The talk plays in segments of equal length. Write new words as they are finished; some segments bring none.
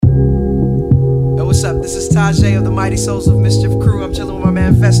What's up? This is Tajay of the Mighty Souls of Mischief crew. I'm chilling with my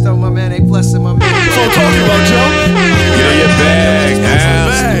man Festo, my man A Plus, and my man. So talking about Joe. Get your bag,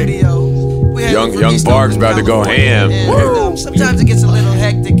 Young Bark's about to go ham. And, sometimes it gets a little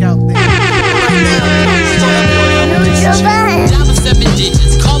hectic out there. Dollar 7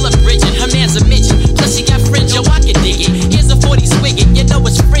 digits, call up Bridget, her man's a midget. Plus she got fringe, yo, I can dig it. Here's a 40 swig it, you know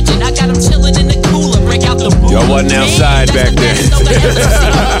it's frigid. I got him chilling in the cooler, break out the boom. Y'all wasn't outside back then.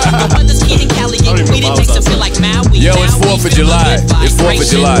 Yo, it's 4th of July. It's 4th of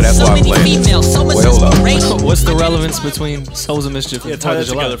July, that's why I'm playing. Wait, hold up. What's the relevance between Souls of Mischief and 4th of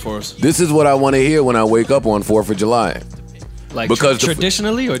July? Together for us. This is what I want to hear when I wake up on 4th of July. Like Because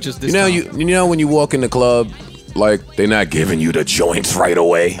traditionally or just this You know, time? you know when you walk in the club, like they're not giving you the joints right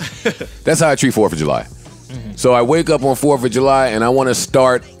away. That's how I treat 4th of July. Mm-hmm. So I wake up on 4th of July and I want to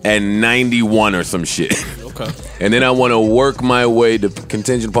start at 91 or some shit. Okay. And then I want to work my way to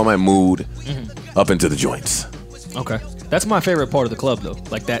contingent upon my mood up into the joints. Okay. That's my favorite part of the club, though.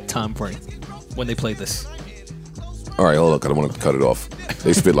 Like that time frame when they play this. All right, hold on, because I want to cut it off.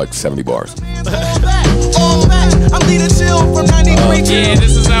 They spit like 70 bars. I'm leading chill from 93 Yeah,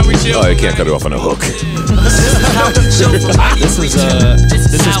 this is how we chill. Oh, they can't cut it off on a hook. This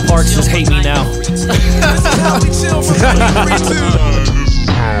is Parks' Hate Me Now.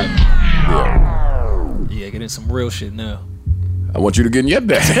 Yeah, get in some real shit now. I want you to get in your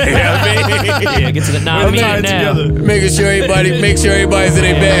bag. Yeah, get to the 9 minute now. Make sure everybody's in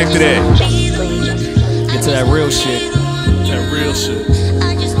their bag today. Get to that real shit. That real shit.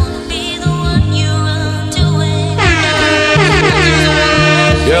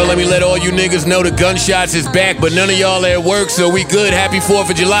 Yo, let me let all you niggas know the gunshots is back, but none of y'all at work, so we good. Happy 4th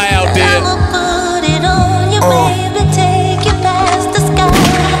of July out there.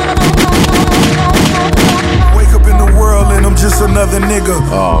 Wake up in the world and I'm just another nigga.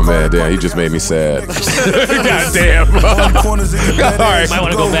 Oh man, damn, he just made me sad. God damn. Corners in your All right. Might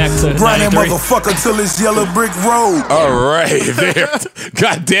want to go back to Grind that 93. motherfucker till it's yellow brick road. All right, there.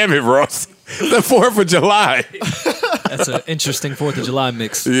 God damn it, Ross. The 4th of July. That's an interesting 4th of July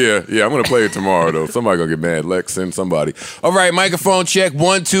mix. Yeah, I'm gonna play it tomorrow though. Somebody gonna get mad. Lex, send somebody. All right, microphone check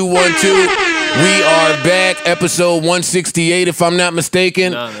 1 2 1 2. We are back, episode 168, if I'm not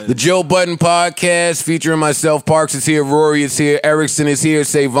mistaken. The Joe Budden podcast featuring myself. Parks is here, Rory is here, Erickson is here,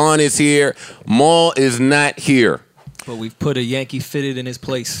 Savon is here. Maul is not here. But we've put a Yankee fitted in his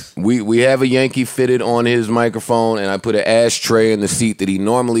place. We have a Yankee fitted on his microphone, and I put an ashtray in the seat that he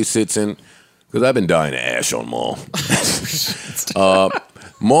normally sits in. Because I've been dying to ash on Maul.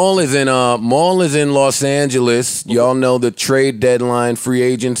 Maul is in Los Angeles. Y'all know the trade deadline, free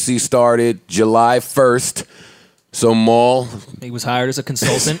agency started July 1st. So Maul, He was hired as a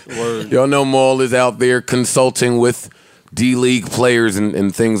consultant. y'all know Maul is out there consulting with D-League players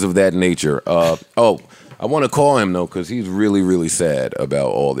and things of that nature. I want to call him though because he's really, really sad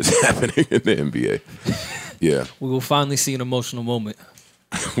about all this happening in the NBA. Yeah. We will finally see an emotional moment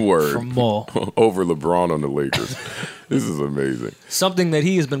Word. from Maul. Over LeBron on the Lakers. This is amazing. Something that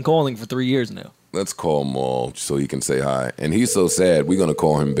he has been calling for 3 years now. Let's call Maul so he can say hi. And he's so sad, we're going to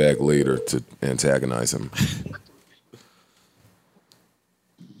call him back later to antagonize him.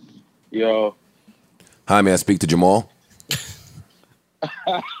 Yo. Hi, may I speak to Jamal?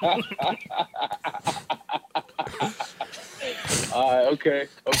 Okay.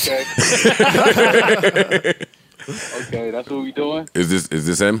 Okay, that's what we doing? Is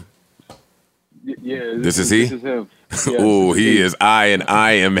this him? Yeah. This is he? This is him. Yeah, Oh, he is I and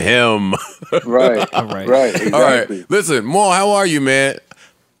I am him. Right. All right. Right, exactly. All right. Listen, Maul, how are you, man?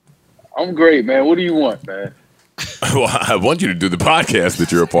 I'm great, man. What do you want, man? Well, I want you to do the podcast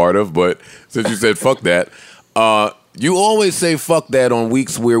that you're a part of, but since you said fuck that, you always say fuck that on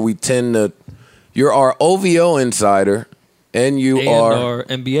weeks where we tend to. You're our OVO insider, and you And are our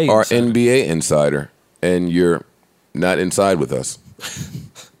NBA our insider. NBA insider, and you're not inside with us.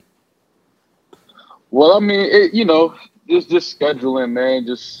 Well, I mean, just scheduling, man.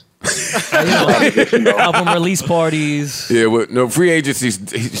 Just Album release parties. Yeah, well, no, free agency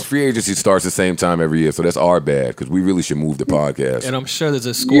starts the same time every year, so that's our bad because we really should move the podcast. And I'm sure there's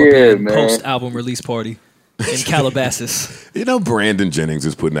a Scorpion man. post-album release party in Calabasas. You know, Brandon Jennings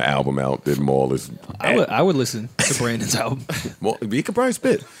is putting an album out that Maul is. I would listen to Brandon's album. Maul, he could probably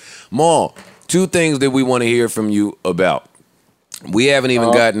spit. Maul, two things that we want to hear from you about. We haven't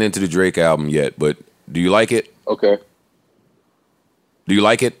even gotten into the Drake album yet, but do you like it? okay. Do you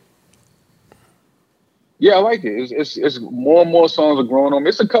like it? Yeah, I like it. It's more and more songs are growing on me.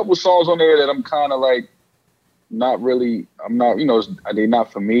 It's a couple songs on there that I'm kind of like, not really. I'm not. They're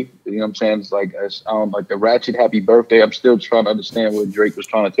not for me. You know what I'm saying? It's like like the Ratchet Happy Birthday. I'm still trying to understand where Drake was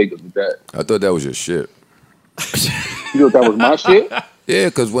trying to take us with that. I thought that was your shit. You thought that was my shit? Yeah,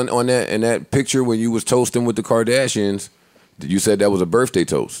 because when in that picture when you was toasting with the Kardashians, you said that was a birthday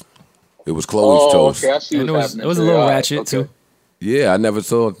toast. It was Khloe's toast. Okay, I see And what's it happening. was a little ratchet too. Yeah, I never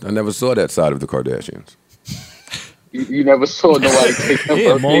saw that side of the Kardashians. You never saw nobody take a Yeah,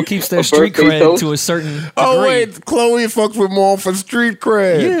 birthday, Maul keeps their a street birthday cred toast? to a certain degree. Oh wait, Khloe fucks with Maul for street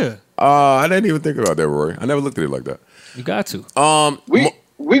cred. Yeah. I didn't even think about that, Rory. I never looked at it like that. You got to.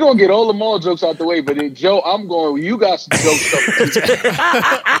 We gonna get all the Maul jokes out the way, but then Joe, I'm going. You got some jokes because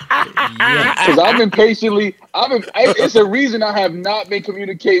I've been patiently. It's a reason I have not been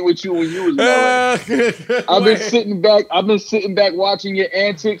communicating with you when you was in LA. I've been sitting back watching your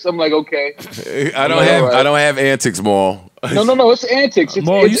antics. I'm like, okay. I don't have antics, Maul. No. It's antics.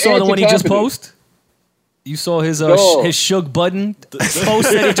 Maul, you saw the one he just happening. posted? You saw his No. his Suge Button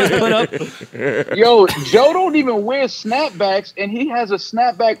post that he just put up? Yo, Joe don't even wear snapbacks, and he has a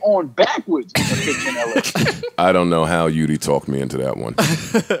snapback on backwards in the picture in LA. I don't know how Yudi talked me into that one.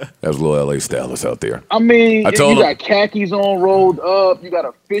 That was a little LA stylist out there. I mean, I told you him- got khakis on, rolled up. You got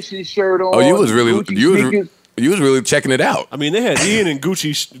a fishing shirt on. Oh, you was really Gucci you sneakers. was really checking it out. I mean, they had Ian and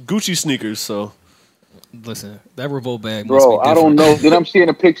Gucci sneakers, so Listen, that revolt bag must Bro, be I don't different. know. Then I'm seeing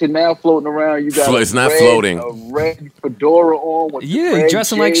a picture now floating around. You got It's not a floating. red fedora on. With Yeah, the he red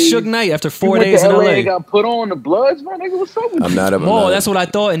dressing like shades. Suge Knight after You 4 went days to in LA LA. and got put on the Bloods, man. Nigga, what's up with I'm you? not. Maul, that's what I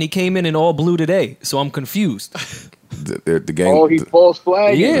thought, and he came in all blue today, so I'm confused. The gang. Oh, he false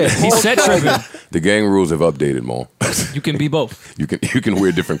flag. Yeah, he's set tripping. The gang rules have updated, Maul. You can be both. You can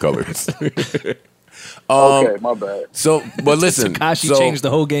wear different colors. Okay, my bad. So, but listen. Tekashi changed the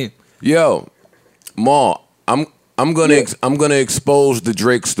whole game. Yo, Maul, I'm gonna expose the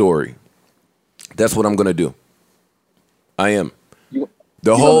Drake story. That's what I'm gonna do. I am. You're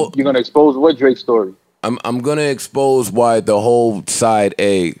gonna expose what Drake story? I'm gonna expose why the whole side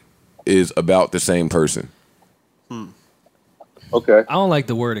A is about the same person. Okay. I don't like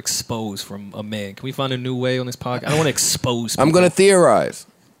the word expose from a man. Can we find a new way on this podcast? I don't want to expose people. I'm gonna theorize.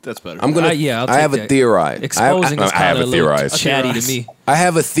 that's better. I'm gonna. yeah, I'll I take have a that. theorize. Exposing is I have kind of a a little theorize. chatty to me. I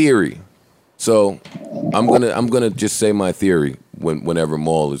have a theory. So I'm gonna just say my theory whenever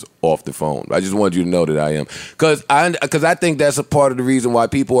Maul is off the phone. I just want you to know that I am, because I think that's a part of the reason why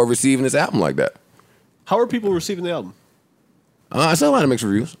people are receiving this album like that. How are people receiving the album? I saw a lot of mixed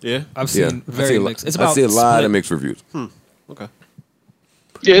reviews. Yeah. I've seen very mixed. It's about I see a lot split. of mixed reviews. Okay.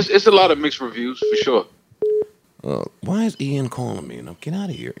 Yeah, it's a lot of mixed reviews for sure. Why is Ian calling me? No, get out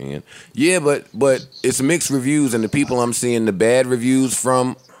of here, Ian. Yeah, but it's mixed reviews, and the people I'm seeing the bad reviews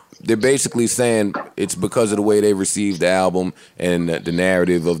from, they're basically saying it's because of the way they received the album and the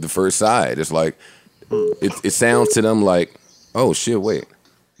narrative of the first side. It's like it sounds to them like, oh shit, wait,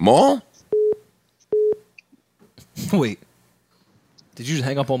 Maul? Wait, did you just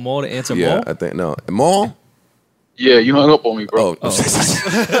hang up on Maul to answer Yeah, Maul? I think no, Maul. Yeah, you hung up on me, bro.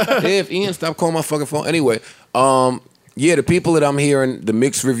 Oh, yeah, if Ian stop calling my fucking phone. Anyway, yeah, the people that I'm hearing the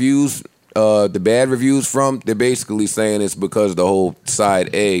mixed reviews, the bad reviews from, they're basically saying it's because the whole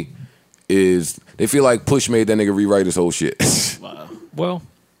side A is, they feel like Push made that nigga rewrite his whole shit. Well,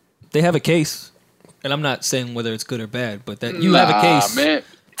 they have a case, and I'm not saying whether it's good or bad, but that you have a case. Man.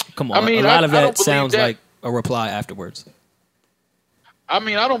 Come on, I mean, a lot of I don't that believe sounds that. like a reply afterwards. I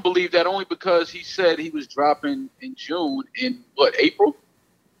mean, I don't believe that only because he said he was dropping in June in April?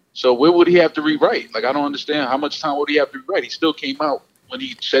 So where would he have to rewrite? Like, I don't understand how much time would he have to rewrite? He still came out when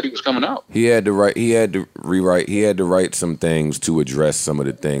he said he was coming out. He had to rewrite, he had to write some things to address some of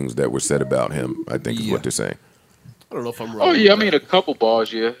the things that were said about him, I think is what they're saying. I don't know if I'm wrong. Oh, yeah, I mean, a couple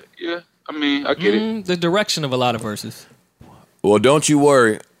bars, yeah. Yeah, I mean, I get it. The direction of a lot of verses. Well, don't you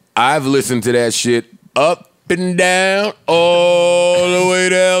worry. I've listened to that shit up and down all the way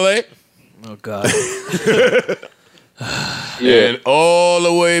to LA. Oh God. Yeah, And all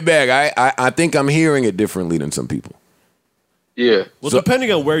the way back. I think I'm hearing it differently than some people. yeah. Well, So-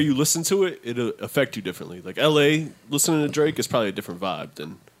 depending on where you listen to it, it'll affect you differently. Like LA, listening to Drake is probably a different vibe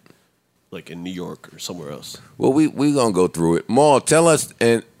than like in New York or somewhere else. Well, we gonna go through it. Maul, tell us,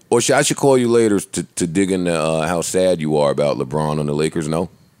 I should call you later to dig into how sad you are about LeBron on the Lakers. No.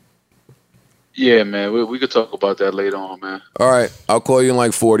 Yeah, man, we could talk about that later on, man. All right, I'll call you in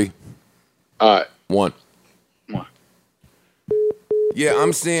like 40. All right. One. Come on. Yeah,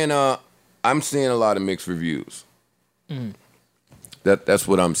 I'm seeing a lot of mixed reviews. That's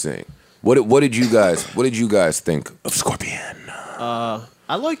what I'm seeing. What did you guys think of Scorpion?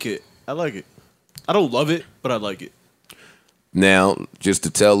 I like it. I don't love it, but I like it. Now, just to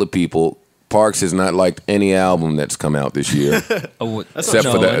tell the people, Parks has not liked any album that's come out this year, Except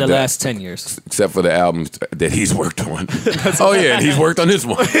for in the last 10 years. except for the albums that he's worked on. Oh yeah, and he's worked on this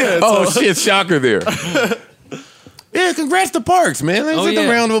one. Shit, shocker there. Yeah, congrats to Parks, man. Let's get a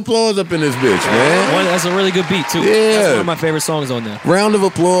round of applause up in this bitch, man. That's a really good beat too. Yeah. That's one of my favorite songs on there. Round of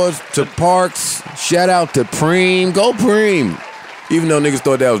applause to Parks. Shout out to Preem. Go Preem. Even though niggas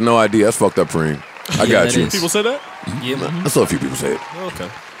thought that was no idea, that's fucked up, Preem. I got that you. is. People said that? Yeah, man. I saw a few people say it. Oh, okay.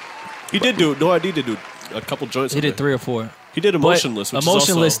 He did do No ID did do a couple joints. He did 3 or 4. He did Emotionless. Which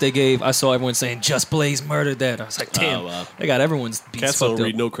Emotionless, is also, they gave. I saw everyone saying Just Blaze murdered that. I was like, damn, wow. they got everyone's beats Cats fucked don't up.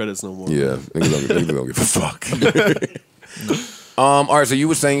 read no credits no more. Yeah, niggas don't give a fuck. All right, so you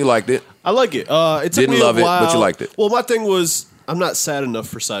were saying you liked it. I like it. It took Didn't me love a it, while. but you liked it. Well, my thing was I'm not sad enough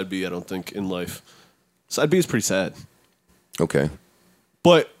for side B. I don't think in life. Side B is pretty sad, Okay.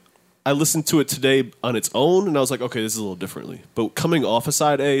 but I listened to it today on its own, and I was like, okay, this is a little differently. But coming off of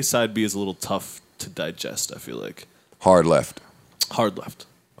side A, side B is a little tough to digest. I feel like Hard left. hard left.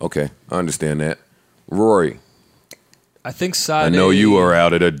 Okay, I understand that. Rory, I think side I know A, you were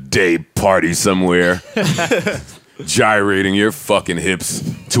out at a day party somewhere, gyrating your fucking hips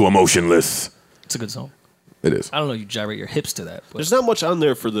to Emotionless. It's a good song. It is. I don't know you gyrate your hips to that. But There's not much on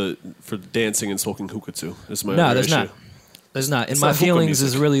there for the dancing and smoking hookah to. That's my no, other there's issue. not. There's not. And It's My not hookah Feelings music.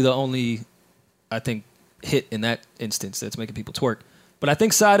 is really the only, I think, hit in that instance that's making people twerk. But I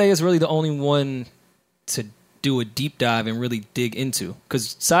think side A is really the only one to do a deep dive and really dig into.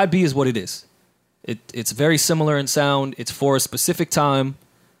 Because side B is what it is. It's very similar in sound. It's for a specific time.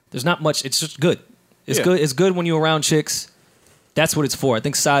 There's not much. It's just good. It's Yeah. good. It's good when you're around chicks. That's what it's for. I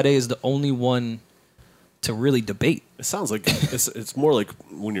think side A is the only one to really debate. It sounds like it's more like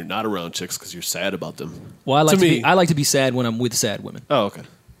when you're not around chicks because you're sad about them. Well, I like To to me- be. I like to be sad when I'm with sad women. Oh, okay. It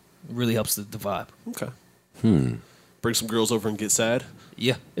really helps the vibe. Okay. Bring some girls over and get sad.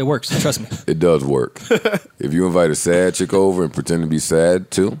 Yeah, it works. Trust me. It does work. If you invite a sad chick over and pretend to be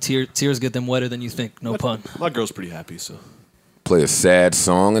sad too, Tears get them wetter than you think. No pun. My girl's pretty happy, so play a sad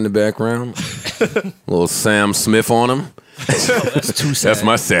song in the background, little Sam Smith on them. That's too sad. That's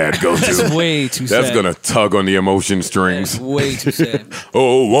my sad That's go-to. way too That's sad. gonna tug on the emotion strings. That's way too sad.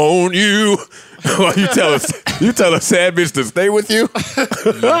 Oh, won't you? you tell a sad bitch to stay with you.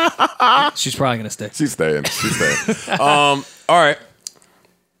 She's probably gonna stay. She's staying. All right.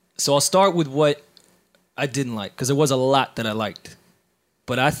 So I'll start with what I didn't like because there was a lot that I liked,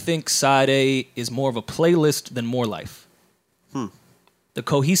 but I think side A is more of a playlist than More Life. The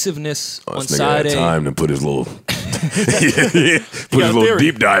cohesiveness on This nigga side had A. time to put his little put his little theory.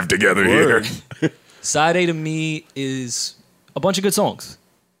 deep dive together Word. here. Side A to me is a bunch of good songs.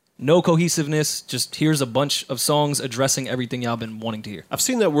 No cohesiveness. Just here's a bunch of songs addressing everything y'all been wanting to hear. I've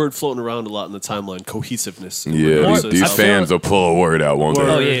seen that word floating around a lot in the timeline. Cohesiveness. Yeah, More- these I fans feel- will pull a word out, won't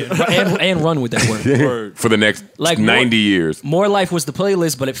Oh they? yeah, and run with that word. Word. For the next Like 90 years. More Life was the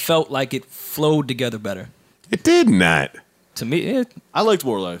playlist, but it felt like it flowed together better. It did not. To me, I liked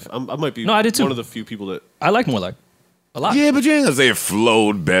More Life. I might be No, I did too. one of the few people that. I like More Life a lot. Yeah, but you ain't gonna say it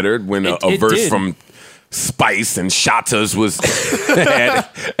flowed better when a It verse did. from Spice and Shatas was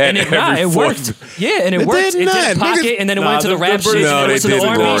at And it, every worked. fourth. Yeah, and it worked. did It not. did pocket, Niggas- and then it Nah, went to the the rap shit, British- and No, then it they went to the didn't,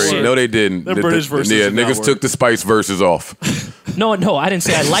 R&B Rory. shit. No, they didn't. The British verses Yeah, did not niggas work. took the Spice verses off. No, I didn't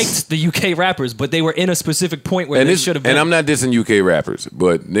say I liked the UK rappers, but they were in a specific point where And, they this, should have been. and I'm not dissing UK rappers,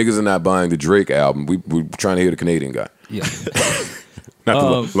 but niggas are not buying the Drake album. We're trying to hear the Canadian guy, Yeah. not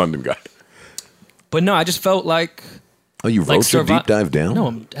the London guy. But no, I just felt like Oh, you like wrote your deep dive down? No,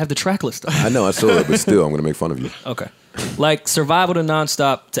 I have the track list. I know, I saw it, but still, I'm going to make fun of you. Okay. Like Survival to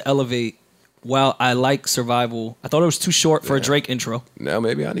Nonstop to Elevate. While I like Survival, I thought it was too short for a Drake intro. Now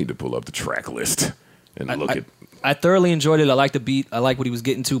maybe I need to pull up the track list and look at. I thoroughly enjoyed it. I like the beat. I like what he was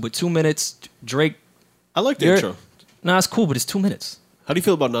getting to. But 2 minutes, Drake. I like the You're- intro. Nah, it's cool, but it's 2 minutes. How do you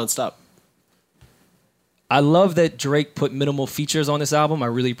feel about Nonstop? I love that Drake put minimal features on this album. I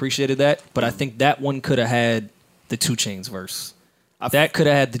really appreciated that. But I think that one could have had the 2 Chainz verse. That could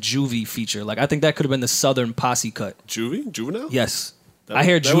have had the Juvie feature. Like I think that could have been the Southern Posse cut. Juvenile? Yes. That I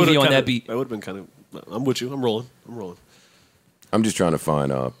hear would- would've Juvie on kinda- that beat. That would have been kind of. I'm with you. I'm rolling. I'm just trying to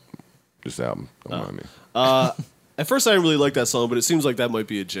find this album. Don't mind me. At first, I didn't really like that song, but it seems like that might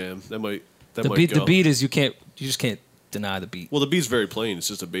be a jam. That might The might beat, go. the beat is you just can't deny the beat. Well, the beat's very plain. It's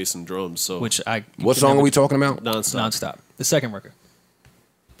just a bass and drums. So Which I What song are we talking about? Nonstop. Nonstop. The second record.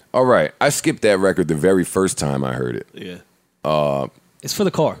 All right, I skipped that record the very first time I heard it. Yeah. It's for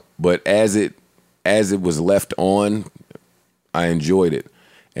the car. But as it was left on, I enjoyed it,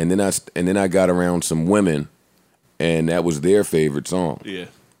 and then I got around some women, and that was their favorite song. Yeah.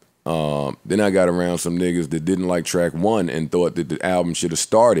 Then I got around some niggas that didn't like track 1 and thought that the album should have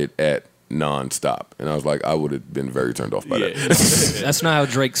started at nonstop. And I was like, I would have been very turned off by that. That's not how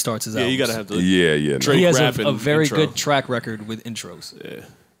Drake starts his Yeah, albums. you gotta have the Yeah. Drake He has rap a and very intro. good track record with intros.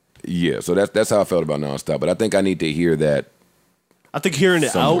 Yeah, so that's how I felt about nonstop. But I think I need to hear that. I think hearing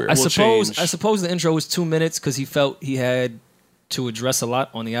it Somewhere. out I will suppose change. the intro was 2 minutes because he felt he had to address a lot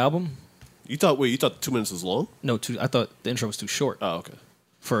on the album. You thought 2 minutes was long? No, I thought the intro was too short Oh, okay.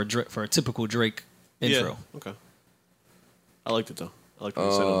 for a typical Drake intro. Yeah, okay. I liked it though. I liked what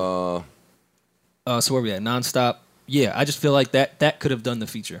you said on it. So where we at? Nonstop. Yeah, I just feel like that could have done the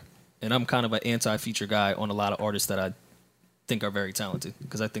feature, and I'm kind of an anti-feature guy on a lot of artists that I think are very talented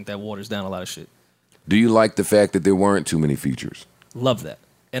because I think that waters down a lot of shit. Do you like the fact that there weren't too many features? Love that,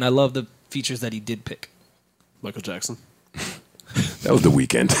 and I love the features that he did pick. Michael Jackson. That was The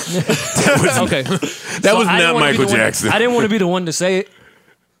Weeknd. Okay, That was not Michael Jackson. I didn't want to be the one to say it.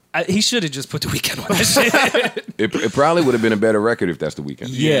 He should have just put The Weeknd on that shit. It probably would have been a better record if that's The Weeknd.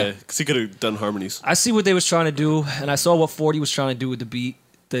 Yeah. Because he could have done harmonies. I see what they was trying to do, and I saw what 40 was trying to do with the beat.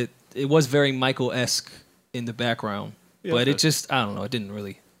 That it was very Michael-esque in the background, Yeah, but okay. it just, I don't know, it didn't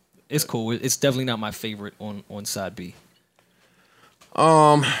really. It's cool. It's definitely not my favorite on side B.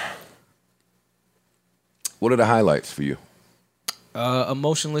 What are the highlights for you?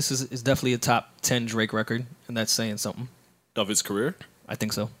 Emotionless is definitely a top 10 Drake record, and that's saying something. Of his career? I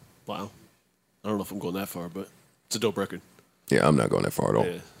think so. Wow. I don't know if I'm going that far, but it's a dope record. Yeah, I'm not going that far at all.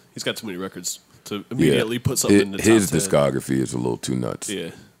 Yeah. He's got too many records to immediately put something in the top His 10. discography is a little too nuts.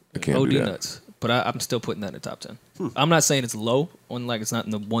 Yeah. I can't OD do that. nuts. But I'm still putting that in the top 10. I'm not saying it's low, on like it's not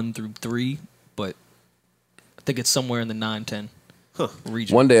in the 1 through 3, but I think it's somewhere in the 9-10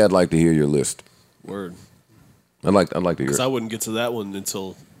 region. One day I'd like to hear your list. Word. I'd like to hear Because it. I wouldn't get to that one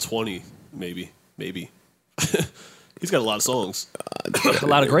until 20, maybe. He's got a lot of songs. A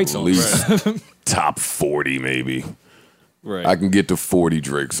lot of great At songs. least top 40 maybe. Right. I can get to 40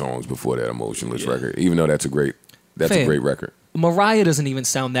 Drake songs before that Emotionless Yeah. record, even though that's a great Fam. record. Mariah doesn't even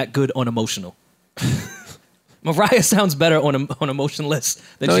sound that good on Emotional. Mariah sounds better on Emotionless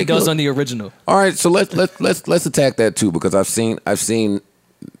than No, she he does could. on the original. All right, so let's attack that too because I've seen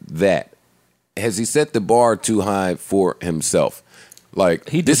that. Has he set the bar too high for himself? Like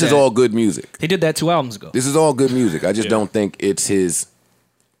He did this is that. all good music. He did that 2 albums ago. This is all good music. I just Yeah. don't think it's his.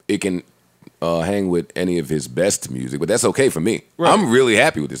 It can hang with any of his best music, but that's okay for me. Right. I'm really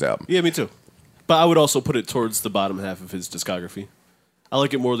happy with this album. Yeah, me too. But I would also put it towards the bottom half of his discography. I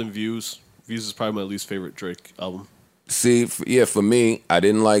like it more than Views. Views is probably my least favorite Drake album. See, for me, I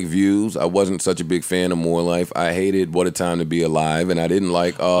didn't like Views. I wasn't such a big fan of More Life. I hated What a Time to Be Alive, and I didn't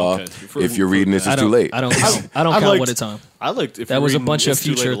like Okay. If You're Reading This, I It's don't, Too Late. I don't count liked- What a Time. I liked If That You're was a Reading bunch of It's Too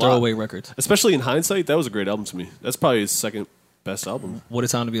Late future a lot. throwaway records. Especially in hindsight, that was a great album to me. That's probably his second best album. What a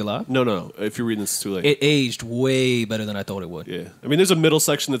Time to Be Alive. No. If You're Reading This, It's Too Late. It aged way better than I thought it would. Yeah. I mean, there's a middle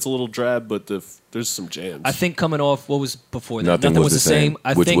section that's a little drab, but there's some jams. I think coming off what was before that, Nothing was the same,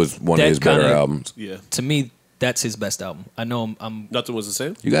 I which think was one of that his better kinda- albums. Yeah. To me, that's his best album. I know I'm Nothing was the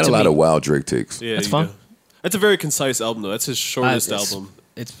same? You got To a lot me- of wild Drake takes. Yeah. That's you fine. do. That's a very concise album, though. That's his shortest album.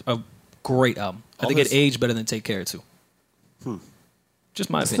 It's a great album. I All think it his- aged better than Take Care too.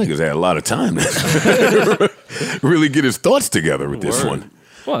 Just my This opinion. nigga's had a lot of time to really get his thoughts together with this Word. one.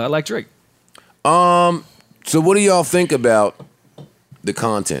 Well, I like Drake. So what do y'all think about the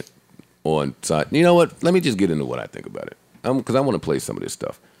content on side? You know what? Let me just get into what I think about it. Because I want to play some of this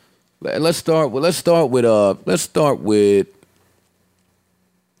stuff. Let's start with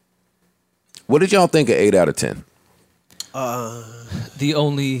what did y'all think of 8 out of 10? The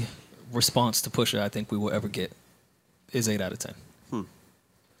only response to Pusha I think we will ever get is 8 out of 10.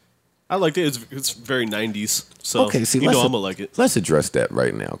 I liked it. It's very 90s. So Okay, see, you know let's- I'm going to like it. Let's address that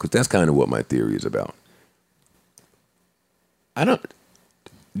right now because that's kind of what my theory is about.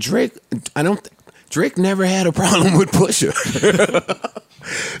 Drake never had a problem with Pusha.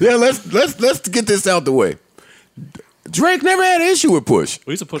 Yeah, let's get this out the way. Drake never had an issue with Push.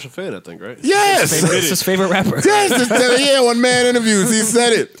 Well, he's a Pusha fan, I think, right? Yes. It's his favorite rapper. Yes, yeah, on Man Interviews, he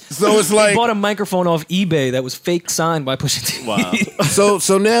said it. So it's He like, bought a microphone off eBay that was fake signed by Pusha T. Wow.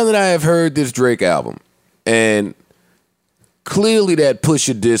 so now that I have heard this Drake album, and clearly that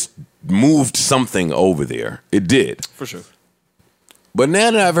Pusha disc moved something over there. It did. For sure. But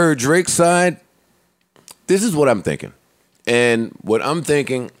now that I've heard Drake's side, this is what I'm thinking. And what I'm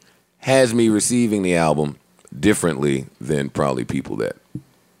thinking has me receiving the album differently than probably people that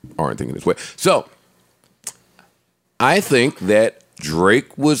aren't thinking this way. So, I think that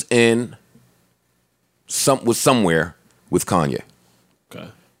Drake was somewhere with Kanye. Okay.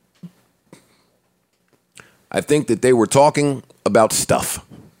 I think that they were talking about stuff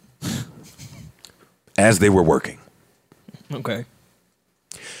as they were working. Okay.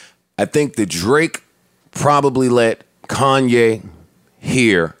 I think that Drake probably let Kanye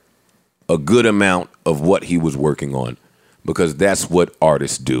hear a good amount of what he was working on because that's what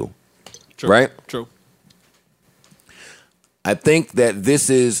artists do. True. Right? True. I think that this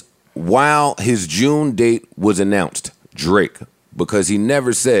is while his June date was announced, Drake, because he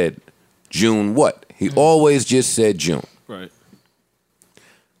never said June what? He always just said June. Right.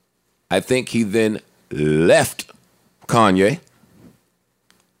 I think he then left Kanye.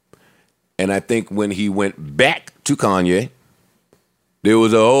 And I think when he went back to Kanye, there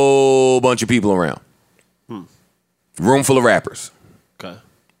was a whole bunch of people around. Room full of rappers. Okay.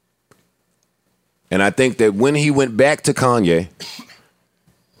 And I think that when he went back to Kanye,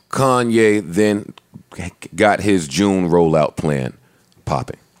 Kanye then got his June rollout plan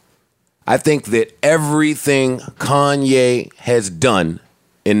popping. I think that everything Kanye has done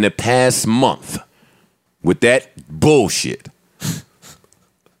in the past month with that bullshit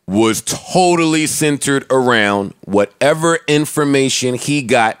was totally centered around whatever information he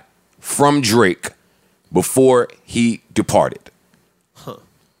got from Drake before he departed.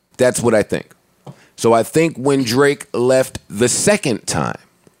 That's what I think. So I think when Drake left the second time,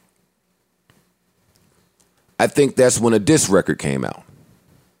 I think that's when a diss record came out.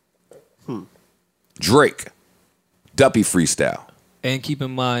 Drake, Duppy Freestyle. And keep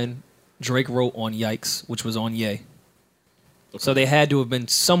in mind, Drake wrote on Yikes, which was on Ye. So they had to have been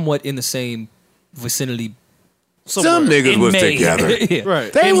somewhat in the same vicinity. Some niggas was May. together. Yeah.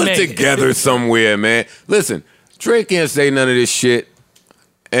 Right. They In was May. together somewhere, man. Listen, Drake can't say none of this shit,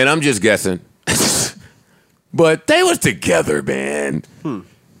 and I'm just guessing. But they was together, man.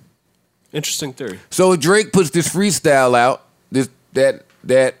 Interesting theory. So Drake puts this freestyle out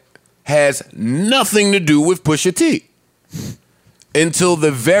that has nothing to do with Pusha T until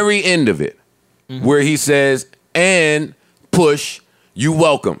the very end of it, where he says, and Push, you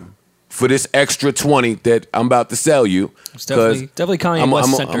welcome for this extra 20 that I'm about to sell you. It's definitely Kanye I'm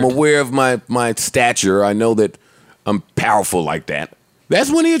West-centered. aware of my stature. I know that I'm powerful like that.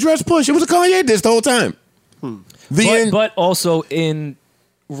 That's when he addressed Push. It was a Kanye diss the whole time. But also in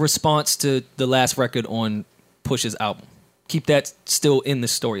response to the last record on Push's album. Keep that still in the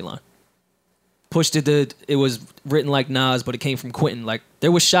storyline. Push it was written like Nas, but it came from Quentin. Like, there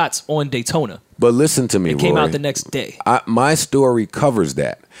was shots on Daytona. But listen to me, It came Rory. out the next day. My story covers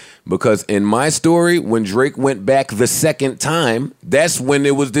that. Because in my story, when Drake went back the second time, that's when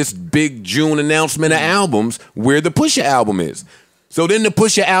there was this big June announcement of albums where the Pusha album is. So then the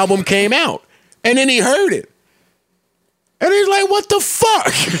Pusha album came out. And then he heard it. And he's like, what the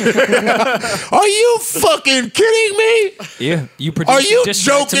fuck? Are you fucking kidding me? Yeah, you produced Are you diss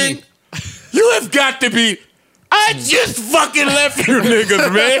track to joking? me. You have got to be. I just fucking left you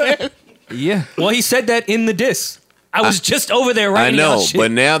niggas, man. Yeah. Well, he said that in the diss. I was just over there I writing know, out shit.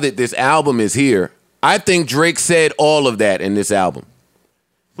 but now that this album is here, I think Drake said all of that in this album.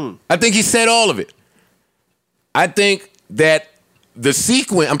 I think he said all of it. I think that the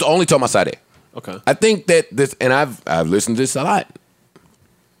sequence, I'm only talking about side A. Okay. I think that this, and I've listened to this a lot,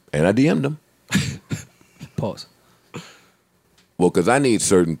 and I DM'd him. Pause. Well, because I need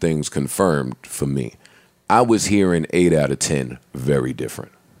certain things confirmed for me. I was hearing 8 out of 10 very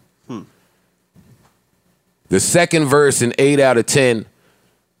different. The second verse in 8 out of 10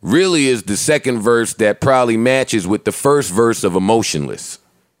 really is the second verse that probably matches with the first verse of Emotionless.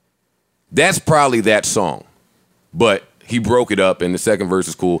 That's probably that song. But he broke it up and the second verse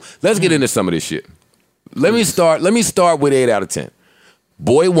is cool. Let's get into some of this shit. Let me start with 8 out of 10.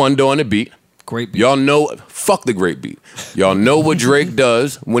 Boy Wonder on the beat. Great beat. Y'all know, fuck the great beat. Y'all know what Drake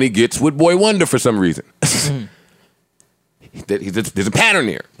does when he gets with Boy Wonder for some reason. There's a pattern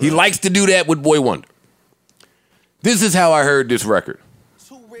here. He likes to do that with Boy Wonder. This is how I heard this record.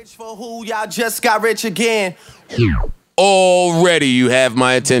 Too rich for who? Y'all just got rich again. Already you have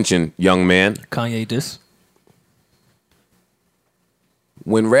my attention, young man. Kanye diss.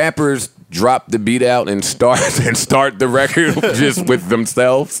 When rappers drop the beat out and start the record just with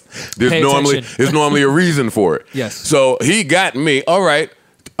themselves, there's Pay attention. normally a reason for it. Yes. So he got me. All right,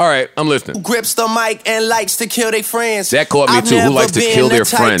 I'm listening. Grips the mic and likes to kill their friends. That caught me I've too. Who never likes to been kill the their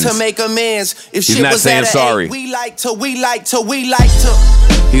type friends? To make amends. If He's shit not was saying at a sorry. 8, we like to.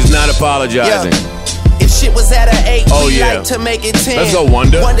 He's not apologizing. If shit was at an 8, Oh, we yeah. like to make it 10. Let's go,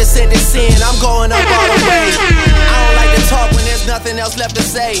 Wonder. Wonder said it's sin. I'm going up all the way. I don't like to talk when there's nothing else left to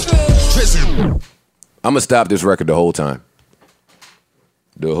say. I'm gonna stop this record the whole time.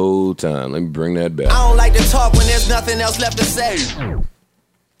 The whole time. Let me bring that back. I don't like to talk when there's nothing else left to say.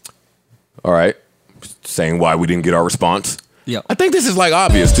 All right. Saying why we didn't get our response. Yeah. I think this is like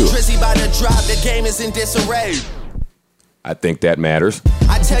obvious too. Drizzy by the drop, the game is in disarray. I think that matters.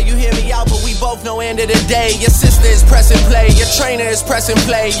 I tell you hear me out, but we both know end of the day. Your sister is pressing play, your trainer is pressing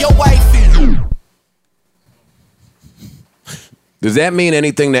play, your wifey. Does that mean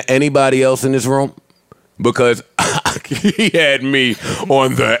anything to anybody else in this room? Because he had me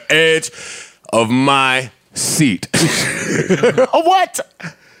on the edge of my seat. What?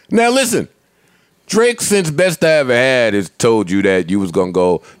 Now listen, Drake, since Best I Ever Had, has told you that you was gonna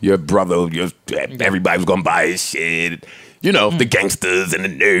go, your brother, everybody was gonna buy his shit. You know, the gangsters and the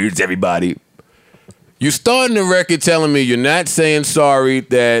nerds, everybody. You starting the record telling me you're not saying sorry,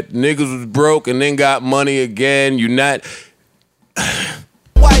 that niggas was broke and then got money again. You're not...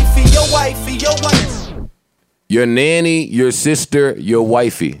 Wifey, your wifey, your wifey. Your nanny, your sister, your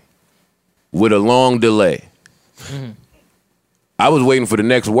wifey. With a long delay. I was waiting for the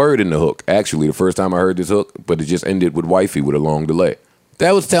next word in the hook, actually, the first time I heard this hook, but it just ended with wifey with a long delay.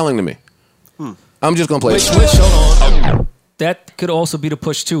 That was telling to me. I'm just going to play it. Hold on. That could also be the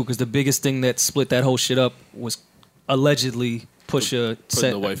push, too, because the biggest thing that split that whole shit up was allegedly Pusha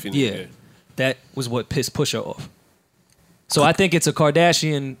Putting the wifey in the game. That was what pissed Pusha off. So I think it's a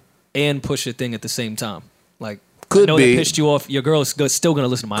Kardashian and Pusha thing at the same time. Like, Could I know be. that pissed you off. Your girl is still going to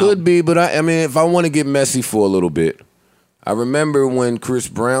listen to my Could album. be, but I mean, if I want to get messy for a little bit, I remember when Chris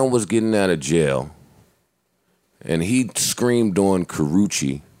Brown was getting out of jail and he screamed on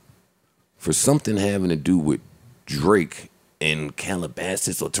Karuchi for something having to do with Drake in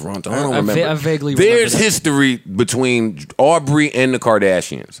Calabasas or Toronto. I don't remember. I vaguely remember There's that. history between Aubrey and the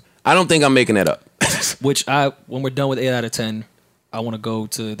Kardashians. I don't think I'm making that up. Which when we're done with 8 out of 10, I want to go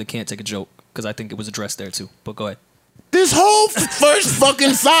to the Can't Take a Joke because I think it was addressed there too. But go ahead. This whole first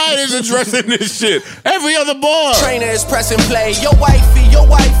fucking side is addressing this shit. Every other bar. Trainer is pressing play, your wifey, your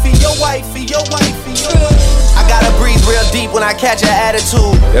wifey, your wifey, your wifey. I gotta breathe real deep when I catch an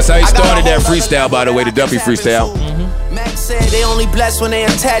attitude. That's how he I got a started that whole freestyle, by the way, the Duffy freestyle. Max said they only blessed when they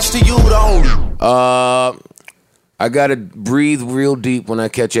attached to you, though. I gotta breathe real deep when I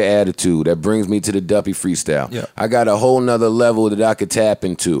catch your attitude. That brings me to the Duppy freestyle. Yeah. I got a whole nother level that I could tap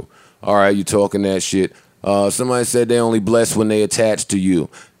into. All right, you talking that shit. Somebody said they only blessed when they attach to you.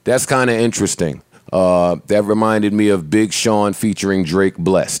 That's kind of interesting. That reminded me of Big Sean featuring Drake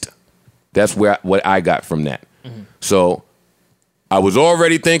Blessed. That's what I got from that. So I was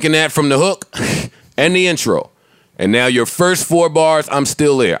already thinking that from the hook and the intro. And now your first 4 bars, I'm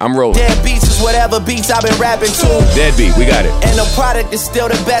still there. I'm rolling. Dead beats is whatever beats I've been rapping to. Dead beat, we got it. And the product is still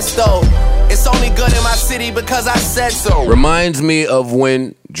the best, though. It's only good in my city because I said so. Reminds me of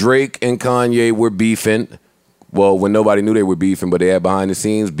when Drake and Kanye were beefing. Well, when nobody knew they were beefing, but they had behind the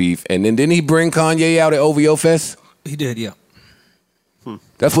scenes beef. And then didn't he bring Kanye out at OVO Fest? He did, yeah.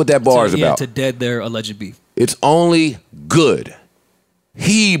 That's what that bar is Yeah, about. to dead their alleged beef. It's only good.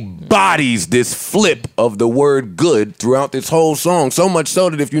 He bodies this flip of the word good throughout this whole song. So much so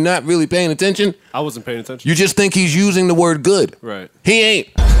that if you're not really paying attention, I wasn't paying attention. you just think he's using the word good. Right. He ain't.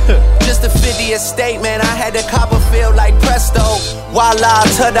 Just a 50th statement, I had the Copperfield like presto. Voila,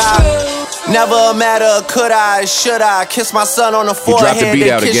 ta-da. Never a matter of could I, should I kiss my son on the dropped the forehead beat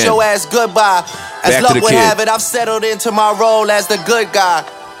out and kiss again. your ass goodbye. As Back to luck the would kid. have it, I've settled into my role as the good guy.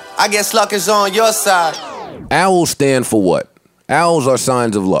 I guess luck is on your side. Owls stand for what? Owls are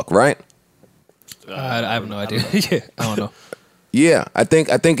signs of luck, right? I have no idea. Yeah, I don't know. Yeah, I think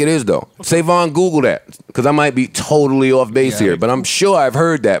it is though. Savon, Google that because I might be totally off base Yeah. here, but I'm sure I've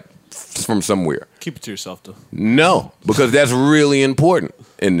heard that from somewhere. Keep it to yourself, though. No, because that's really important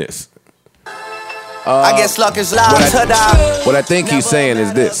in this. I guess luck is loud, ta-da. What I think he's saying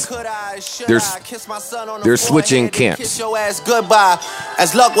is this. They're switching camps. Kiss your ass goodbye.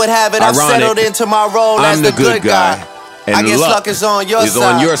 As luck would have it, I've Ironic, settled into my role as I'm the good guy. and I guess luck is on your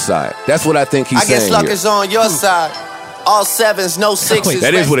side. on your side. That's what I think he's I guess saying luck here. is on your side. All 7s, no 6s.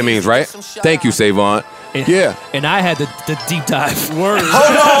 That is what it means, right? Thank you, Savon. And, Yeah. And I had the deep dive. Hold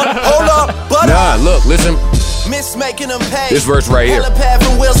on, but Nah, look, listen. miss making them pay. This verse right here. Helipad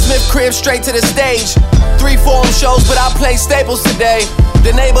from Will Smith crib straight to the stage. 3 forum shows, but I play Staples today.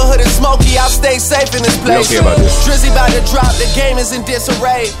 The neighborhood is smoky, I'll stay safe in this We don't place. care about this. Drizzy about to drop, the game is in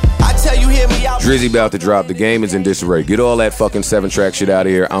disarray. I tell you, hear me out. Drizzy about to drop. The game is in disarray. Get all that fucking 7-track shit out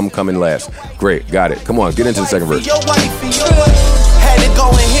of here. I'm coming last. Great, got it. Come on, get into the second verse. Your wifey, your wife. Had to go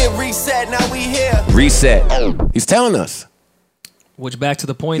and hit reset, now we here. Reset. He's telling us. Which back to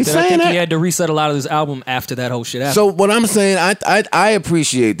the point He's that I saying think that. he had to reset a lot of this album after that whole shit happened. So what I'm saying, I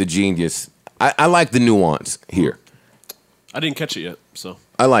appreciate the genius. I like the nuance here. I didn't catch it yet, so.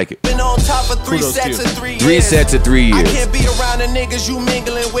 I like it. Been on top of 3 Kudos to sets you. of 3 years. 3 sets of 3 I years. can't be around the niggas you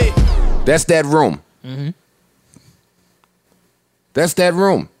mingling with. That's that room. That's that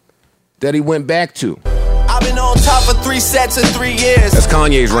room that he went back to. I I've been on top for 3 sets in 3 years. That's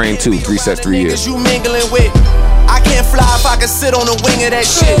Kanye's reign too. 3 sets, 3 years. You mingling with. I can't fly if I can sit on the wing of that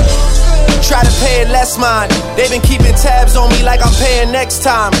shit. Try to pay it less mine. They've been keeping tabs on me like I'm paying next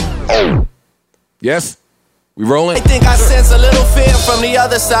time. Yes? We rolling? I think I sense a little fear from the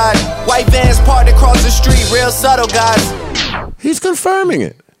other side. White vans parked across the street, real subtle guys. He's confirming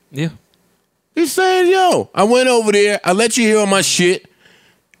it. Yeah. He's saying, yo, I went over there, I let you hear all my shit.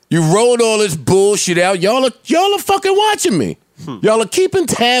 You rolled all this bullshit out. Y'all are fucking watching me. Y'all are keeping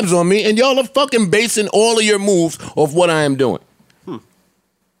tabs on me, and y'all are fucking basing all of your moves off what I am doing.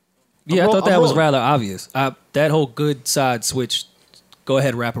 Yeah, I thought that was rather obvious. That whole good side switch. Go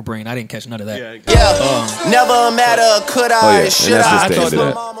ahead, rapper brain. I didn't catch none of that. Never a matter of could I, should I. I thought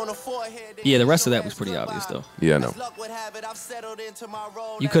that. Yeah, the rest of that was pretty obvious, though. Yeah, I know.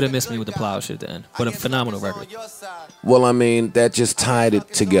 You could have missed me with the plow shit at the end, but a phenomenal record. Well, I mean, that just tied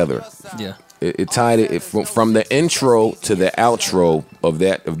it together. Yeah. It tied it from the intro to the outro of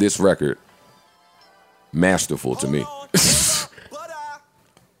this record. Masterful to me.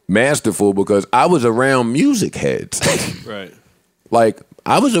 Masterful because I was around music heads. Right. Like,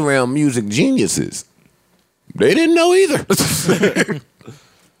 I was around music geniuses. They didn't know either.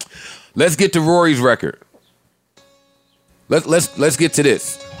 Let's get to Rory's record. Let's get to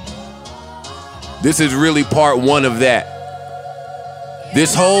this. This is really part 1 of that.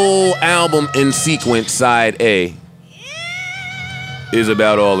 This whole album in sequence, side A, is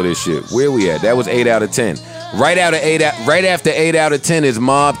about all of this shit. Where we at? That was 8 out of 10. Right after 8 out of 10 is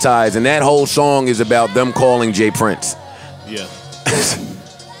Mob Ties, and that whole song is about them calling Jay Prince. Yeah.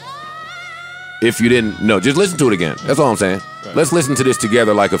 If you didn't know, just listen to it again. That's all I'm saying. Right. Let's listen to this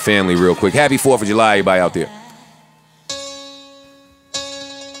together like a family real quick. Happy 4th of July, everybody out there.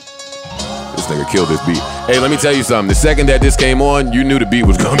 This nigga killed this beat. Hey, let me tell you something. The second that this came on, you knew the beat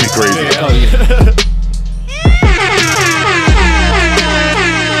was gonna be crazy. Oh, yeah.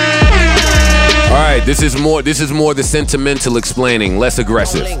 All right, this is more the sentimental explaining, less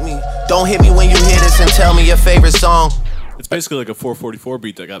aggressive. Don't hit me when you hear this and tell me your favorite song. It's basically like a 444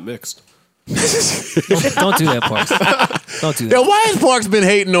 beat that got mixed. Don't do that, Parks. Don't do that. Yo, why has Parks been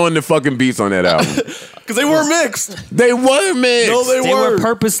hating on the fucking beats on that album? Because they were mixed. They were mixed. No, They were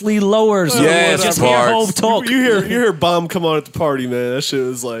purposely lower. So yes, just Parks. hear Hov talk. You hear Bomb come on at the party, man. That shit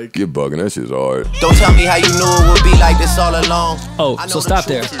was like... You're bugging. That shit's hard. Don't tell me how you knew it would be like this all along. Oh, so stop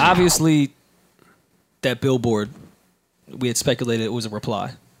there. Obviously, that billboard, we had speculated it was a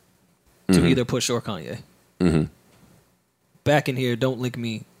reply to either Push or Kanye. Mm-hmm. Back in here, don't link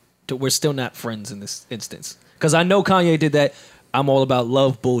me. We're still not friends in this instance. Because I know Kanye did that I'm all about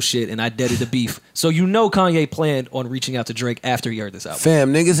love bullshit and I deaded the beef. So you know Kanye planned on reaching out to Drake after he heard this album.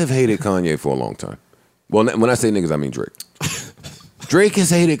 Fam, niggas have hated Kanye for a long time. Well, when I say niggas, I mean Drake. Drake has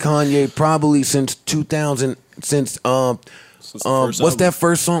hated Kanye probably since 2000, what's that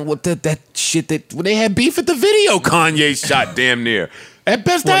first song? What that shit that when they had beef at the video Kanye shot damn near. At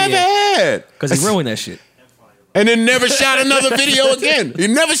best I ever had. Because he ruined that shit. And then never shot another video again. He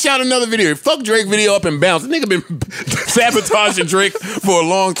never shot another video. He fucked Drake video up and bounced. The nigga been sabotaging Drake for a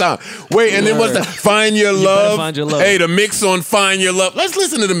long time. Wait, and then what's that? Find Your Love. Find Your Love. Hey, the mix on Find Your Love. Let's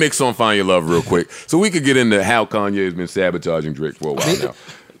listen to the mix on Find Your Love real quick so we could get into how Kanye has been sabotaging Drake for a while now.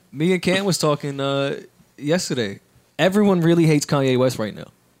 Me and Cam was talking yesterday. Everyone really hates Kanye West right now.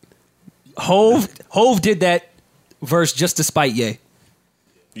 Hov did that verse just to spite Ye.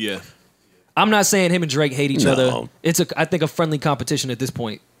 Yeah. I'm not saying him and Drake hate each other. It's I think a friendly competition at this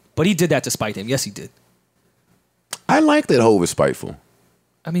point. But he did that to spite him. Yes, he did. I like that Hov is spiteful.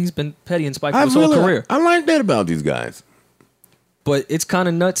 I mean, he's been petty and spiteful his whole career. I like that about these guys. But it's kind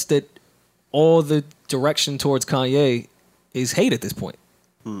of nuts that all the direction towards Kanye is hate at this point.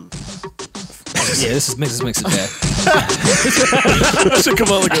 Yeah, this makes it bad. That should come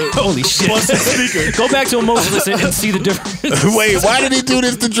out like a holy shit. Speaker. Go back to Emotionless and see the difference. Wait, why did he do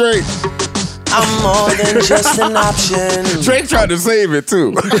this to Drake? I'm more than just an option. Drake tried to save it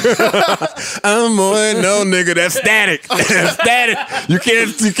too. I'm more than no nigga. That's static. That's static. You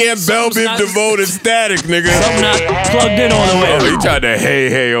can't Bell Biv DeVoe to static, nigga. I'm not plugged in all the way. Oh, he tried to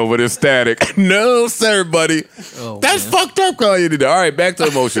hey over the static. No, sir, buddy. Oh, that's fucked up, Kanye did that. All right, back to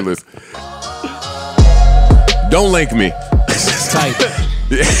Emotionless. Don't link me. Tight.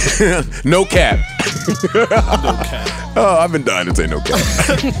 No cap. No cap. Oh, I've been dying to say no cap.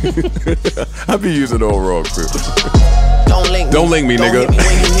 I've been using the whole wrong too. Don't link me, nigga.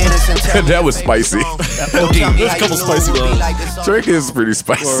 That was spicy. There's a couple spicy lines. Drake is pretty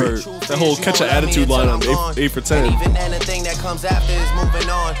spicy. Or that whole catch an attitude line on 8 for 10.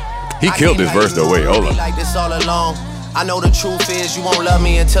 He killed this verse though. Wait, hold on. I know the truth is you won't love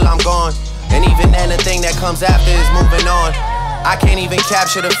me until I'm gone. And even then, the thing that comes after is moving on. I can't even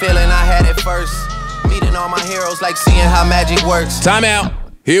capture the feeling I had at first. Meeting all my heroes like seeing how magic works. Time out.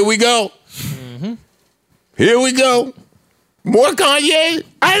 Here we go. Here we go. More Kanye.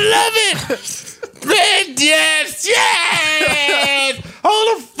 I love it. Man, yes.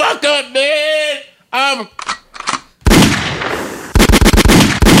 Hold the fuck up, man.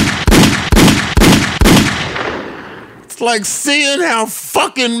 It's like seeing how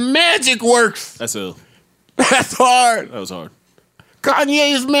fucking magic works. That's ill. That's hard. That was hard.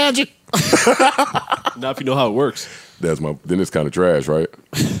 Kanye is magic. Not if you know how it works. Then it's kind of trash, right?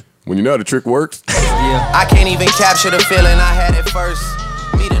 When you know how the trick works. Yeah. I can't even capture the feeling I had at first.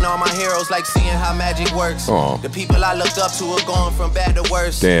 Meeting all my heroes like seeing how magic works. Aw. The people I looked up to are going from bad to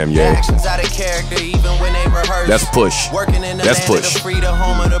worse. Damn, Their yeah. actions out of character even when they rehearse. That's push. Working in the That's land of push. the free, the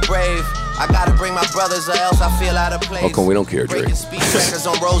home of the brave. I gotta bring my brothers or else I feel out of place. How come we don't care, Drake? Breaking speed records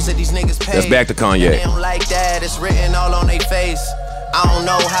on roads that these niggas pay. That's back to Kanye. And they don't like that, it's written all on their face. I don't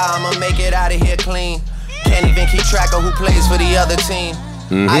know how I'ma make it out of here clean. Can't even keep track of who plays for the other team.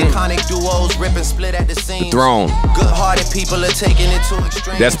 Iconic duos rip and split at the seams. Throne. Good-hearted people are taking it to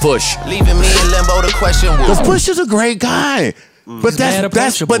extremes. That's Push. Leaving me in limbo to question. Because Push is a great guy. But mad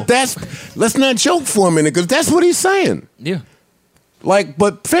approachable. let's not joke for a minute, because that's what he's saying. Yeah. Like,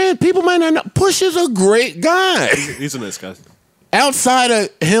 but people might not know. Push is a great guy. He's a nice guy. Outside of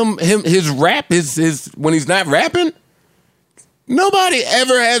his rap, his when he's not rapping, nobody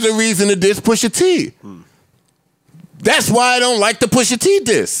ever has a reason to diss Pusha T. That's why I don't like the Pusha T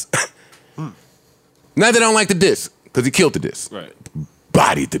diss. Not that I don't like the diss, because he killed the diss. Right.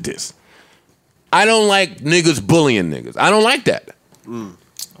 Bodied the diss. I don't like niggas bullying niggas. I don't like that. Oh,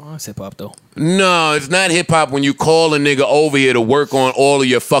 that's hip hop though. No, it's not hip hop when you call a nigga over here to work on all of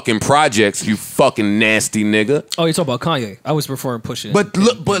your fucking projects, you fucking nasty nigga. Oh, you're talking about Kanye. I was referring Pusha. But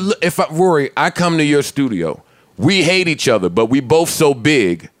look, if Rory, I come to your studio, we hate each other, but we both so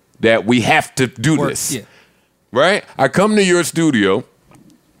big that we have to do this. Yeah. Right? I come to your studio,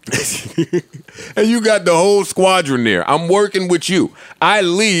 and you got the whole squadron there. I'm working with you. I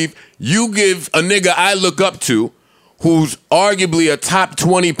leave, you give a nigga I look up to, who's arguably a top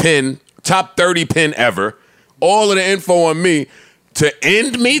 20 pin, top 30 pin ever, all of the info on me, to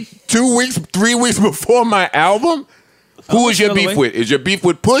end me 2 weeks, 3 weeks before my album? Who is your beef with? Is your beef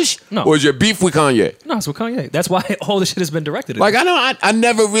with Push? No. Or is your beef with Kanye? No, it's with Kanye. That's why all this shit has been directed at Like, him. I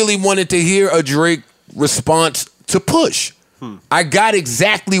never really wanted to hear a Drake response to Push. I got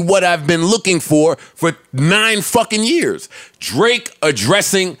exactly what I've been looking for 9 fucking years. Drake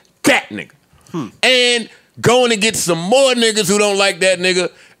addressing that nigga. And going to get some more niggas who don't like that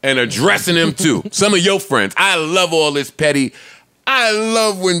nigga and addressing them too. Some of your friends. I love all this petty. I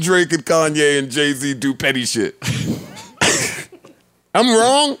love when Drake and Kanye and Jay-Z do petty shit. I'm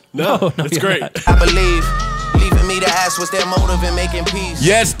wrong? No, it's great. I believe, leaving me to ask what's their motive in making peace.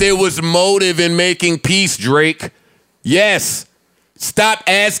 Yes, there was motive in making peace, Drake. Yes. Stop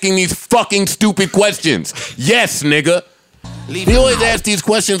asking these fucking stupid questions. Yes, nigga. He always asks these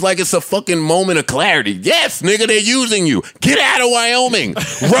questions like it's a fucking moment of clarity. Yes, nigga, they're using you. Get out of Wyoming.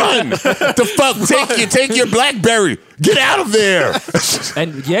 Run. The fuck? Take your BlackBerry. Get out of there.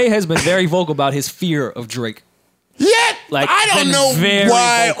 And Ye has been very vocal about his fear of Drake. Yet, Like, I don't been know very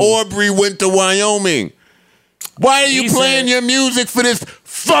why vocal. Aubrey went to Wyoming. Why are you He playing said- your music for this?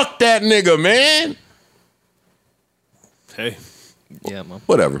 Fuck that nigga, man. Hey. Yeah, man.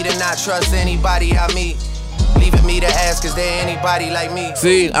 Whatever. Did not trust anybody I meet. Leaving me to ask, is there anybody like me?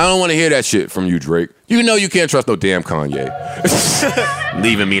 See, I don't want to hear that shit from you, Drake. You know you can't trust no damn Kanye.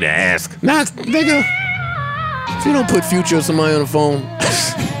 Leaving me to ask. Nah, nigga. If you don't put Future or somebody on the phone.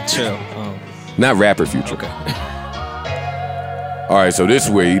 Chill. Not rapper Future. Okay. All right, so this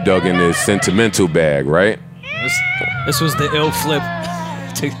is where he dug in this sentimental bag, right? This was the ill flip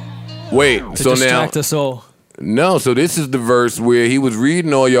to Wait, to so now... distract us all. No, so this is the verse where he was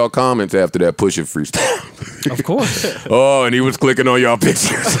reading all y'all comments after that Pusha freestyle. Of course. Oh, and he was clicking on y'all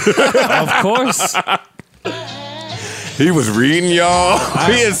pictures. Of course. He was reading y'all.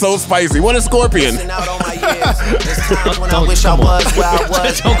 He is so spicy. What a scorpion. Missing out on my years. There's times when I wish I was where I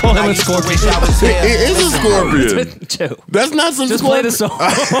was. Don't call him I a used to scorpion. wish I was He here. is a scorpion. Chill. That's not some Just play scorpion. the song.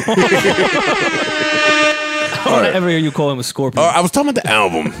 I don't want to ever hear you call him a scorpion. I was talking about the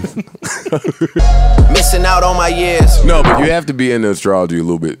album. Missing out on my years. No, but you have to be into astrology a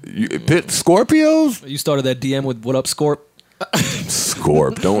little bit. Scorpios? You started that DM with "What up, Scorp?"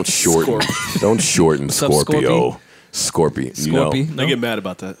 Scorp. Don't shorten. Don't shorten up, Scorpio. Scorpy. You know. Scorpy. They get mad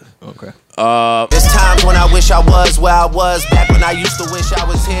about that. Okay. There's times when I wish I was where I was, back when I used to wish I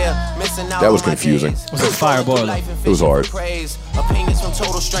was here, missing out. That was on my confusing. days. It was a fireball, though. It was hard. Praise. Opinions from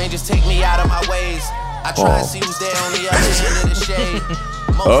total strangers take me out of my ways. I try and see who's there on the other end of the shade.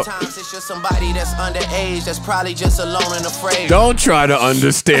 Most times it's just somebody that's underage, that's probably just alone and afraid. Don't try to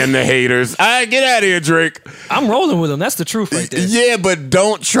understand the haters. All right, get out of here, Drake. I'm rolling with them. That's the truth right there. Yeah, but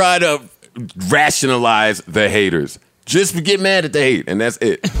don't try to rationalize the haters. Just get mad at the hate, and that's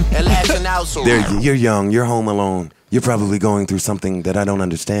it. And lashing out so You're young, you're home alone. You're probably going through something that I don't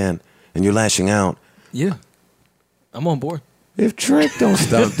understand, and you're lashing out. Yeah. I'm on board. If Drake don't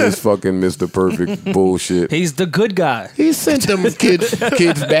stop this fucking Mr. Perfect bullshit, He's the good guy. he sent them kids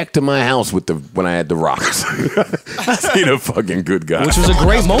back to my house with when I had the rocks. I seen a fucking good guy. Which was a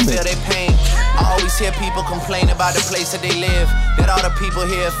great moment. Feel their pain. I always hear people complain about the place that they live, that all the people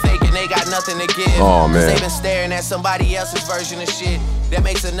here are fake and they got nothing to give. Oh, 'Cause man. They've been staring at somebody else's version of shit that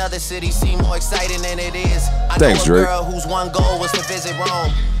makes another city seem more exciting than it is. I Thanks, know a Drake. girl whose one goal was to visit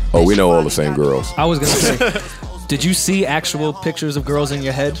Rome. Oh, we know all the same girls. I was going to say, did you see actual pictures of girls in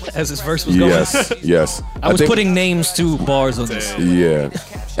your head as this verse was going? Yes, yes. I was think- putting names to bars on this. Yeah.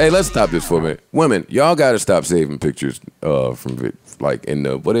 Hey, let's stop this for a minute. Women, y'all got to stop saving pictures from like in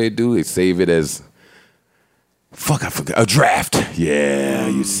the what do they do? They save it as I forgot a draft. Yeah,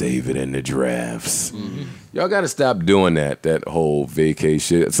 you save it in the drafts. Y'all got to stop doing that whole vacay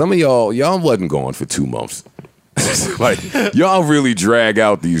shit. Some of y'all wasn't gone for 2 months. Like y'all really drag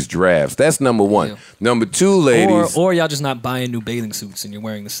out these drafts. That's number one. Yeah. Number two, ladies. Or y'all just not buying new bathing suits and you're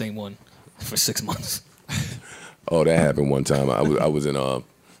wearing the same one for 6 months. Oh, that happened one time. I was in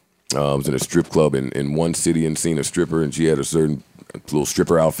a strip club in one city and seen a stripper, and she had a certain little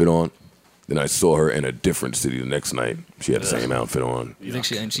stripper outfit on. Then I saw her in a different city the next night. She had the same outfit on. I think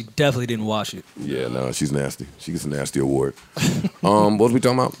she definitely didn't wash it. Yeah, no, she's nasty. She gets a nasty award. What was we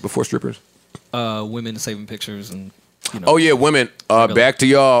talking about before strippers? Women saving pictures and Oh yeah, women. Back to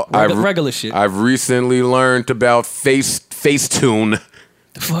y'all. Regular shit. I've recently learned about Facetune.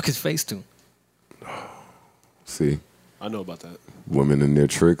 The fuck is Facetune? See, I know about that. women and their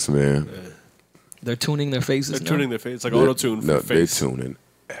tricks, man. They're tuning their faces. They're now? tuning their face. It's like auto tune for No, the face. they tuning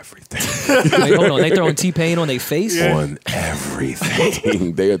everything. Wait, hold on. They throwing T-Pain on their face? On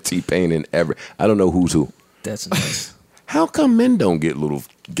everything. They are T-Painting every. I don't know who's who. That's nice. How come men don't get little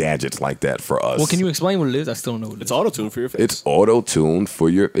gadgets like that for us? Well, can you explain what it is? I still don't know what it It's is. auto tune for your face. It's auto tune for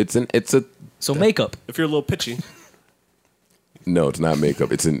your. It's a. So makeup. If you're a little pitchy. No, it's not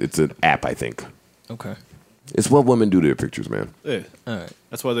makeup. It's an app. I think Okay. it's what women do to their pictures, man. Yeah. All right.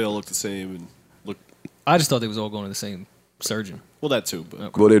 That's why they all look the same and look. I just thought they was all going to the same surgeon Well, that too.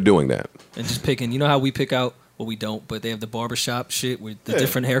 But Well, they're doing that. and just picking. You know how we pick out what we don't, but they have the barbershop shit with the Yeah.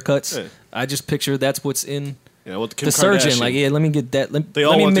 different haircuts. Yeah. I just picture that's what's in yeah, well, the surgeon. Like, yeah, let me get that. They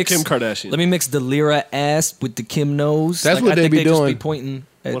all let me want the mix Kim Kardashian. Let me mix the Lyra ass with the Kim nose. That's Like, what I they think be they just doing. be pointing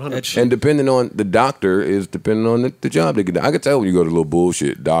at 100%. shit. And depending on the doctor is depending on the job they get. I could tell when you go to little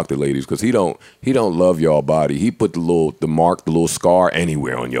bullshit doctor ladies because he don't love y'all body. He put the little scar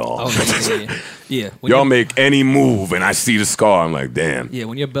anywhere on y'all. Oh, yeah. When Y'all your- make any move and I see the scar. I'm like, damn. Yeah,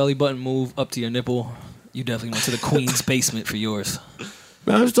 when your belly button move up to your nipple, you definitely went to the queen's basement for yours.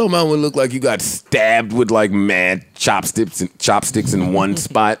 Man, I was talking about when it looked like you got stabbed with like mad chopsticks in one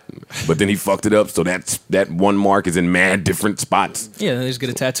spot, but then he fucked it up, so that one mark is in mad different spots. Yeah, then they just get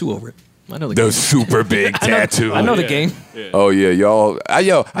a tattoo over it. I know the The game. super big tattoo. I know the game. Oh yeah, y'all.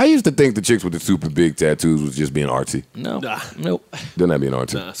 I used to think the chicks with the super big tattoos was just being artsy. No, Nah. nope. They're not being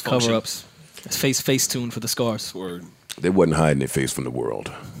artsy. Nah, it's function. Cover ups. It's face tune for the scars. Word. They wasn't hiding their face from the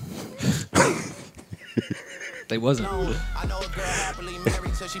world. They wasn't. I know a girl happily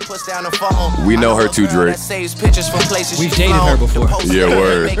married till she puts down the phone. We know I her too, a girl Drake. that saves pictures from places We've she's dated flown. her before. The posts Yeah, together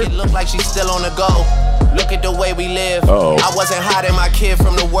word. Make it look like she's still on the go. Look at the way we live. Uh-oh. I wasn't hiding my kid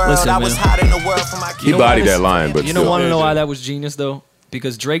from the world. Listen, I was man. hiding the world from my kid. He bodied that line, but You still. don't want to know Yeah, why yeah. that was genius though?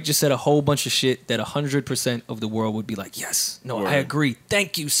 Because Drake just said a whole bunch of shit that 100% of the world would be like, yes, no, I Word. agree.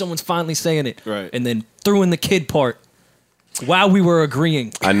 Thank you. Someone's finally saying it. Right. And then threw in the kid part while we were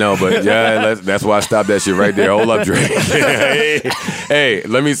agreeing. I know, but yeah, that's why I stopped that shit right there. Hold up, Drake. hey,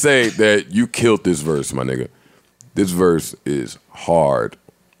 let me say that you killed this verse, my nigga. This verse is hard,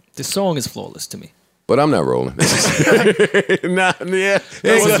 The song is flawless to me. but I'm not rolling. nah, yeah,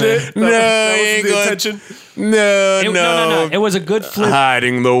 That was it. No, That was ain't the gonna- intention. No. It was a good flip.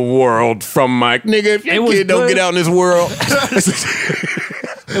 Hiding the world from my nigga. If It your was kid don't good. get out in this world,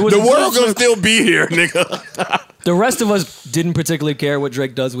 It was the a world good gonna flip. still be here, nigga. The rest of us didn't particularly care what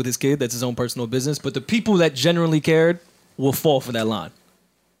Drake does with his kid. That's his own personal business. But the people that generally cared will fall for that line.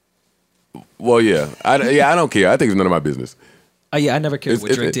 Well, yeah, I don't care. I think it's none of my business. Yeah, I never cared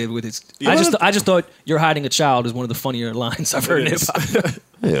what Drake did with his. I just thought "You're hiding a child" is one of the funnier lines I've heard in hip hop.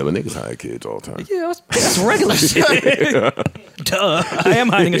 Yeah, but niggas hide kids all the time. Yeah, that's regular shit. Duh, I am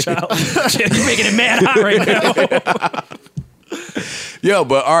hiding a child. You're making it mad hot right now. Yo,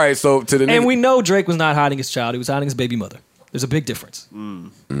 but all right, so to the and we know Drake was not hiding his child; he was hiding his baby mother. There's a big difference.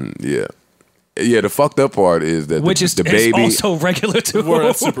 Yeah. Yeah, the fucked up part is that Which is the baby also regular too. Well,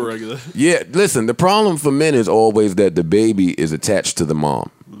 that's super regular. Yeah, listen, the problem for men is always that the baby is attached to the mom.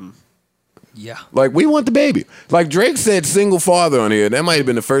 Yeah. Like, we want the baby. Like, Drake said single father on here. That might have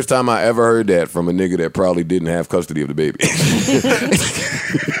been the first time I ever heard that from a nigga that probably didn't have custody of the baby.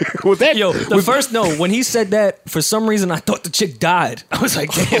 Was that? Yo, when he said that, for some reason I thought the chick died. I was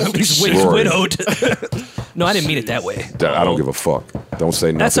like, damn, he's widowed. No, I didn't mean it that way. I don't give a fuck. Don't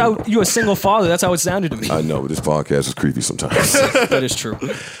say nothing. That's how you're a single father. That's how it sounded to me. I know, but this podcast is creepy sometimes. That is true.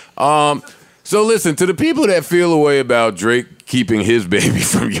 So listen, to the people that feel a way about Drake keeping his baby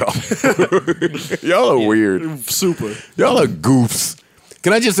from y'all. Y'all are weird. Super. Y'all are goofs.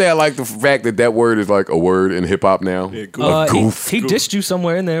 Can I just say I like the fact that word is like a word in hip hop now? Yeah, A goof. He dissed you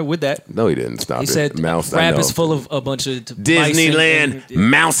somewhere in there with that. No, he didn't. Stop He it. said Mouse, rap is full of a bunch of Disneyland,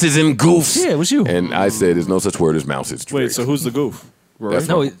 mouses and goofs. Yeah, it was you. And I said there's no such word as mouses. Drake. Wait, so who's the goof? That's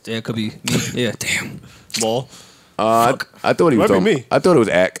No, it could be me. Yeah, damn. Maul. I thought he was Might be talking. me. I thought it was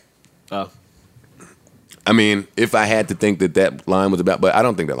Ack. Oh. I mean, if I had to think that line was about, but I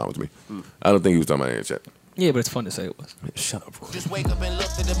don't think that line was me. I don't think he was talking about any shit. Yeah, but it's fun to say it was. Shut up, bro. Just wake up and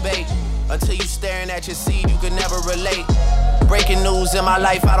look to debate. Until you staring at your seed, you can never relate. Breaking news in my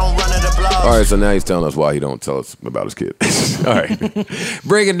life, I don't run to the blog. All right, so now he's telling us why he don't tell us about his kid. All right.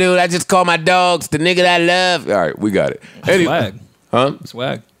 Breaking news, I just call my dogs the nigga that I love. All right, we got it. Swag. Huh?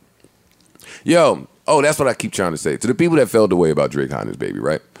 Swag. Yo, that's what I keep trying to say. To the people that felt the way about Drake hiding his baby,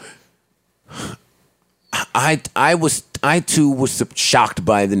 right? I too was shocked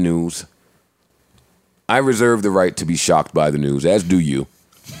by the news. I reserve the right to be shocked by the news, as do you.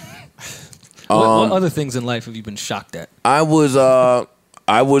 What other things in life have you been shocked at? I was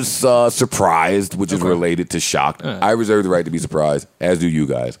surprised, which is related to shocked. Right. I reserve the right to be surprised, as do you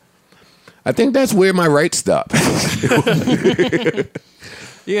guys. I think that's where my rights stop. Yeah,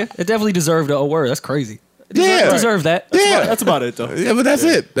 it definitely deserved a word. That's crazy. Yeah. Deserve that. That's about it, though. Yeah, but that's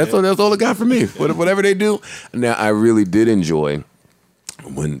it. That's all it got for me. Whatever they do. Now, I really did enjoy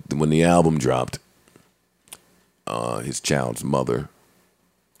when the album dropped. His child's mother,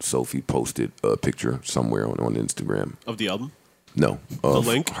 Sophie, posted a picture somewhere on Instagram. Of the album? No, of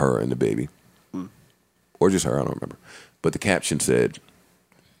link? her and the baby, or just her. I don't remember. But the caption said,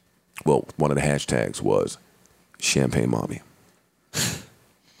 well, one of the hashtags was "Champagne Mommy."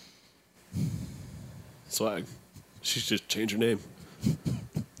 Swag. She should just change her name.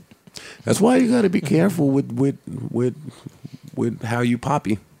 That's why you got to be careful with how you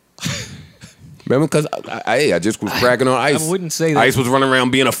poppy. Remember, because I just was bragging on Ice. I wouldn't say that. Ice was running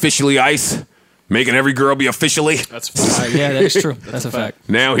around being officially Ice, making every girl be officially. That's fact. Yeah, that is true. That's a fact.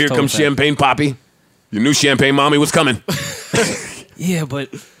 Now here Total comes fact. Champagne Poppy. Your new Champagne Mommy was coming. Yeah,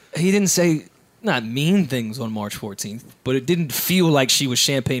 but he didn't say not mean things on March 14th, but it didn't feel like she was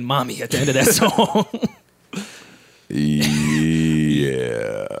Champagne Mommy at the end of that song.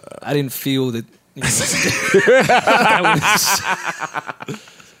 Yeah. I didn't feel that.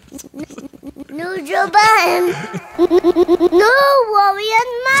 No Japan. No warrior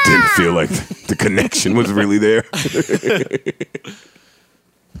man. Didn't feel like the connection was really there.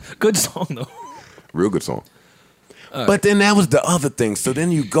 Good song though. Real good song. But then that was the other thing. So then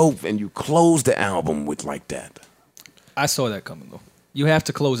you go and you close the album with like that. I saw that coming though. You have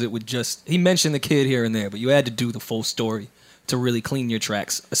to close it with just. He mentioned the kid here and there, but you had to do the full story to really clean your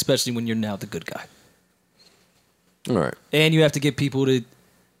tracks, especially when you're now the good guy. All right. And you have to get people to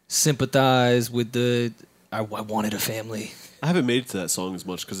sympathize with the I wanted a family. I haven't made it to that song as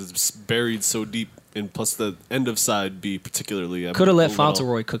much because it's buried so deep, and plus the end of side B particularly. Could have let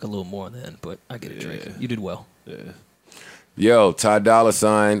Fauntleroy cook a little more then, but I get it, Drake. You did well. Yeah. Yo, Ty Dolla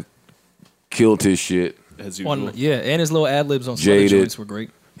 $ign killed his shit. As usual. And his little ad libs on some Jaded. other joints were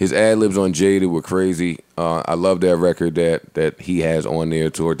great. His ad libs on Jaded were crazy. I love that record that he has on there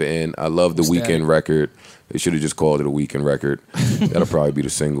toward the end. I love the Weekend record. They should have just called it a Weekend record. That'll probably be the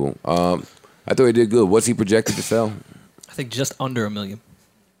single. I thought he did good. What's he projected to sell? I think just under 1 million.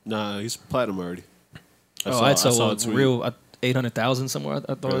 Nah, he's platinum already. I saw a tweet. real 800,000 somewhere.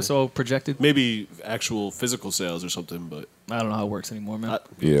 I thought I saw projected. Maybe actual physical sales or something, but I don't know how it works anymore, man.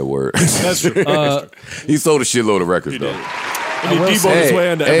 Yeah, word. that's true. He sold a shitload of records, He though. did. And he deboed his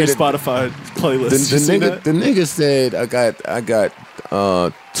way onto every Spotify playlist. The nigga said, I got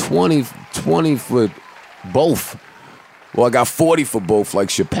 20 for both. Well, I got 40 for both, like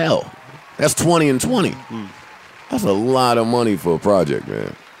Chappelle. That's 20 and 20. That's a lot of money for a project,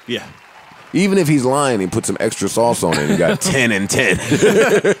 man. Yeah. Even if he's lying and put some extra sauce on it, he got 10 and 10.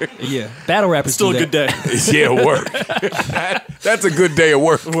 Yeah, battle rappers Still do a good day. Yeah, work. That's a good day of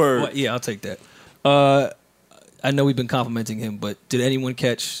work. Word. Well, yeah, I'll take that. I know we've been complimenting him, but did anyone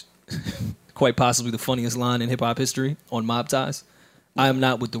catch quite possibly the funniest line in hip hop history on Mob Ties? I am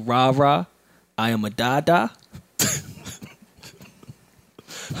not with the rah rah. I am a da da.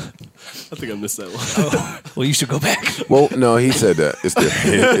 I think I missed that one. Oh, well, you should go back. Well, no, he said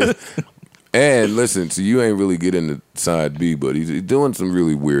that. And listen, so you ain't really getting the side B, but he's doing some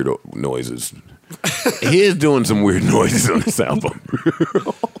really weird noises. He is doing some weird noises on this album.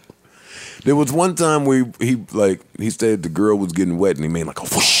 There was one time where he said the girl was getting wet and he made like a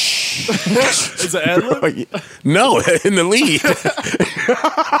whoosh. Is it ad-lib? No, in the lead.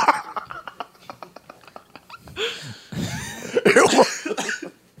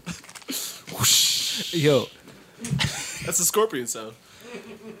 Yo, That's a scorpion sound.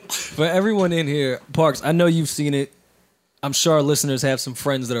 for everyone in here, Parks, I know you've seen it. I'm sure our listeners have some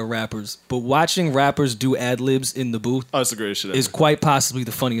friends that are rappers, but watching rappers do ad-libs in the booth Oh, it's the greatest shit ever. is quite possibly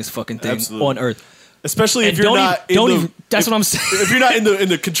the funniest fucking thing Absolutely. on earth. Especially if And you're don't not even, that's what I'm saying. If you're not in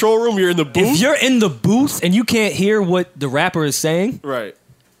the control room, you're in the booth. If you're in the booth and you can't hear what the rapper is saying, right.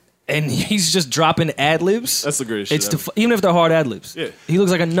 and he's just dropping ad-libs, That's the greatest shit it's ever. even if they're hard ad-libs. Yeah. He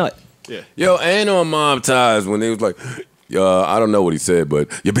looks like a nut. Yeah. Yo, and on Mob Ties when they was like, I don't know what he said, but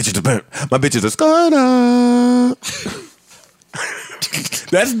your bitch is a pimp, my bitch is a stunner.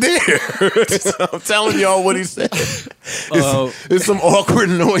 That's there. I'm telling y'all what he said. There's some awkward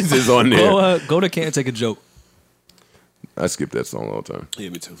noises on there. Go to Can't Take a Joke. I skipped that song all the time. Yeah,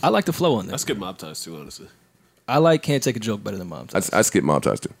 me too. I like the flow on that. I skip Mob Ties too, honestly. I like Can't Take a Joke better than Mob Ties. I skip Mob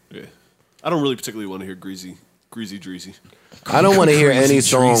Ties too. Yeah. I don't really particularly want to hear Greasy Dreezy. I don't want to hear any Greasy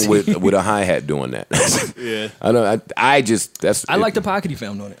song Dreezy. with a hi-hat doing that. Yeah. I don't. I just that's. I like the pocket he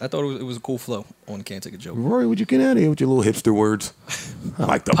found on it. I thought it was a cool flow on Can't Take a Joke. Rory, would you get out of here with your little hipster words? I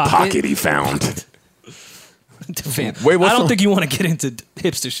like the pocket he found. Fam, Wait, what's I don't on- think you want to get into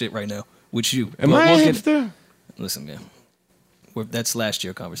hipster shit right now with you. Am But I a we'll get- hipster? Listen, man. That's last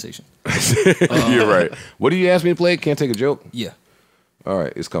year conversation. You're right. What do you ask me to play? Can't Take a Joke? Yeah. All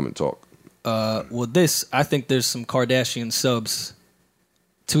right, it's coming. Talk. Well, I think there's some Kardashian subs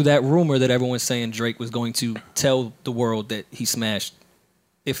to that rumor that everyone's saying Drake was going to tell the world that he smashed,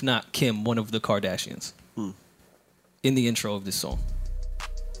 if not Kim, one of the Kardashians, in the intro of this song.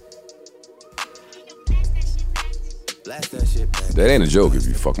 That ain't a joke if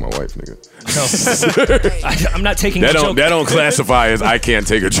you fuck my wife, nigga. No. I'm not taking That the don't joke. that don't classify as I can't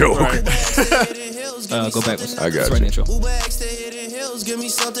take a joke. Go back. I got That's right, you. intro. Uber X to Hidden Hills, give me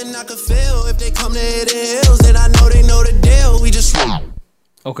something I can feel. If they come to Hidden Hills, then I know they know the deal. We just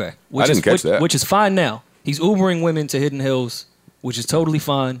Okay. I didn't catch that. Which is fine now. He's Ubering women to Hidden Hills, which is totally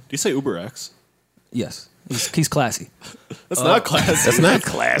fine. Do you say Uber X? Yes. He's classy. That's not classy. That's not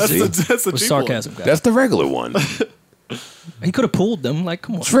classy. That's the With cheap sarcasm, guys. That's the regular one. He could have pulled them. Like,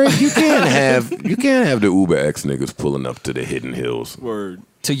 come on. Drake, you can't have the Uber X niggas pulling up to the Hidden Hills. One. Word.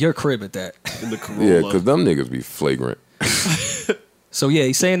 To your crib at that. In the Corolla. Yeah, because them niggas be flagrant. So, yeah,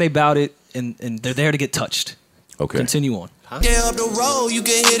 he's saying they bout it, and they're there to get touched. Okay. Continue on. get up the road, you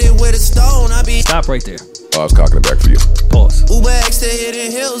can hit it with a stone. I be Stop right there. Oh, I was cocking it back for you. Pause. Uber X to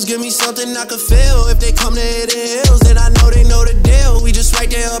Hidden Hills, give me something I can feel. If they come to Hidden Hills, then I know they know the deal. We just right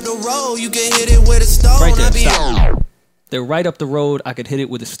there up the road, you can hit it with a stone. Right there, I be stop. They're right up the road. I could hit it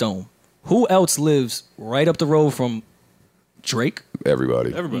with a stone. Who else lives right up the road from Drake? Everybody.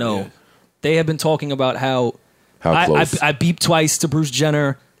 No. yeah. They have been talking about how close? I beeped twice to Bruce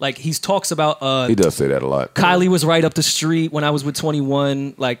Jenner. Like, he talks about He does say that a lot. Kylie was right up the street when I was with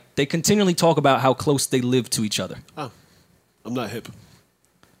 21. Like, they continually talk about how close they live to each other. Oh, I'm not hip.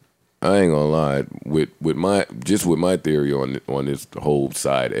 I ain't gonna lie. With my theory on this whole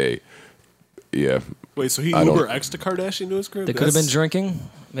side A, yeah. Wait, so he I don't- Uber X to Kardashian to his crib? They could have been drinking.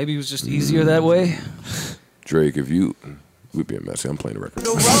 Maybe it was just easier that way. Drake, if you we're being messy. I'm playing the record.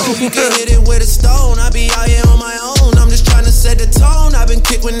 the road, you can hit it with a stone. I be out here on my own. I'm just trying to set the tone. I've been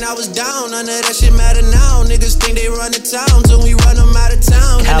kicked when I was down. None of that shit matter now. Niggas think they run the town till we run them out of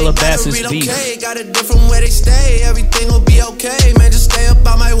town. Calabasas And they gotta relocate. beef. Got a different where they stay. Everything will be okay, man. Just stay up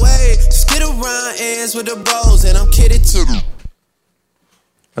out my way. Just get around ends with the bros, and I'm kidding too.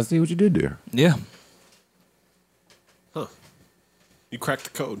 I see what you did there. Yeah. You cracked the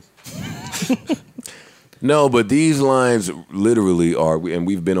code. No, but these lines literally are, and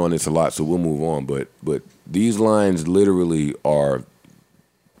we've been on this a lot, so we'll move on. But these lines literally are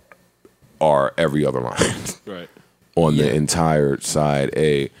are every other line Right. on the entire side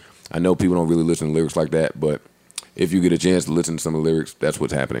A. I know people don't really listen to lyrics like that, but if you get a chance to listen to some of the lyrics, that's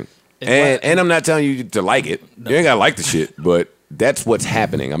what's happening. And I'm not telling you to like it. You ain't gotta like the shit, but that's what's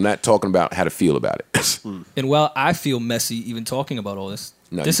happening. I'm not talking about how to feel about it. And while I feel messy even talking about all this,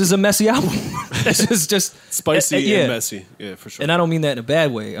 No, this you- is a messy album. This is just Spicy yeah. and messy. Yeah, for sure. And I don't mean that in a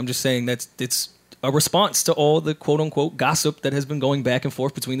bad way. I'm just saying that it's a response to all the quote unquote gossip that has been going back and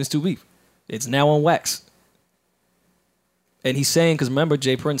forth between this two beef. It's now on wax. And he's saying, because remember,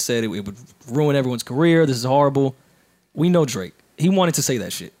 Jay Prince said it would ruin everyone's career. This is horrible. We know Drake. He wanted to say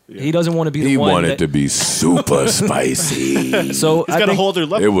that shit. Yeah. He doesn't want to be the He one wanted to be super spicy. So He's got a whole other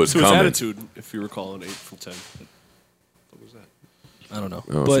level It was to his coming. attitude, if you recall, an 8 from 10. What was that? I don't know.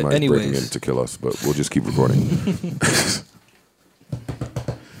 Oh, But somebody's breaking in anyways, to kill us, but we'll just keep recording.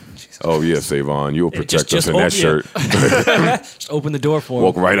 Oh yeah, Savon, you'll protect us in that shirt. Just open the door for him.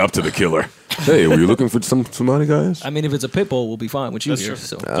 Walk right up to the killer. Hey, were you looking for somebody, guys? I mean, if it's a pit bull, we'll be fine with you That's here. true.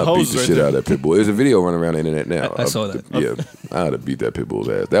 So I'll beat the shit out of that pit bull. There's a video running around the internet now. I saw that. Yeah, I'd have beat that pit bull's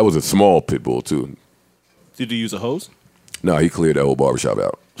ass. That was a small pit bull too. Did you use a hose? No, he cleared that whole barbershop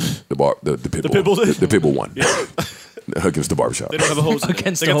out. The pit bull. pit bull did? The pit bull won against the barbershop. They don't have a hose.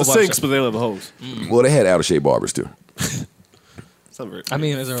 Against they the got whole the sinks, barbershop. but they don't have a hose. Well, they had out of shape barbers too. It's not very. I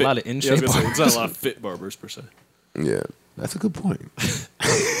mean, is there fit. a lot of in Yeah, I was shape gonna say, barbers? It's not a lot of fit barbers per se. Yeah, that's a good point.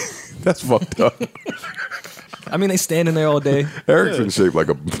 That's fucked up. I mean, they stand in there all day. Eric's in shape like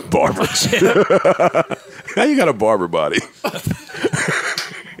a barber. How you got a barber body?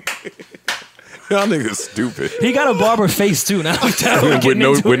 Y'all niggas stupid. He got a barber face too. Now with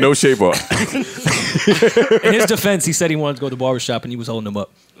no shape up. In his defense, he said he wanted to go to the barbershop and he was holding him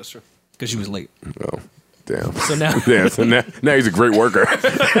up That's true. because she was late. Oh, damn. So now, So now he's a great worker.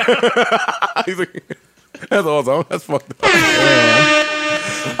 That's awesome. That's fucked up.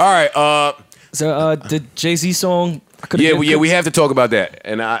 All right. so the Jay-Z song. We have to talk about that.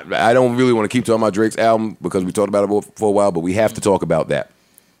 And I don't really want to keep talking about Drake's album because we talked about it for a while, but we have to talk about that.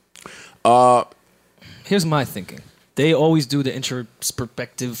 Here's my thinking. They always do the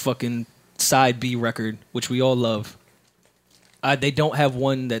introspective fucking side B record, which we all love. They don't have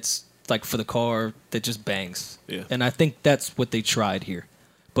one that's like for the car that just bangs. Yeah. And I think that's what they tried here.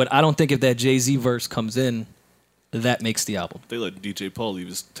 But I don't think if that Jay-Z verse comes in, that makes the album. They let DJ Paul leave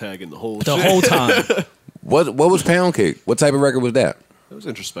his tag in the whole The shit. whole time. What was Pound Cake? What type of record was that? It was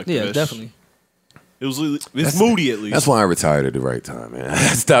introspective. Yeah, definitely. It was moody at least. That's why I retired at the right time, man. I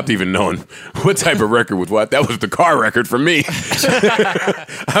stopped even knowing what type of record was what. That was the car record for me.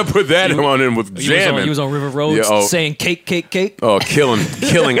 I put that on and was jamming. He was on River Road saying cake, cake, cake. Oh,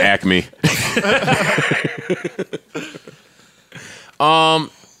 killing Acme.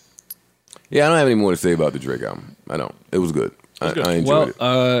 Yeah, I don't have any more to say about the Drake album. I don't. It was good. I enjoyed it.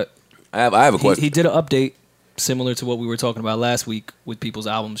 I have a question. He did an update similar to what we were talking about last week with people's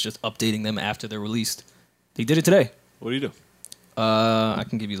albums, just updating them after they're released. He did it today. What do you do? I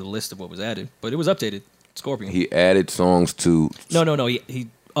can give you the list of what was added, but it was updated. Scorpion. He added songs to... No. He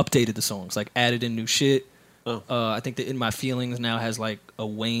updated the songs, like added in new shit. Oh. I think that In My Feelings now has like a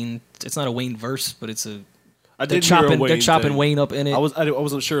Wayne. It's not a Wayne verse, but it's a. They're chopping Wayne up in it. I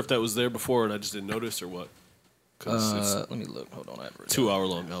wasn't sure if that was there before, and I just didn't notice or what. Let me look. Hold on, I have it.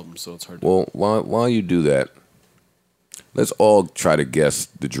 2-hour-long album, so it's hard. Well, while you do that, let's all try to guess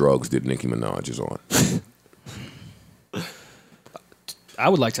the drugs that Nicki Minaj is on. I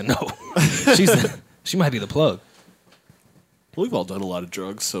would like to know. She might be the plug. Well, we've all done a lot of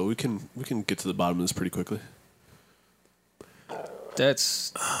drugs, so we can get to the bottom of this pretty quickly.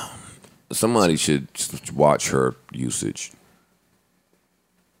 That's Somebody should watch her usage.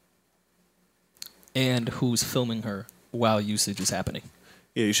 And who's filming her while usage is happening.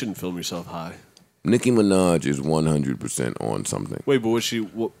 Yeah, you shouldn't film yourself high. Nicki Minaj is 100% on something. Wait, but what you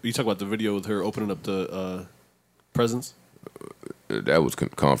talk about the video with her opening up the presents? That was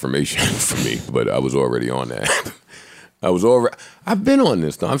confirmation for me, but I was already on that. I've been on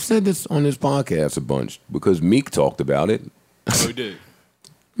this, though. I've said this on this podcast a bunch because Meek talked about it. Oh, he did.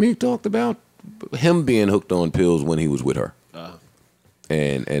 Meek talked about him being hooked on pills when he was with her.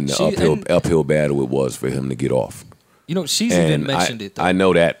 And the uphill battle it was for him to get off. You know, she's even mentioned it, though. I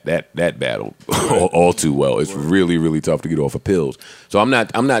know that battle all too well. It's really, really tough to get off of pills. So I'm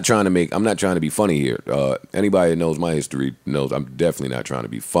not trying to be funny here. Anybody that knows my history knows I'm definitely not trying to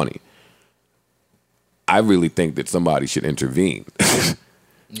be funny. I really think that somebody should intervene.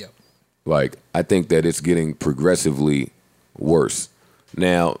 Yeah. Like, I think that it's getting progressively worse.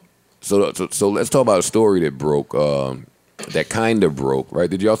 Now, so let's talk about a story that broke, that kind of broke, right?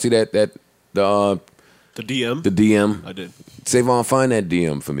 Did y'all see that The DM? The DM. I did. Savon, find that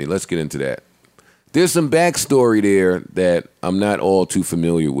DM for me. Let's get into that. There's some backstory there that I'm not all too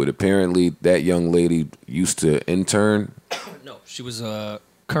familiar with. Apparently, that young lady used to intern. No, she was a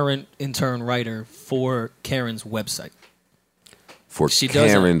current intern writer for Karen's website. For She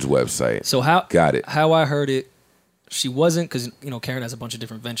Karen's website. So how Got it. How I heard it, she wasn't, because Karen has a bunch of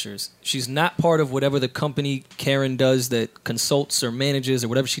different ventures. She's not part of whatever the company Karen does that consults or manages or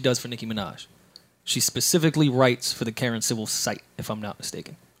whatever she does for Nicki Minaj. She specifically writes for the Karen Civil site, if I'm not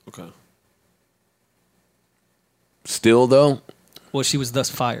mistaken. Okay. Still, though? Well, she was thus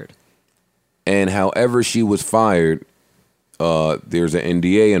fired. And however she was fired, there's an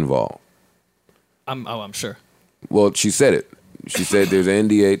NDA involved. I'm sure. Well, she said it. She said there's an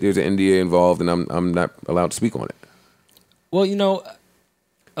NDA. There's an NDA involved, and I'm not allowed to speak on it. Well,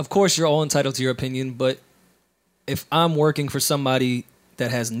 of course you're all entitled to your opinion, but if I'm working for somebody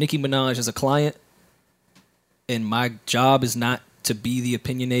that has Nicki Minaj as a client, and my job is not to be the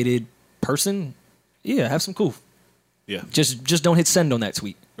opinionated person, yeah, have some cool. Yeah. Just don't hit send on that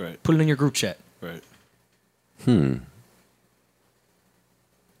tweet. Right. Put it in your group chat. Right.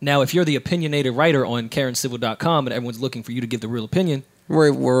 Now, if you're the opinionated writer on KarenCivil.com and everyone's looking for you to give the real opinion,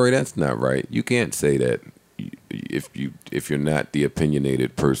 Rory, that's not right. You can't say that. If you're not the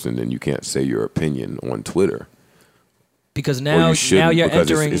opinionated person, then you can't say your opinion on Twitter. because Or now you shouldn't you're because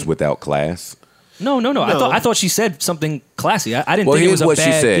entering. it's without class. No. I thought she said something classy. I didn't Well, think it here's was a what bad.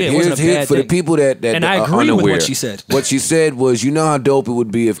 she said. Yeah, it wasn't a bad for the thing. people that and I are agree with unaware, what she said. What she said was, you know how dope it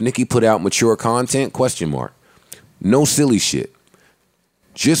would be if Nicki put out mature content? ? No silly shit.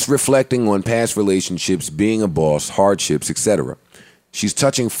 Just reflecting on past relationships, being a boss, hardships, etc. She's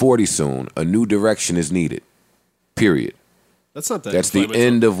touching 40 soon. A new direction is needed. Period. That's not that. That's the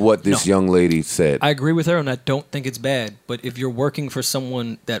end of what this young lady said. I agree with her, and I don't think it's bad. But if you're working for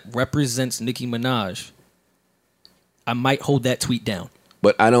someone that represents Nicki Minaj, I might hold that tweet down.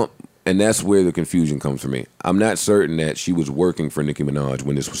 But I don't, and that's where the confusion comes for me. I'm not certain that she was working for Nicki Minaj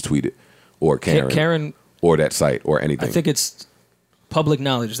when this was tweeted, or Karen, or that site, or anything. I think it's public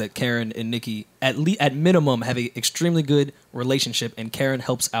knowledge that Karen and Nicki, at minimum, have an extremely good relationship, and Karen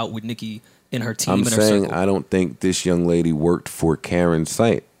helps out with Nicki in her team. I'm and her saying circle. I don't think this young lady worked for Karen's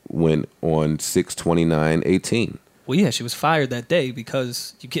site when on 6/29/18. Well, yeah, she was fired that day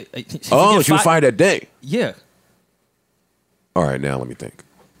because you get. Oh, she was fired that day. Yeah. All right, now let me think.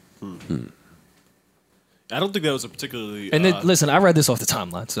 I don't think that was a particularly. And then, listen, I read this off the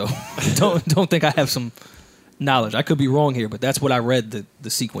timeline, so don't think I have some knowledge. I could be wrong here, but that's what I read the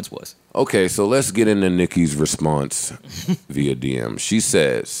sequence was. Okay, so let's get into Nicki's response via DM. She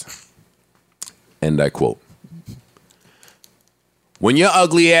says, and I quote, "When your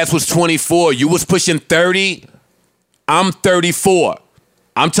ugly ass was 24, you was pushing 30. I'm 34.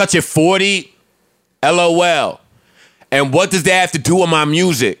 I'm touching 40. LOL. And what does that have to do with my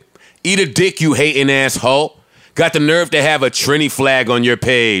music? Eat a dick, you hating asshole. Got the nerve to have a Trini flag on your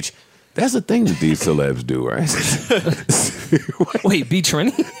page." That's the thing that these celebs do, right? Wait, be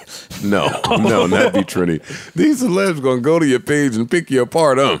Trini? No, not be Trini. These celebs gonna go to your page and pick you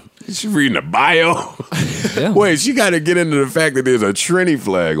apart, She reading a bio? Yeah. Wait, she got to get into the fact that there's a Trini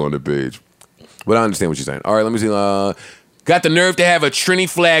flag on the page. But I understand what she's saying. All right, let me see. Got the nerve to have a Trini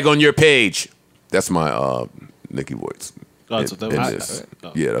flag on your page. That's my Nicki voice. Oh, that's what that was.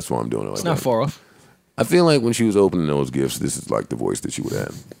 Yeah, that's what I'm doing. It's not far off. I feel like when she was opening those gifts, this is like the voice that she would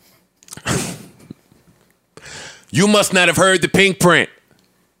have. You must not have heard the pink print.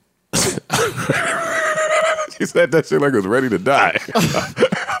 She said that shit like it was ready to die.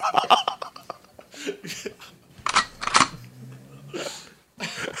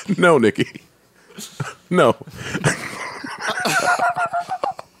 No, Nicki. No.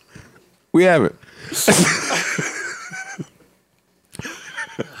 We haven't.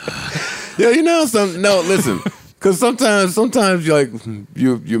 Yeah, you know something. No, listen. Because sometimes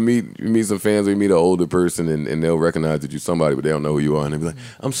you meet some fans or you meet an older person and they'll recognize that you're somebody, but they don't know who you are. And they'll be like,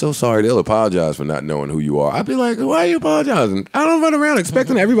 I'm so sorry. They'll apologize for not knowing who you are. I'd be like, why are you apologizing? I don't run around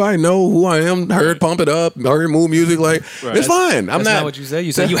expecting everybody to know who I am. Heard Pump It Up, heard Move Music. Like, it's fine. That's not what you said.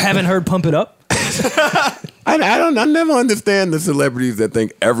 You said you haven't heard Pump It Up? I never understand the celebrities that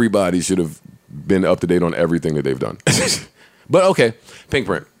think everybody should have been up to date on everything that they've done. But okay, pink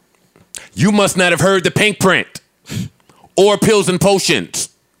print. You must not have heard the pink print. Or pills and potions.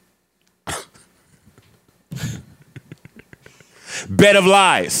 Bed of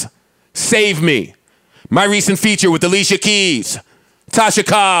Lies. Save Me. My recent feature with Alicia Keys. Tasha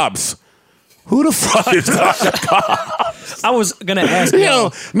Cobbs. Who the fuck is Tasha Cobbs? I was going to ask you.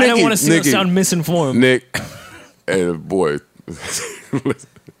 I didn't want to sound misinformed. Nick. Hey, boy.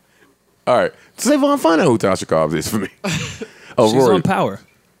 All right. Savon, find out who Tasha Cobbs is for me. Oh, She's Rory. on Power.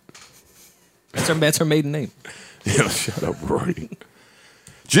 That's her maiden name. Yo, shut up, Rory.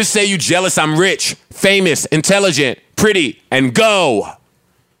 Just say you jealous I'm rich, famous, intelligent, pretty, and go.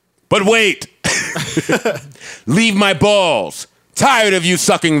 But wait. Leave my balls. Tired of you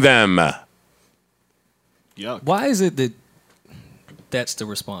sucking them. Yuck. Why is it that that's the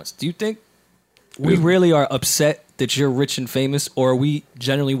response? Do you think we really are upset that you're rich and famous, or we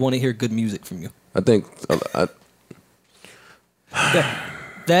generally want to hear good music from you? I think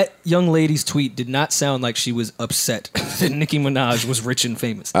That young lady's tweet did not sound like she was upset that Nicki Minaj was rich and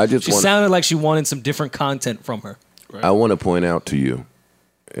famous. She sounded like she wanted some different content from her. Right. I want to point out to you,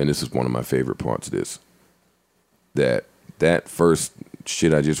 and this is one of my favorite parts of this, that first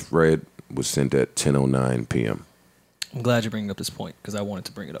shit I just read was sent at 10:09 p.m. I'm glad you're bringing up this point because I wanted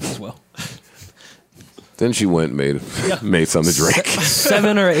to bring it up as well. Then she went and made something to drink.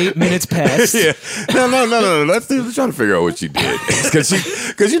 7 or 8 minutes passed. Yeah. No. Let's try to figure out what she did.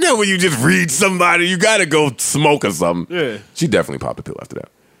 Because you know when you just read somebody, you got to go smoke or something. Yeah. She definitely popped a pill after that.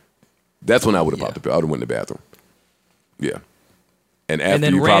 That's when I would have popped the pill. I would have went in the bathroom. Yeah. And after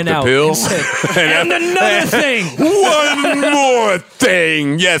then you ran popped the out pill. and said, and another thing. One more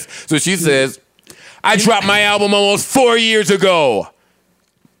thing. Yes. So she says, I dropped my album almost 4 years ago.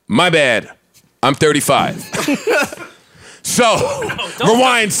 My bad. I'm 35. So,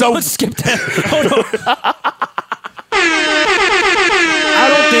 rewind. So, don't skip that. Hold on. I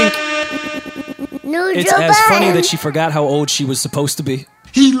don't think it's as funny that she forgot how old she was supposed to be.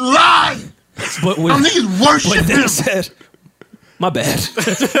 He lied. But I think it's worse but than then him. said, my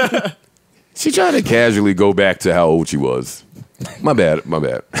bad. She tried to casually go back to how old she was. My bad.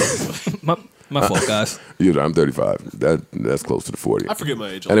 My fault, guys. I'm 35. That's close to the 40. I forget my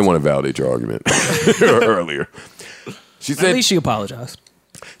age. I didn't want to validate your argument earlier. She said, at least she apologized.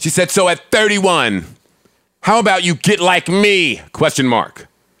 She said, so at 31, how about you get like me? Question mark.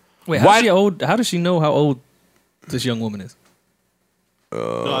 Wait, how's she old? How does she know how old this young woman is?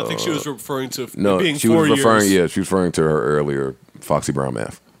 No, I think she was referring to No, being she 4 was referring. years. Yeah, she was referring to her earlier Foxy Brown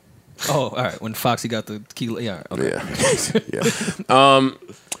math. Oh, all right. When Foxy got the key. Yeah, okay. Yeah.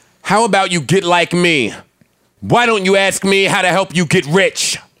 How about you get like me? Why don't you ask me how to help you get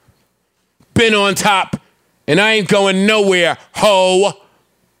rich? Been on top, and I ain't going nowhere, ho.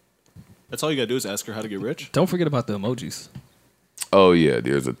 That's all you gotta do is ask her how to get rich. Don't forget about the emojis. Oh, yeah,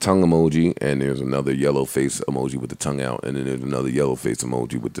 there's a tongue emoji, and there's another yellow face emoji with the tongue out, and then there's another yellow face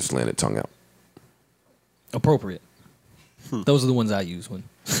emoji with the slanted tongue out. Appropriate. Those are the ones I use when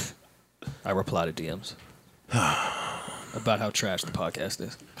I reply to DMs about how trash the podcast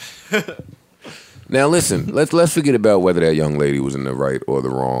is. Now, listen, let's forget about whether that young lady was in the right or the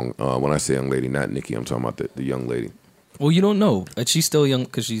wrong. When I say young lady, not Nikki, I'm talking about the young lady. Well, you don't know. She's still young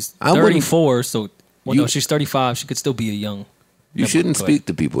because she's I wouldn't- 34, so... Well, no, she's 35. She could still be a young... You shouldn't speak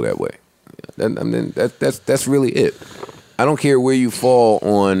to people that way. I mean, that's really it. I don't care where you fall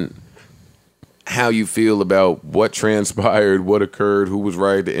on how you feel about what transpired, what occurred, who was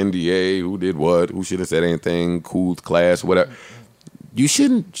right, the NDA, who did what, who should have said anything, cool class, whatever. You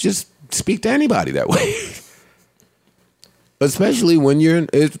shouldn't just speak to anybody that way. Especially when you're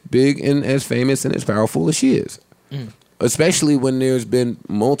as big and as famous and as powerful as she is. Especially when there's been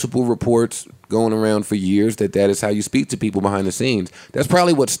multiple reports going around for years that is how you speak to people behind the scenes. That's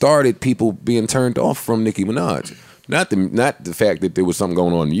probably what started people being turned off from Nicki Minaj. Not the fact that there was something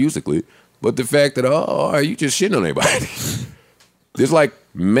going on musically, but the fact that, are you just shitting on everybody? There's like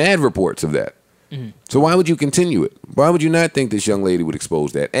mad reports of that. So why would you continue it? Why would you not think this young lady would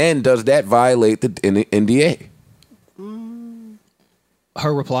expose that? And does that violate the NDA?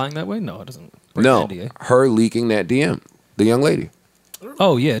 Her replying that way? No, it doesn't. No, the NDA. her leaking that DM, the young lady.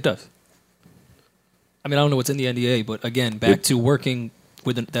 Oh, yeah, it does. I mean, I don't know what's in the NDA, but again, back to working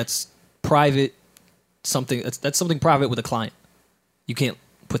with that's private, that's something private with a client. You can't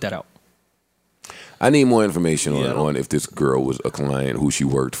put that out. I need more information on if this girl was a client, who she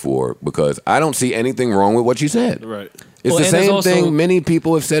worked for, because I don't see anything wrong with what she said. Right. It's the same thing many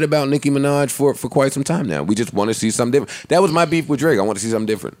people have said about Nicki Minaj for quite some time now. We just want to see something different. That was my beef with Drake. I want to see something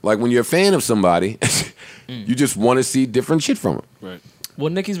different. Like when you're a fan of somebody, you just want to see different shit from them. Right.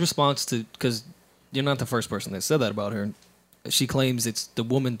 Well, Nicki's response to, because you're not the first person that said that about her. She claims it's the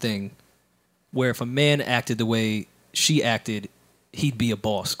woman thing, where if a man acted the way she acted, he'd be a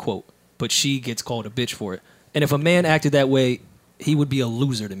boss, quote. But she gets called a bitch for it. And if a man acted that way, he would be a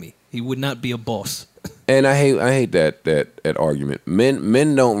loser to me. He would not be a boss. And I hate that argument.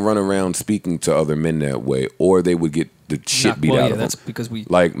 Men don't run around speaking to other men that way, or they would get the shit beat out of them. That's because we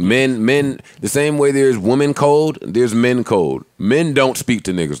like men the same way there's women code, there's men code. Men don't speak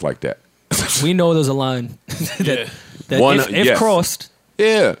to niggas like that. We know there's a line that One- if yes. crossed,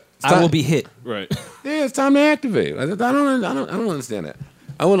 Yeah. I will be hit. Right. Yeah, it's time to activate. I don't understand that.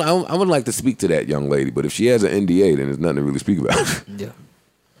 I would like to speak to that young lady, but if she has an NDA, then there's nothing to really speak about. Yeah.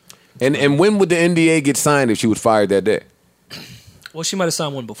 And when would the NDA get signed if she was fired that day? Well, she might have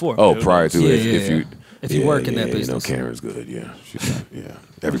signed one before. Oh, prior to Yeah, it. yeah, If yeah. you If you work in that You know, business. Karen's good. Yeah, yeah.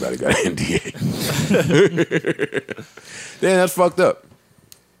 Everybody got an NDA. Damn, that's fucked up.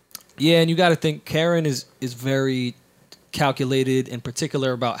 Yeah, and you got to think Karen is very calculated and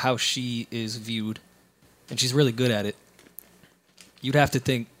particular about how she is viewed, and she's really good at it. You'd have to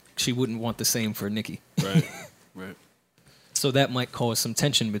think she wouldn't want the same for Nikki. Right. Right. So that might cause some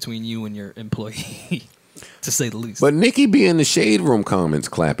tension between you and your employee, to say the least. But Nikki be in the shade room comments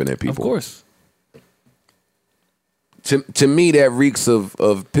clapping at people. Of course. To me, that reeks of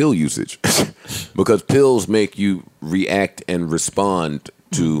pill usage because pills make you react and respond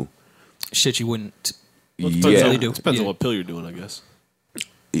to shit you wouldn't. Yeah, Depends on what pill you're doing, I guess.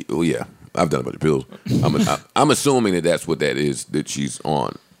 Well, yeah, I've done a bunch of pills. I'm assuming that that's what that is that she's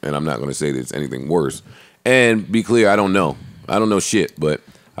on, and I'm not going to say that it's anything worse. And be clear, I don't know. I don't know shit, but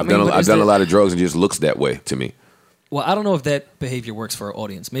I've done a lot of drugs and it just looks that way to me. Well, I don't know if that behavior works for her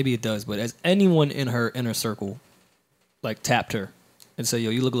audience. Maybe it does, but as anyone in her inner circle, like tapped her and said,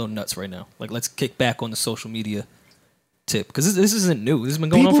 "Yo, you look a little nuts right now. Like, let's kick back on the social media tip because this isn't new. This has been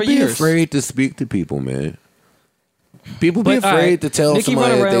going on for years." People be afraid to speak to people, man. People be But, all afraid right, to tell Nikki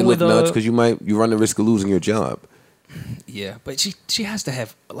somebody run that they around look with, nuts because you run the risk of losing your job. Yeah, but she has to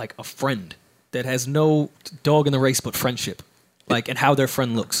have like a friend that has no dog in the race but friendship, like, and how their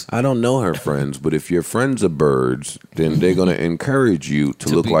friend looks. I don't know her friends, but if your friends are birds, then they're going to encourage you to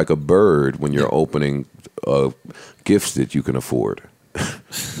look like a bird when you're opening gifts that you can afford.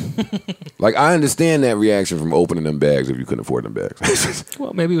 Like, I understand that reaction from opening them bags if you couldn't afford them bags.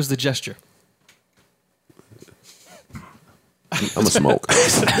 Well, maybe it was the gesture. I'm a smoke.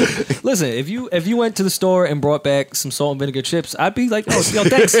 Listen, if you went to the store and brought back some salt and vinegar chips, I'd be like, "Oh, yo,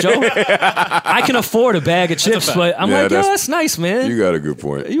 thanks, Joe. I can afford a bag of chips," but I'm like, "Yo, that's nice, man. You got a good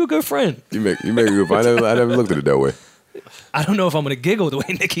point. You a good friend." You make a good point. I never looked at it that way. I don't know if I'm gonna giggle the way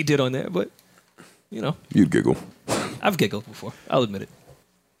Nikki did on there, but you know, You'd giggle. I've giggled before. I'll admit it.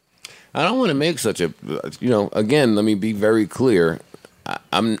 I don't want to make such a, again, let me be very clear.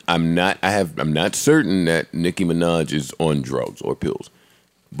 I'm not certain that Nicki Minaj is on drugs or pills,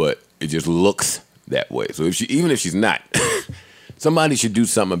 but it just looks that way. So even if she's not, somebody should do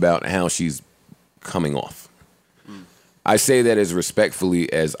something about how she's coming off. I say that as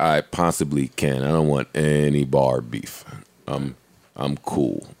respectfully as I possibly can. I don't want any bar beef. I'm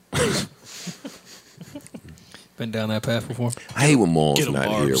cool. Been down that path before. I hate when Maul's Get 'em not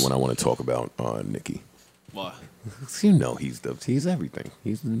barbs. here when I want to talk about Nicki. Why? You know he's everything.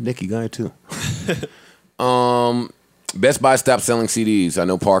 He's the Nicki guy too. Best Buy stopped selling CDs. I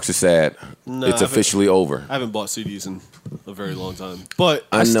know Parks is sad. No, It's I haven't- officially over. I haven't bought CDs in a very long time. But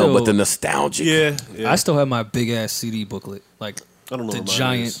I know, still- but the nostalgic. yeah. I still have my big ass CD booklet, like I don't know the where mine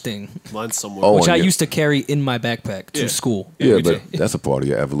giant is. thing, Mine's somewhere. Oh, which I yeah. used to carry in my backpack to Yeah. school. Yeah, every but day. that's a part of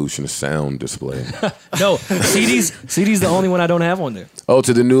your evolution of sound display. No, CD's the only one I don't have on there. Oh,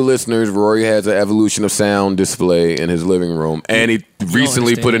 to the new listeners, Rory has an evolution of sound display in his living room, and he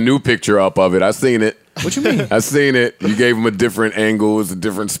recently understand. put a new picture up of it. I seen it. What you mean? I seen it. You gave him a different angle. It was a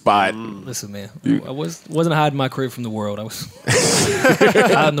different spot. Listen, man, I wasn't hiding my crib from the world. I was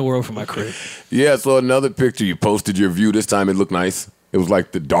hiding the world from my crib. Yeah, I saw another picture. You posted your view. This time it looked nice. It was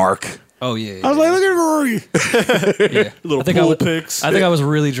like the dark. Oh yeah, I was like, look at Rory. yeah. Little I think pool I pics. I think I was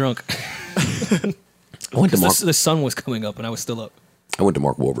really drunk. I went to Mark. The sun was coming up and I was still up. I went to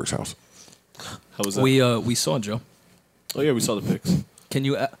Mark Wahlberg's house. How was that? We saw Joe. Oh yeah, we saw the pics. Can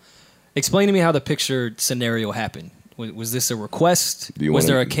you explain to me how the picture scenario happened? Was this a request? Was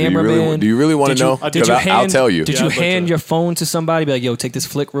there a cameraman? Do you really want to know? Did you I'll tell you. Did Yeah, you I'd like hand to. your phone to somebody? Be like, "Yo, take this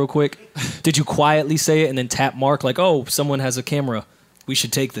flick real quick." Did you quietly say it and then tap Mark like, "Oh, someone has a camera. We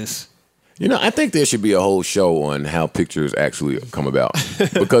should take this." I think there should be a whole show on how pictures actually come about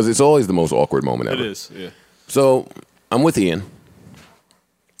because it's always the most awkward moment It ever. is. Yeah. So I'm with Ian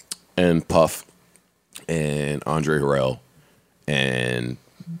and Puff and Andre Harrell and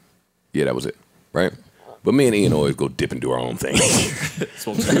yeah, that was it, right? But me and Ian always go dip and do our own thing. I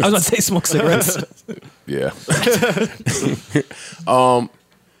was about to say smoke cigarettes. Yeah.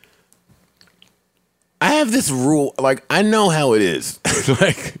 I have this rule, like I know how it is.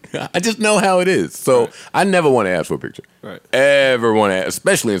 Like I just know how it is. So I never want to ask for a picture. Right. Ever want to ask,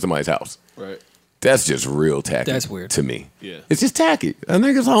 especially in somebody's house. Right. That's just real tacky. That's weird. to me. Yeah. It's just tacky. A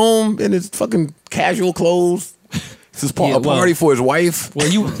nigga's home in his fucking casual clothes. This is a party for his wife. Well,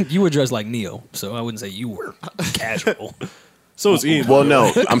 you were dressed like Neo, so I wouldn't say you were casual. So was Ian. Well,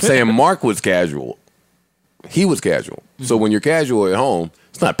 no, I'm saying Mark was casual. He was casual. So when you're casual at home,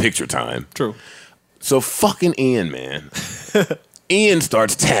 it's not picture time. True. So fucking Ian, man. Ian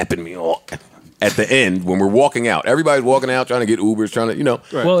starts tapping me off at the end when we're walking out. Everybody's walking out trying to get Ubers, trying to, you know.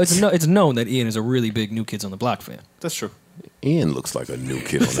 Right. Well, it's known that Ian is a really big New Kids on the Block fan. That's true. Ian looks like a new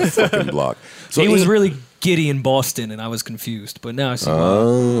kid on the fucking block. So he was Ian, really giddy in Boston, and I was confused. But now I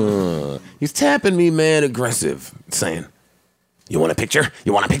see. he's tapping me, man, aggressive, saying, "You want a picture?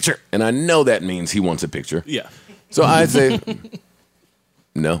 You want a picture?" And I know that means he wants a picture. Yeah. So I say,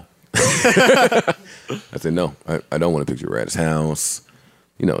 no. I said, no, I don't want a picture. We're at his house.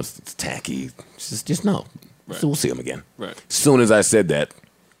 You know, it's tacky. Just no. Right. So we'll see him again. Right. As soon as I said that,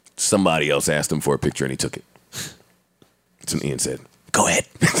 somebody else asked him for a picture and he took it. So Ian said, go ahead.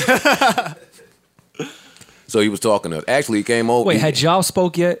 So he was talking to us. Actually, he came over. Wait, had y'all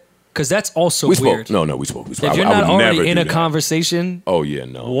spoke yet? Because that's also we weird. spoke. No, we spoke. We spoke. If you're I not would never already in do a that. conversation, Oh, yeah,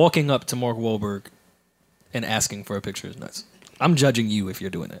 no. walking up to Mark Wahlberg and asking for a picture is nuts. I'm judging you if you're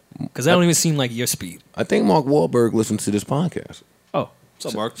doing it. Because that don't even seem like your speed. I think Mark Wahlberg listens to this podcast. Oh, What's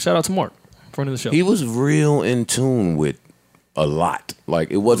up, Mark? Shout out to Mark, friend of the show. He was real in tune with a lot.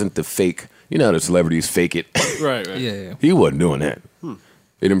 Like, it wasn't the fake, you know how the celebrities fake it. Right. yeah. He wasn't doing that.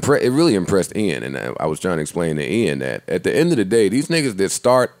 It really impressed Ian, and I was trying to explain to Ian that at the end of the day, these niggas that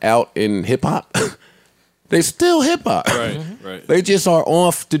start out in hip hop, they still hip hop. Right. They just are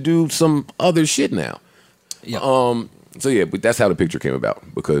off to do some other shit now. Yeah. So yeah, but that's how the picture came about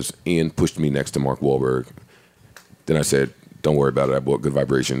because Ian pushed me next to Mark Wahlberg. Then I said, "Don't worry about it. I bought Good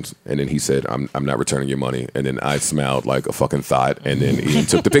Vibrations." And then he said, "I'm not returning your money." And then I smiled like a fucking thought. And then Ian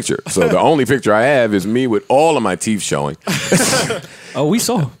took the picture. So the only picture I have is me with all of my teeth showing. Oh, we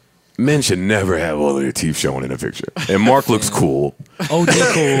saw. Men should never have all of their teeth showing in a picture. And Mark looks cool. Oh,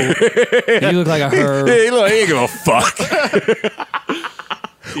 they're cool. You look like a herb. He ain't give a fuck.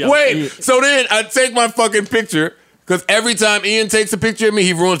 Wait, so then I take my fucking picture. Because every time Ian takes a picture of me,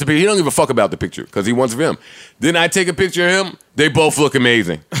 he ruins the picture. He don't give a fuck about the picture because he wants him. Then I take a picture of him. They both look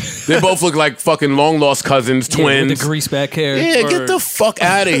amazing. They both look like fucking long lost cousins, twins. With the grease back hair. Yeah, get the fuck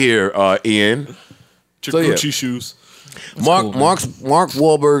out of here, Ian. Gucci shoes. Mark cool, man. Mark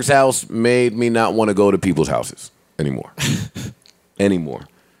Wahlberg's house made me not want to go to people's houses anymore.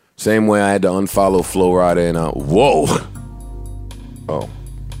 Same way I had to unfollow Flo Rida and whoa. Oh,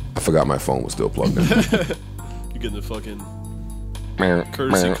 I forgot my phone was still plugged in. You getting the fucking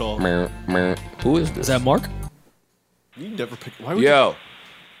courtesy call. Who is this? Is that Mark? You never pick. Why would Yo.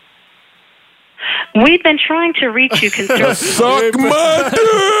 We've been trying to reach you concerning. Suck my dick!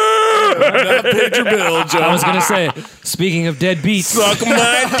 not paid your bill, Joe? I was going to say, speaking of dead beats. Suck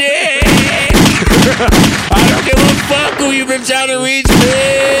my dick! I don't give a fuck who you been trying to reach,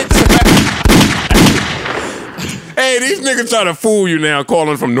 bitch! Hey, these niggas trying to fool you now,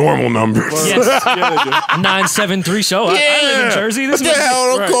 calling from normal numbers. Yes. Yeah, they do. 973 show. I live in Jersey. What the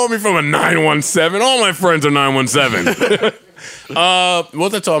hell? Don't call me from a 917. All my friends are 917. What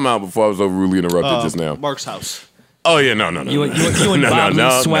was I talking about before I was so rudely interrupted just now? Mark's house. Oh, yeah, no. You and Bob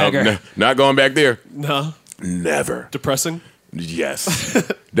Lee Swagger. No, not going back there. No. Never. Depressing? Yes.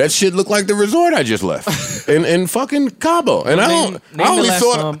 That shit looked like the resort I just left in fucking Cabo. And I only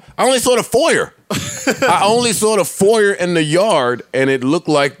saw the foyer. I only saw the foyer in the yard, and it looked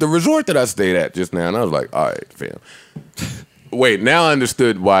like the resort that I stayed at just now. And I was like, all right, fam. Wait, now I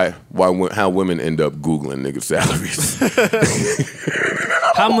understood how women end up Googling niggas' salaries.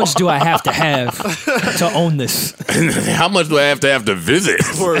 How much do I have to own this? How much do I have to visit?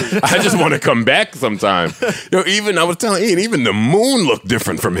 I just want to come back sometime. Even I was telling Ian, even the moon looked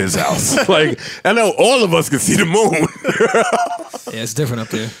different from his house. Like, I know all of us could see the moon. Yeah, it's different up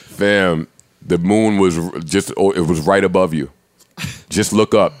there. Fam, the moon was it was right above you. Just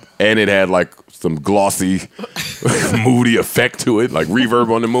look up, and it had like some glossy, moody effect to it, like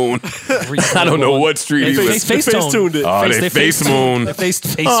reverb on the moon. I don't know what street he was. They face-tuned it. Oh, they face-mooned. They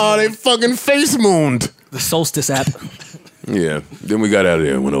fucking face-mooned. The Solstice app. Yeah. Then we got out of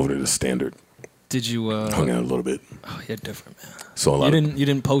there and went over to the Standard. Did you hung out a little bit? Oh, you're different, man. Saw a lot. You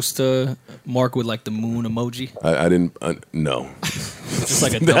didn't post Mark with like the moon emoji? I didn't. No. Just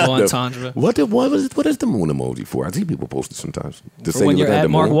like a double entendre. What is the moon emoji for? I see people post it sometimes. For when you're at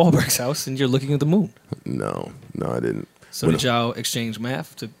Mark Wahlberg's house and you're looking at the moon. No, I didn't. So did y'all exchange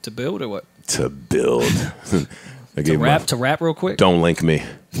math to build or what? To build. To rap real quick? Don't link me.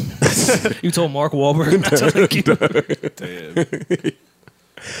 You told Mark Wahlberg not to link you. Damn.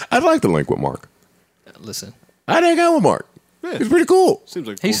 I'd like to link with Mark. Listen. I'd hang out with Mark. Yeah. He's pretty cool. Seems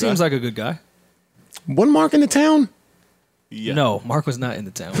like he seems like a good guy. One Mark in the town? Yeah. No, Mark was not in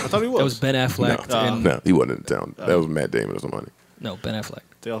the town. I thought he was. That was Ben Affleck. and, No, he wasn't in town. That was Matt Damon or somebody. No, Ben Affleck.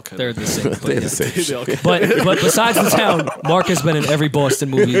 They all kind They're of the same. But, They're yeah. the same They shit. all kind but besides the town, Mark has been in every Boston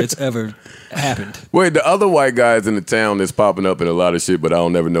movie that's ever happened. Wait, the other white guy's in the town that's popping up in a lot of shit, but I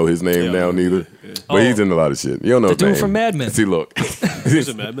don't never know his name Yeah, now yeah, neither. yeah. But he's in a lot of shit. You don't know The his dude name. from Mad Men. See, look. Is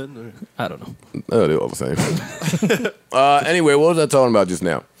it Mad Men? I don't know. Oh, they're all the same. Anyway, what was I talking about just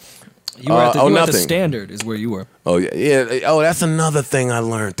now? You were at the, you were at the nothing. Standard is where you were. Oh, yeah. Oh, that's another thing I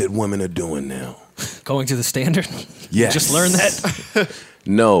learned that women are doing now. Going to the Standard? Yes. Just learned that?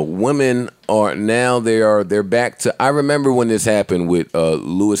 No, women are now they're back to. I remember when this happened with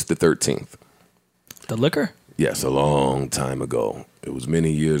Louis the 13th. The liquor? Yes, a long time ago. It was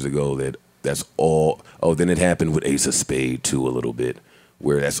many years ago that's all. Oh, then it happened with Ace of Spade too, a little bit,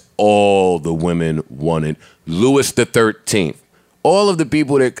 where that's all the women wanted. Louis the 13th. All of the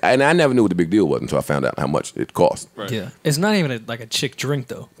people that, and I never knew what the big deal was until I found out how much it cost. Right. Yeah. It's not even like a chick drink,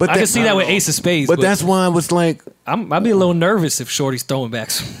 though. But I that- can see that with Ace of Spades. But that's why I was like, I'd be a little nervous if Shorty's throwing back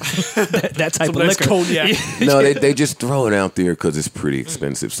that type Some of nice liquor. cognac. no, they just throw it out there because it's pretty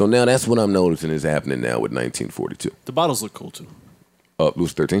expensive. So now that's what I'm noticing is happening now with 1942. The bottles look cool too.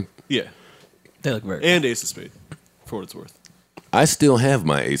 Louis 13th. Yeah. They look very And Ace of Spade, for what it's worth. I still have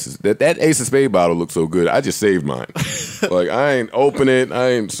my Aces. That Ace of Spade bottle looks so good. I just saved mine. Like I ain't open it.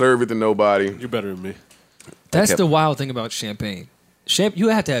 I ain't serve it to nobody. You're better than me. That's kept- the wild thing about champagne. You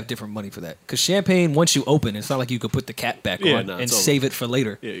have to have different money for that. Because champagne, once you open, it's not like you could put the cap back Yeah, on no, and it's over. save it for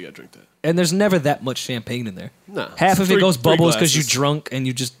later. Yeah, you gotta drink that. And there's never that much champagne in there. No, Half it's of it goes three bubbles because you glasses. drunk and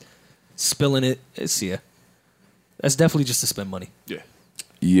you just spilling it. That's definitely just to spend money. Yeah.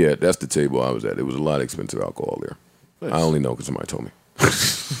 Yeah, that's the table I was at. It was a lot of expensive alcohol there. Nice. I only know because somebody told me.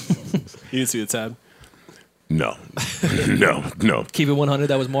 You didn't see the tab? No, no. Keep it 100.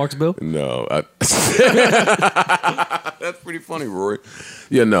 That was Mark's bill. No, that's pretty funny, Rory.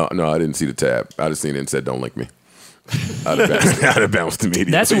 Yeah, no, I didn't see the tab. I just seen it and said, "Don't link me." I'd have bounced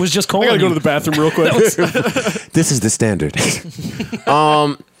immediately. That's what was just calling I gotta go you. to the bathroom real quick. This is the standard.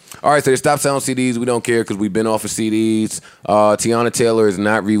 All right, so they stopped selling CDs. We don't care because we've been off of CDs. Tiana Taylor is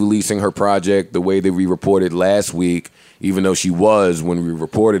not re-releasing her project the way that we reported last week, even though she was when we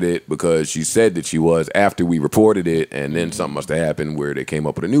reported it, because she said that she was after we reported it, and then something must have happened where they came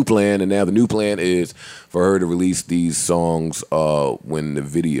up with a new plan, and now the new plan is for her to release these songs when the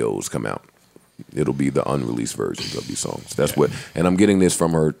videos come out. It'll be the unreleased versions of these songs. That's what, and I'm getting this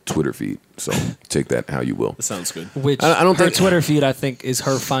from her Twitter feed, so take that how you will. That sounds good. Which I don't her think- Twitter feed, I think, is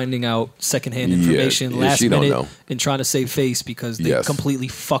her finding out secondhand Yeah, information yeah, last she don't minute know. and trying to save face because they Yes. completely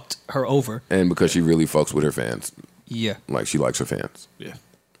fucked her over. And because she really fucks with her fans, Yeah. like she likes her fans. Yeah.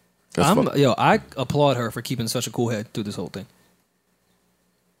 That's fun. I applaud her for keeping such a cool head through this whole thing.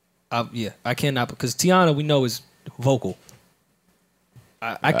 I cannot, because Tiana, we know, is vocal.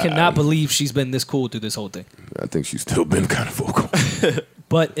 I cannot believe she's been this cool through this whole thing. I think she's still been kind of vocal.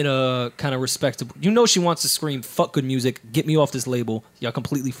 But in a kind of respectable, she wants to scream, "Fuck good music, get me off this label. Y'all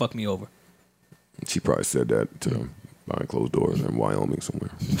completely fucked me over." She probably said that to behind closed doors in Wyoming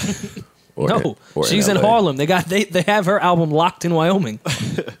somewhere. Or She's in LA. Harlem. They have her album locked in Wyoming.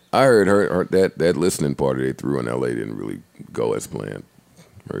 I heard her that listening party they threw in LA didn't really go as planned.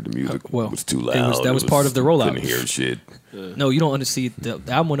 Heard the music was too loud. That was part of the rollout. Couldn't hear shit. No, you don't understand. The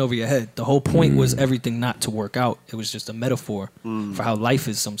album went over your head. The whole point was everything not to work out. It was just a metaphor for how life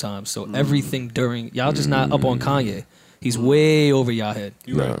is sometimes. So everything during y'all just not up on Kanye. He's way over y'all head.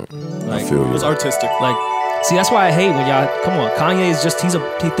 No, Like, I feel It you. was artistic. Like, see, that's why I hate when y'all. Come on, Kanye is just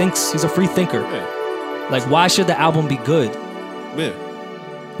he thinks he's a free thinker. Yeah. Like, why should the album be good? Yeah.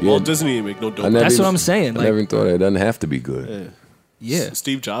 Yeah. Walt Disney ain't make no dope. That's what I'm saying. I Like, never even thought it doesn't have to be good. Yeah. yeah.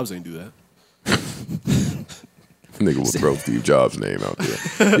 Steve Jobs ain't do that. Nigga will throw Steve Jobs' name out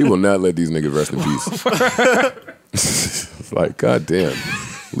there. He will not let these niggas rest in peace. It's like, goddamn,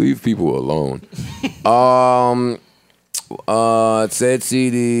 leave people alone. Said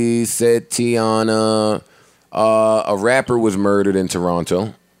CD, said Tiana. A rapper was murdered in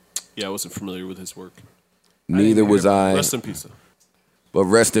Toronto. Yeah, I wasn't familiar with his work. Neither was I. Rest in peace, though. But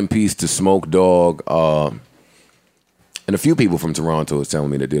rest in peace to Smoke Dogg. And a few people from Toronto is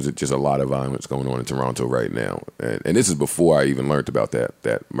telling me that there's just a lot of violence going on in Toronto right now. And this is before I even learned about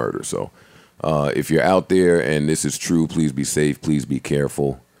that murder. So if you're out there and this is true, please be safe. Please be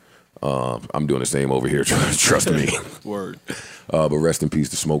careful. I'm doing the same over here. Trust me. Word. But rest in peace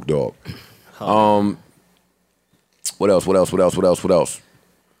to Smoke Dogg. What else?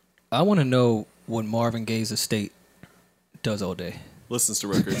 I want to know what Marvin Gaye's estate does all day. Listens to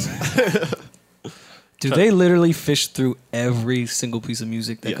records. Do they literally fish through every single piece of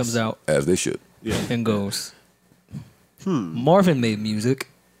music that Yes. comes out As they should. Yeah. and goes? Marvin made music.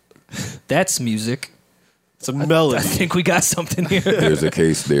 That's music. It's a melody. I think we got something here. There's a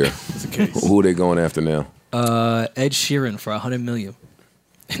case there. It's a case. Who are they going after now? Ed Sheeran for $100 million.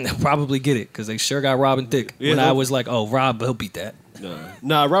 And they'll probably get it because they sure got Robin Thicke. Yeah, when I was like, oh, Rob, he'll beat that.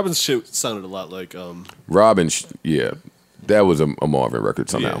 Nah, Robin's shit sounded a lot like Robin, yeah. That was a Marvin record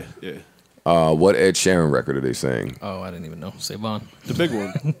somehow. Yeah. What Ed Sheeran record are they saying? Oh, I didn't even know. Savon. The big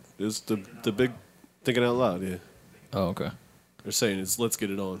one is the big Thinking Out Loud. Yeah. Oh, okay. They're saying it's Let's Get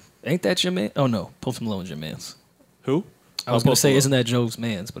It On. Ain't that your man? Oh no, Post Malone's your man's. Who? I was gonna say, isn't that Joe's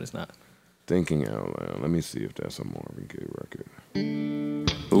man's? But it's not. Thinking Out Loud. Let me see if that's a Marvin Gaye record.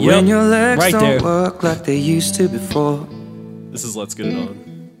 When your legs right don't there. work like they used to before. This is Let's Get It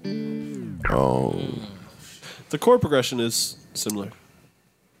On. Oh. The chord progression is similar.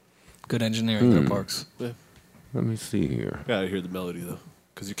 Good engineering, good Parks. Yeah. Let me see here. Gotta hear the melody though,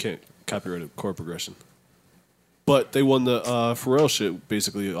 because you can't copyright a chord progression. But they won the Pharrell shit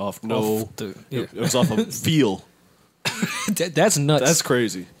basically off it was off of Feel. That's nuts. That's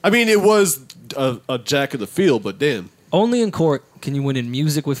crazy. I mean, it was a jack of the feel, but damn. Only in court can you win in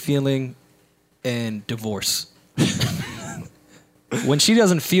music with feeling and divorce. When she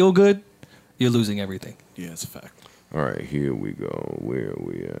doesn't feel good, you're losing everything. Yeah, it's a fact. All right, here we go. Where are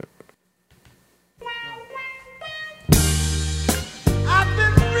we at? I've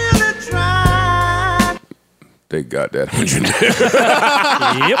been really trying. They got that 100.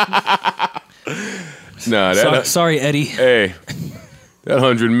 Yep. Nah, that. Sorry, Eddie. Hey, that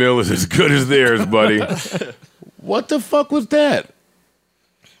 100 mil is as good as theirs, buddy. What the fuck was that?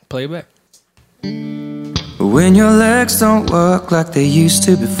 Play it back. When your legs don't work like they used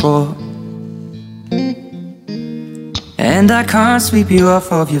to before. And I can't sweep you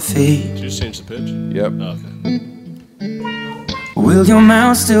off of your feet. Did you just change the pitch? Yep. Oh, okay. Will your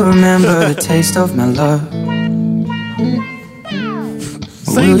mouth still remember the taste of my love?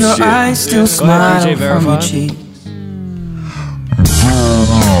 Will your shit. eyes still Go smile ahead, DJ from your Verify. cheek?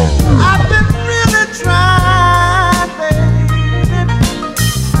 I've been really trying, baby.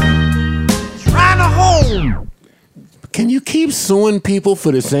 Trying to hold. Can you keep suing people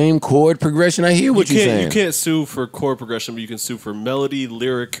for the same chord progression? I hear what you're saying. You can't sue for chord progression, but you can sue for melody,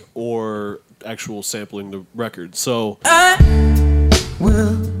 lyric, or actual sampling the record. So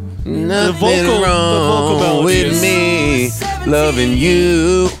Will Nothing the wrong vocal melody with is- me loving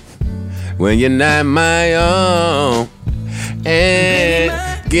you when you're not my own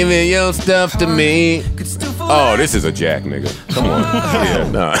and giving your stuff to me. Oh, this is a jack, nigga. Come on. Yeah,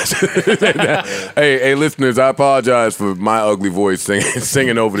 nah. hey, listeners, I apologize for my ugly voice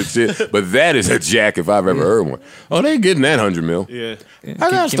singing over the shit, but that is a jack if I've ever heard one. Oh, they getting that 100 mil. yeah, Give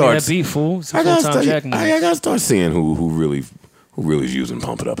gotta me start- that beat, fool. It's a I gotta full-time start, Jack move. I gotta start seeing who really is using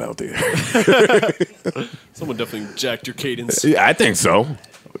Pump It Up out there. someone definitely jacked your cadence. Yeah, I think so.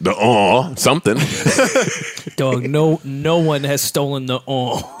 The something. Dog, no one has stolen the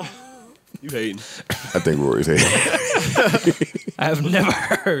You hating? I think Rory's hating. I have never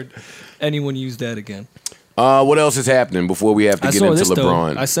heard anyone use that again. What else is happening before we have to I get saw into this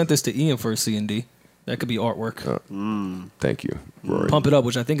LeBron? though. I sent this to Ian for a C&D. That could be artwork. Thank you, Rory. Pump It Up,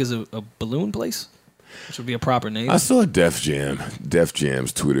 which I think is a balloon place, which would be a proper name. I saw Def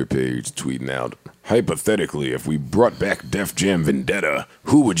Jam's Twitter page tweeting out, hypothetically, if we brought back Def Jam Vendetta,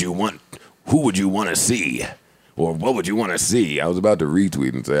 who would you want to see? Or what would you want to see? I was about to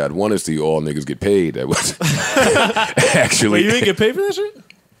retweet and say I'd want to see all niggas get paid. That was actually. Wait, you didn't get paid for that shit?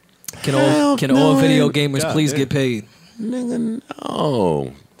 Can no, all video man. gamers God please damn. get paid? Nigga,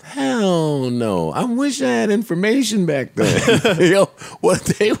 no. Hell no. I wish I had information back then. Yo, what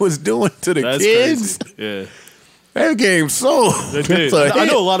they was doing to the That's kids. crazy. Yeah. That game sold. They did. It's a I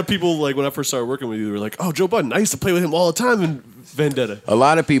hit. know a lot of people, like, when I first started working with you, they were like, oh, Joe Budden, I used to play with him all the time in Vendetta. A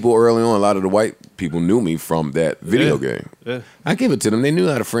lot of people early on, a lot of the white people knew me from that video game. Yeah. I give it to them. They knew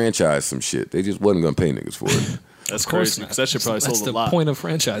how to franchise some shit. They just wasn't going to pay niggas for it. That's course crazy, not. because that shit probably That's sold the a lot. point of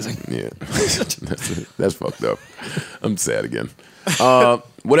franchising. Yeah. that's fucked up. I'm sad again.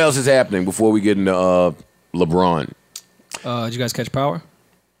 What else is happening before we get into LeBron? Did you guys catch Power?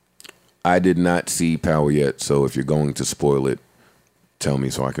 I did not see Power yet, so if you're going to spoil it, tell me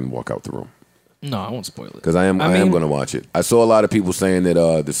so I can walk out the room. No, I won't spoil it. Because I am going to watch it. I saw a lot of people saying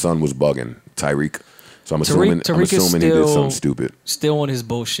that the son was bugging Tyreek, so I'm assuming Tariq he did something stupid. Still on his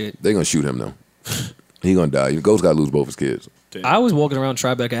bullshit. They're gonna shoot him though. He gonna die. Ghost got to lose both his kids. I was walking around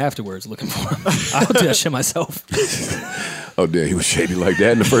Tribeca afterwards looking for him. I'll do that shit myself. Oh damn, he was shady like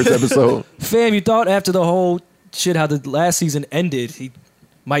that in the first episode. Fam, you thought after the whole shit how the last season ended, he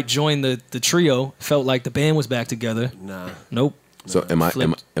might join the trio. Felt like the band was back together. Nah. Nope. So am I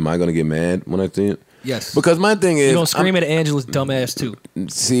Flipped. gonna get mad when I see it? Yes. Because my thing is, You don't scream at Angela's dumbass too.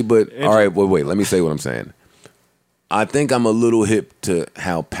 See, but all right, wait. Let me say what I'm saying. I think I'm a little hip to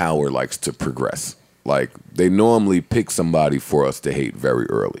how power likes to progress. Like they normally pick somebody for us to hate very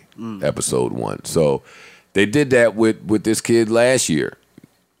early, episode 1. So they did that with this kid last year.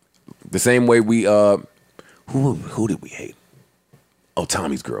 The same way we who did we hate? Oh,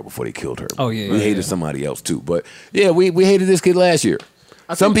 Tommy's girl before they killed her. Oh, yeah, we yeah, hated yeah. somebody else too. But yeah, we hated this kid last year.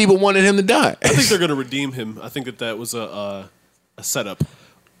 Some people wanted him to die. I think they're going to redeem him. I think that was a setup.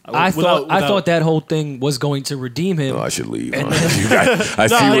 I thought that whole thing was going to redeem him. Oh, I should leave. And Huh? I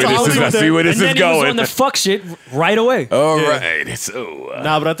see where this is and then going. he was on the fuck shit right away. All right. So,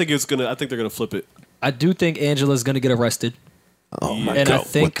 Nah, but I think they're going to flip it. I do think Angela's going to get arrested. Oh my And god! I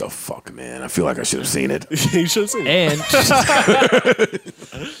think- What the fuck, man? I feel like I should have seen it. You should have seen it.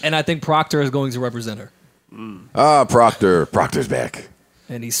 And I think Proctor is going to represent her. Proctor's back.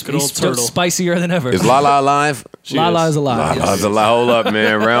 And he's Good old still turtle. spicier than ever. Is Lala alive? Lala is alive. yes. Lala's alive. Hold up,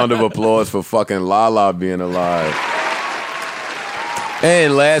 man! Round of applause for fucking Lala being alive.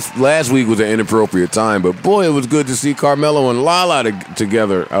 And last week was an inappropriate time, but boy, it was good to see Carmelo and Lala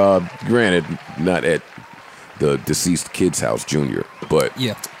together. Granted, not at the deceased kid's house, Junior, but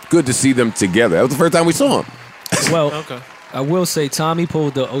Yeah. good to see them together. That was the first time we saw them. Well, Okay. I will say Tommy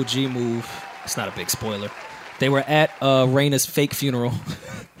pulled the OG move. It's not a big spoiler. They were at Raina's fake funeral.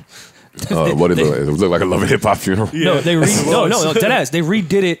 What did it look like? A Love and Hip Hop funeral? No, they no, deadass. They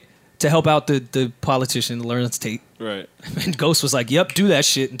redid it to help out the politician, Lawrence Tate. Right. And Ghost was like, "Yep, do that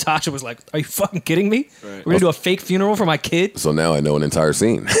shit." And Tasha was like, "Are you fucking kidding me? Right. We're gonna do a fake funeral for my kid?" So now I know an entire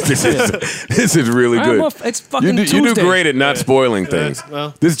scene. This is really All right, good. well, it's fucking you do Tuesday. great at not spoiling things.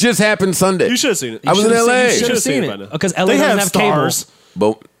 well. This just happened Sunday. You should have seen it. I was in LA. You should have Should've seen by now. it because LA They doesn't have have cable. stars.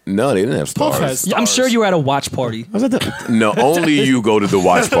 But no, they didn't have Puff stars. has Yeah, I'm sure stars. you were at a watch party. No, only you go to the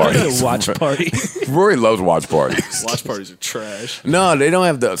watch parties. Watch party. Rory loves watch parties. Watch parties are trash. No, they don't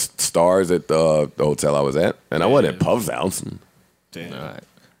have the stars at the hotel I was at, and I wasn't at Puff's house. Damn. All right.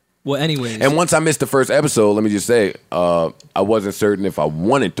 Well, anyways, And once I missed the first episode, let me just say, I wasn't certain if I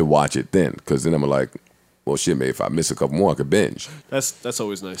wanted to watch it then, because then I'm like, well, shit, maybe if I miss a couple more, I could binge. That's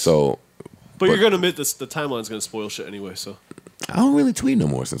always nice. So, but you're gonna admit this. The timeline's gonna spoil shit anyway. So I don't really tweet no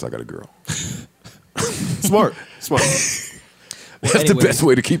more since I got a girl. smart. That's the anyways. best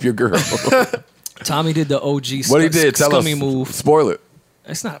way to keep your girl. Tommy did the OG What he did, tell us. scummy move. Spoil it.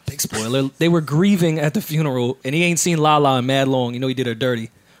 It's not a big spoiler. They were grieving at the funeral, and he ain't seen Lala in mad long. You know he did her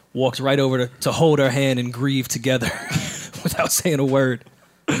dirty. Walks right over to hold her hand and grieve together without saying a word.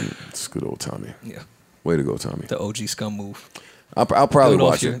 It's good old Tommy. Yeah, Way to go, Tommy. the OG scum move. I'll probably Build off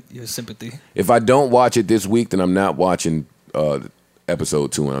watch it. your sympathy. If I don't watch it this week, then I'm not watching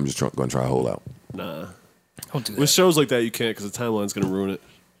episode 2, and I'm just going to try to hold out. Nah. Don't do With that. shows like that, you can't because the timeline's gonna ruin it.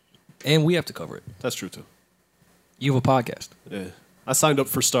 And we have to cover it. That's true too. You have a podcast. Yeah. I signed up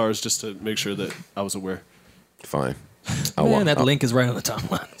for Stars just to make sure that I was aware. Fine. Man, that link is right on the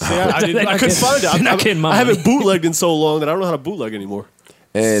timeline. I couldn't find it. You're not getting my I haven't money. bootlegged in so long that I don't know how to bootleg anymore.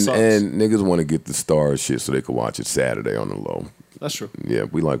 And Sucks. niggas want to get the Stars shit so they can watch it Saturday on the low. That's true. Yeah,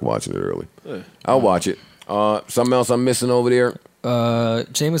 we like watching it early. Yeah. I'll watch it. Something else I'm missing over there?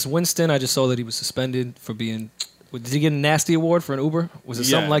 Jameis Winston, I just saw that he was suspended for being. Did he get a nasty award for an Uber? Was it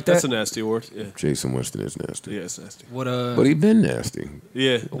something like that? That's a nasty award. Yeah. Jason Winston is nasty. Yeah, it's nasty. What But he been nasty.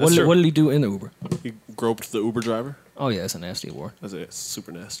 Yeah. what did he do in the Uber? He groped the Uber driver. Oh yeah, it's a nasty award. That's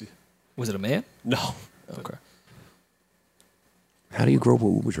super nasty. Was it a man? No. Okay. How do you grope a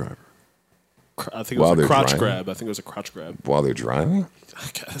Uber driver? I think it While was a they're crotch driving? grab. I think it was a crotch grab. While they're driving? I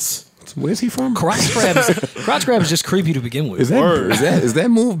guess. Where's he from? Crotch grab is just creepy to begin with. Is that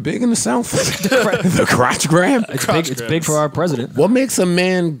move big in the South? The crotch grab? It's big for our president. What makes a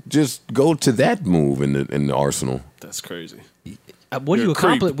man just go to that move in the arsenal? That's crazy. What do you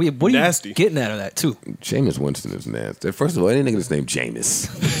accomplish? What are Nasty. you getting out of that too? Jameis Winston is nasty. First of all, any nigga that's named Jameis.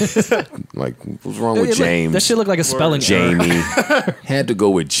 Like, what's wrong with James? That shit look like a spelling error. Jamie. Had to go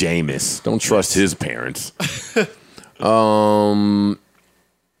with Jameis. Don't trust his parents.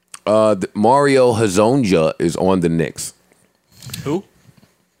 Mario Hezonja is on the Knicks. Who?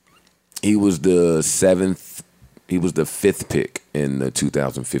 He was the 5th pick in the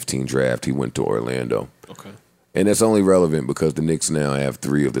 2015 draft. He went to Orlando. Okay. And that's only relevant because the Knicks now have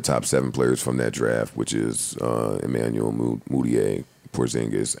 3 of the top 7 players from that draft, which is Emmanuel Mudiay,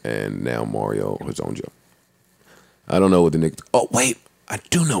 Porzingis, and now Mario Hezonja. I don't know what the Knicks... Oh, wait. I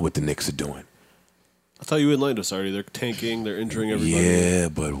do know what the Knicks are doing. I thought you enlightened us already. They're tanking. They're injuring everybody. Yeah,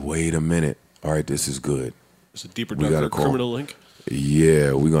 but wait a minute. All right, this is good. There's a deeper, We got darker a call. criminal link.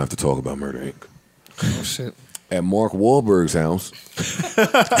 Yeah, we're going to have to talk about Murder, Inc. Oh shit. at Mark Wahlberg's house.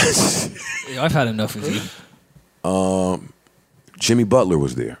 I've had enough of you. Jimmy Butler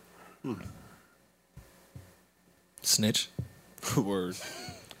was there. Snitch. Word.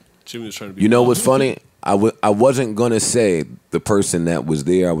 Jimmy was trying to be. You know what's funny? I wasn't going to say the person that was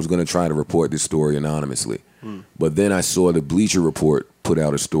there. I was going to try to report this story anonymously. But then I saw the Bleacher Report put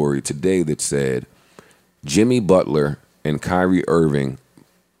out a story today that said Jimmy Butler and Kyrie Irving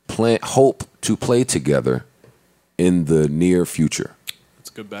hope to play together in the near future. It's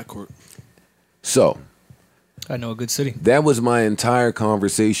a good backcourt. So, I know a good city. That was my entire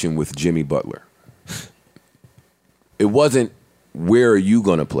conversation with Jimmy Butler. It wasn't, where are you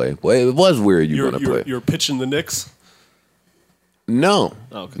going to play? Well, it was, where are you going to play? You're pitching the Knicks? No,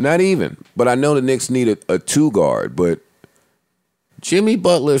 not even. But I know the Knicks need a two guard. But Jimmy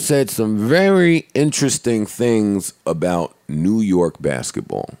Butler said some very interesting things about New York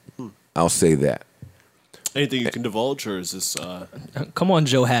basketball. I'll say that. Anything you can divulge, or is this? Come on,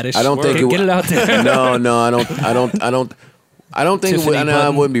 Joe Haddish. I don't think get it out there. No, I don't think it would.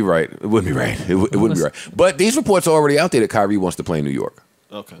 No, it wouldn't be right. It wouldn't be right. It wouldn't be right. But these reports are already out there that Kyrie wants to play in New York.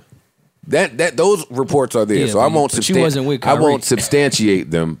 Okay. That those reports are there, Yeah, so I won't. but you wasn't with I Kyrie. won't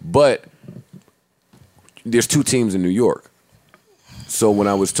substantiate them. But there's two teams in New York. So when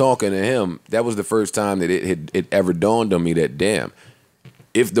I was talking to him, that was the first time that it ever dawned on me that, damn,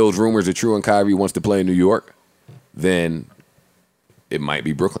 if those rumors are true and Kyrie wants to play in New York, then it might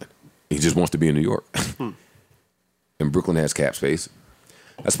be Brooklyn. He just wants to be in New York. And Brooklyn has cap space.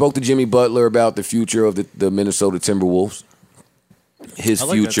 I spoke to Jimmy Butler about the future of the Minnesota Timberwolves. His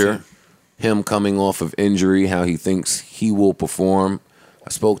future, him coming off of injury, how he thinks he will perform. I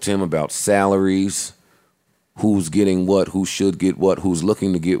spoke to him about salaries, who's getting what, who should get what, who's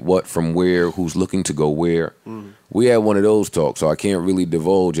looking to get what from where, who's looking to go where. We had one of those talks, so I can't really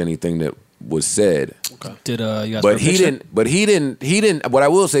divulge anything that was said. Okay. Did you guys? But he didn't. What I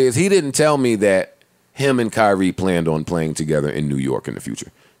will say is he didn't tell me that him and Kyrie planned on playing together in New York in the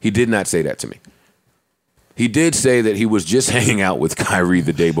future. He did not say that to me. He did say that he was just hanging out with Kyrie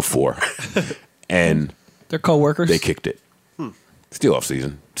the day before, and they're co-workers. They kicked it. Still off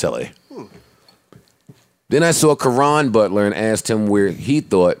season. It's LA. Then I saw Caron Butler and asked him where he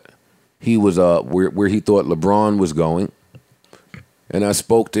thought he was. Where he thought LeBron was going. And I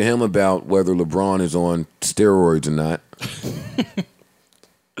spoke to him about whether LeBron is on steroids or not.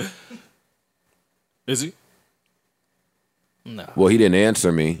 Is he? No. Well, he didn't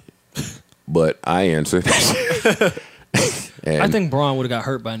answer me, but I answered. I think Braun would have got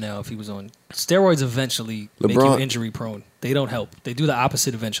hurt by now if he was on steroids. Eventually, make you injury prone. They don't help. They do the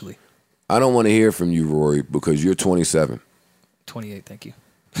opposite eventually. I don't want to hear from you, Rory, because you're 27. 28, thank you.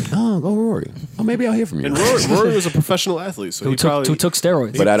 Oh, go Rory. Well, maybe I'll hear from you. And Rory was a professional athlete, so who took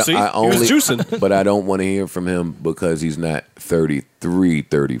steroids. But he was juicing. But I don't want to hear from him because he's not 33,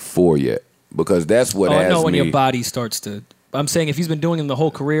 34 yet. Because that's what has I know when me. your body starts to. I'm saying if he's been doing them the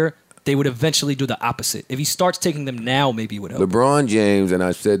whole career, they would eventually do the opposite. If he starts taking them now, maybe it would help. LeBron James, and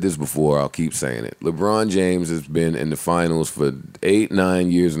I've said this before, I'll keep saying it. LeBron James has been in the finals for 8-9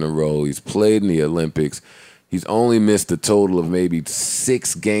 years in a row. He's played in the Olympics. He's only missed a total of maybe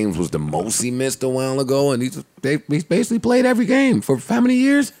 6 games was the most he missed a while ago. And he's basically played every game for how many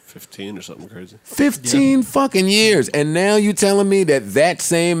years? 15 or something crazy. 15 fucking years. And now you telling me that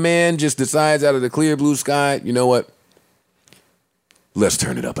same man just decides out of the clear blue sky, you know what? Let's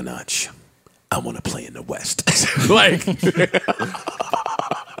turn it up a notch. I want to play in the West. Like,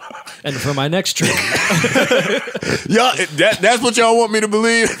 and for my next trip, y'all, that's what y'all want me to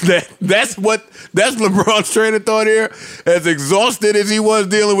believe. That's LeBron's train of thought here. As exhausted as he was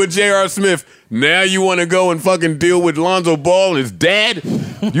dealing with J.R. Smith, now you want to go and fucking deal with Lonzo Ball and his dad.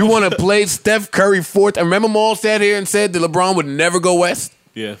 You want to play Steph Curry fourth. I remember Maul sat here and said that LeBron would never go West.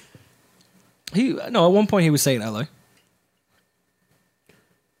 Yeah. At one point he was saying LA.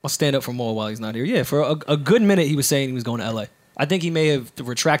 I'll stand up for Maul while he's not here. Yeah, for a good minute he was saying he was going to LA. I think he may have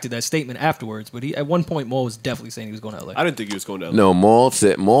retracted that statement afterwards, but at one point Maul was definitely saying he was going to LA. I didn't think he was going to LA. No,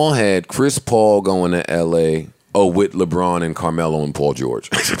 Maul had Chris Paul going to LA. Oh, with LeBron and Carmelo and Paul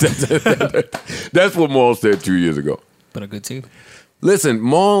George. That's what Maul said 2 years ago. But a good team. Listen,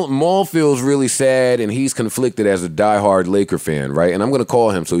 Maul feels really sad, and he's conflicted as a diehard Laker fan, right? And I'm going to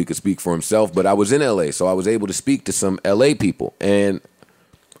call him so he could speak for himself. But I was in LA, so I was able to speak to some LA people, and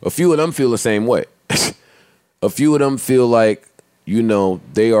a few of them feel the same way. A few of them feel like,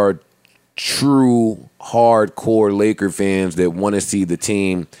 they are true hardcore Laker fans that want to see the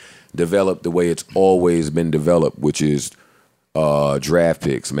team develop the way it's always been developed, which is draft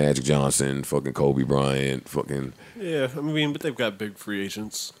picks, Magic Johnson, fucking Kobe Bryant, fucking. Yeah, I mean, but they've got big free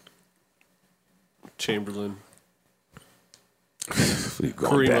agents. Chamberlain.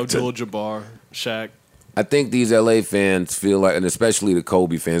 Kareem Abdul-Jabbar, Shaq. I think these LA fans feel like, and especially the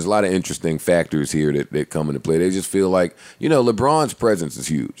Kobe fans, a lot of interesting factors here that come into play. They just feel like, LeBron's presence is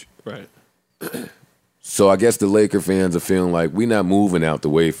huge. Right. So I guess the Laker fans are feeling like we're not moving out the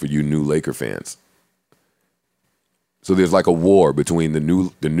way for you new Laker fans. So there's like a war between the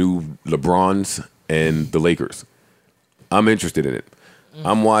new LeBrons and the Lakers. I'm interested in it.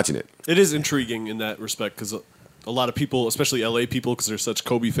 I'm watching it. It is intriguing in that respect because a lot of people, especially LA people, because they're such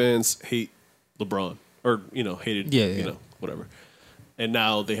Kobe fans, hate LeBron or hated whatever. And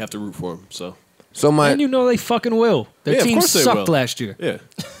now they have to root for him. So and they fucking will. Their team sucked last year. Yeah.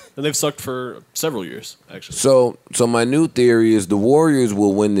 And they've sucked for several years, actually. So my new theory is the Warriors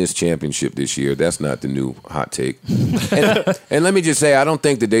will win this championship this year. That's not the new hot take. and let me just say, I don't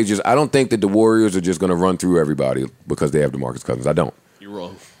think that the Warriors are just going to run through everybody because they have DeMarcus Cousins. I don't. You're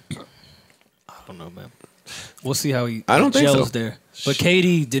wrong. I don't know, man. We'll see how he I don't think gels so. there. But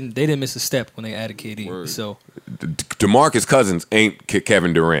KD didn't miss a step when they added KD. Word. So DeMarcus Cousins ain't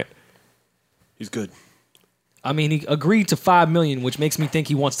Kevin Durant. He's good. I mean, he agreed to $5 million, which makes me think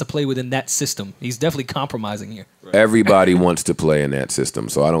he wants to play within that system. He's definitely compromising here. Right. Everybody wants to play in that system,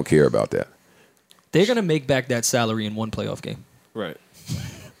 so I don't care about that. They're gonna make back that salary in one playoff game. Right.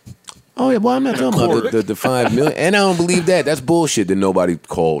 Oh yeah, well I'm not talking about the $5 million, and I don't believe that. That's bullshit. That nobody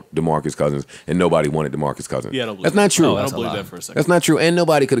called DeMarcus Cousins and nobody wanted DeMarcus Cousins. Yeah, I don't believe that's not true. No, I don't believe that for a second. That's not true, and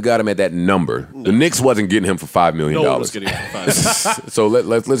nobody could have got him at that number. No. The Knicks wasn't getting him for $5 million. No one was getting him for $5 million. So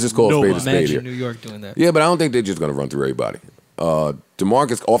let's just call a spade a spade here. Imagine New York doing that. Yeah, but I don't think they're just going to run through everybody.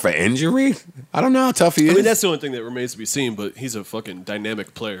 DeMarcus off an injury? I don't know how tough he is. I mean, that's the only thing that remains to be seen. But he's a fucking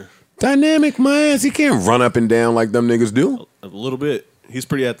dynamic player. Dynamic, my ass. He can't run up and down like them niggas do. A little bit. He's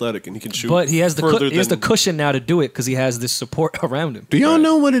pretty athletic and he can shoot. But he has the cushion now to do it because he has this support around him. Do y'all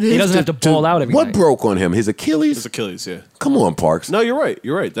know what it is? He doesn't have to ball out every What night. broke on him? His Achilles? His Achilles, yeah. Come on, Parks. No, you're right.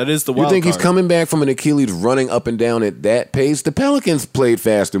 You're right. That is the wild You think card. he's coming back from an Achilles running up and down at that pace? The Pelicans played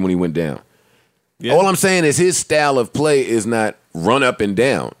faster when he went down. Yeah. All I'm saying is his style of play is not run up and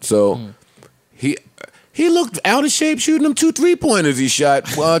down. So he looked out of shape shooting them 2 3-pointers he shot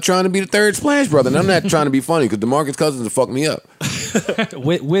trying to be the third Splash Brother. And I'm not trying to be funny because DeMarcus Cousins will fuck me up.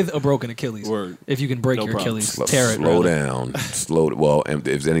 with a broken Achilles. Word. If you can break your Achilles, Slow tear it. Slow down. Well, if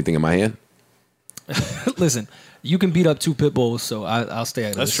there's anything in my hand? Listen, you can beat up 2 pit bulls, so I'll stay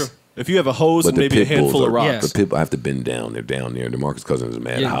at That's this. true. If you have a hose and maybe a handful of rocks. The pit, I have to bend down. They're down there. DeMarcus Cousins is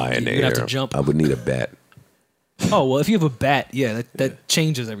mad high in the you'd air. have to jump. I would need a bat. Oh, well, if you have a bat, that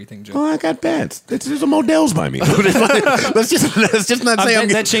changes everything, Joe. Oh, I got bats. There's a Modell's by me. let's just not say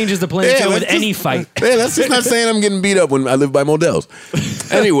that changes the playing field with any fight. Yeah, let's just not saying I'm getting beat up when I live by Modell's.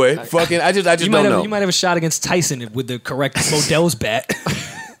 Anyway, I just don't know. You might have a shot against Tyson with the correct Modell's bat.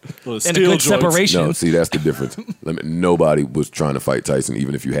 Well, and a good joints. separation. No, see, that's the difference. Nobody was trying to fight Tyson,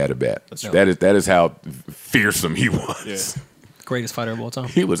 even if you had a bat. That is how fearsome he was. Yeah. Greatest fighter of all time.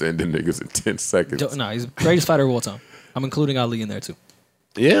 He was ending niggas in 10 seconds. No, he's the greatest fighter of all time. I'm including Ali in there too.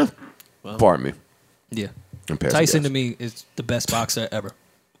 Yeah? Well, pardon me. Yeah. Tyson to me is the best boxer ever.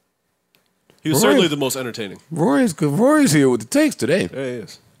 He was certainly the most entertaining. Rory's here with the takes today. Yeah, he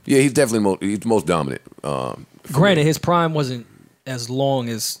is. Yeah, he's definitely the most dominant. Granted, his prime wasn't as long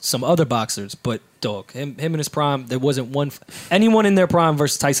as some other boxers, but dog, him in his prime, there wasn't anyone in their prime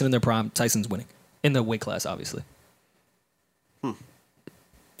versus Tyson in their prime. Tyson's winning in the weight class, obviously.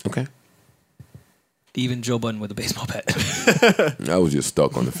 Okay. Even Joe Budden with a baseball bat. I was just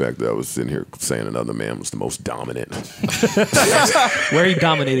stuck on the fact that I was sitting here saying another man was the most dominant. Where he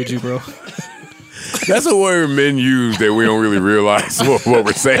dominated you, bro. That's a word men use that we don't really realize what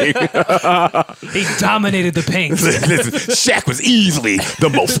we're saying. He dominated the paint. Listen, Shaq was easily the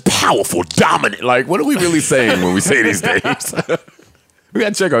most powerful, dominant. Like, what are we really saying when we say these things? We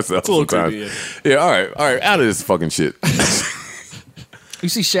gotta check ourselves sometimes. Yeah, all right, out of this fucking shit. You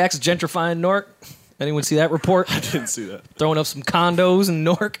see Shaq's gentrifying Newark? Anyone see that report? I didn't see that. Throwing up some condos in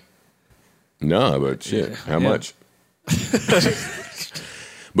Newark? No, but shit, how much?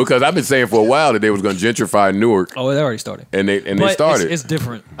 Because I've been saying for a while that they was going to gentrify Newark. Oh, they already started. And they started. It's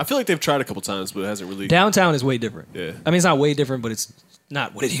different. I feel like they've tried a couple times, but it hasn't really. Downtown is way different. Yeah. I mean, it's not way different, but it's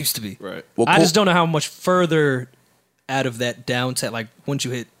not what it used to be. Right. Well, I just don't know how much further out of that downtown, like once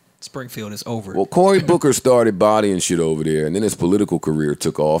you hit Springfield, it's over. Well, Cory Booker started bodying shit over there, and then his political career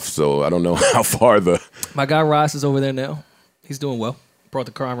took off, so I don't know how far the... My guy Ross is over there now. He's doing well. Brought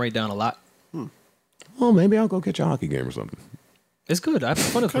the crime rate down a lot. Well, maybe I'll go catch a hockey game or something. It's good. I have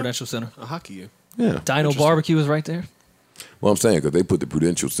fun at Prudential Center. A hockey game. Yeah. Dino Barbecue is right there. Well, I'm saying because they put the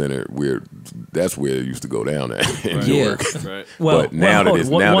Prudential Center where that's where it used to go down at in Right. Newark. Yeah. Right. Well, but now that it's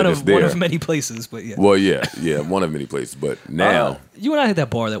one there, of many places, but yeah. Well, yeah, one of many places, but now you and I hit that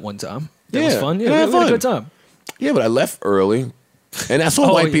bar that one time. That was fun. and Yeah, I we had had a good fun. time. Yeah, but I left early, and I saw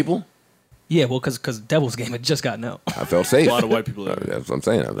Oh, white yeah. people. Yeah, well, because Devil's Game had just gotten out. I felt safe. A lot of white people there. That's what I'm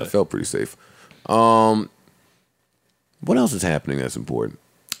saying. I felt pretty safe. What else is happening that's important?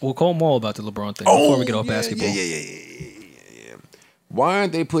 We'll call them all about the LeBron thing before we get off basketball. Yeah. Why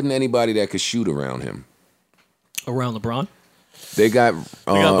aren't they putting anybody that could shoot around him? Around LeBron? They got got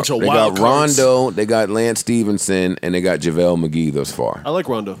a bunch of they wild got cards. Rondo, they got Lance Stevenson, and they got JaVale McGee thus far. I like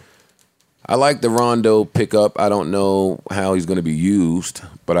Rondo. I like the Rondo pickup. I don't know how he's going to be used,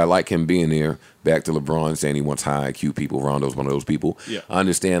 but I like him being there. Back to LeBron saying he wants high IQ people. Rondo's one of those people. Yeah. I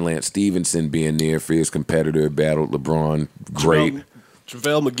understand Lance Stevenson being there, fierce competitor, battled LeBron, great.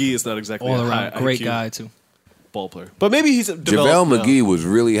 JaVale McGee is not exactly All a around high great IQ guy, too. ball player, but maybe he's JaVale developed now. McGee was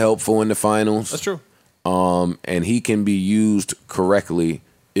really helpful in the finals. That's true. And he can be used correctly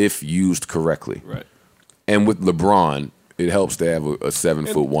if used correctly. Right. And with LeBron, it helps to have a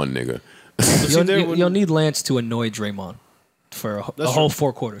 7'1" nigga. You'll need Lance to annoy Draymond for a That's whole true.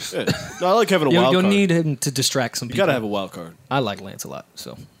 4 quarters. Yeah. No, I like having a wild You'll card. need him to distract some You people. gotta have a wild card. I like Lance a lot,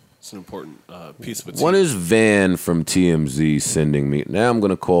 so It's an important piece of it. What is Van from TMZ sending me? Now I'm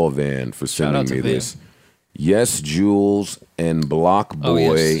going to call Van for Shout out sending to me Van. this. Yes, Jules and Block Oh,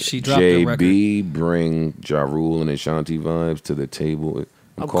 Boy yes. She dropped the JB bring Ja Rule and Ashanti vibes to the table.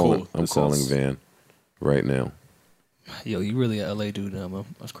 I'm calling Van right now. Yo, you really a LA dude now, man.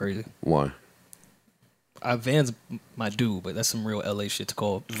 That's crazy. Why? Van's my dude, but that's some real LA shit to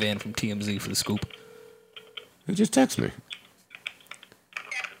call Van from TMZ for the scoop. He just text me.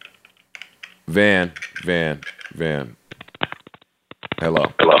 Van. Hello.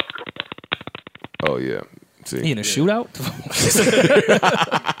 Oh yeah. See. He in a shootout?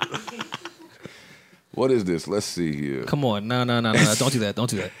 What is this? Let's see here. Come on, no, don't do that. Don't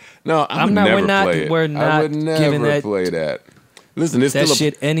do that. No, I would we're never not. play it. We're I not would never giving that. play that. Listen, it's that still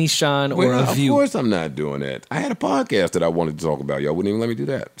shit any shine or a Of view. course, I'm not doing that. I had a podcast that I wanted to talk about. Y'all wouldn't even let me do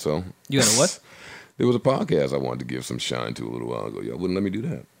that. So You had a what? There was a podcast I wanted to give some shine to a little while ago. Y'all wouldn't let me do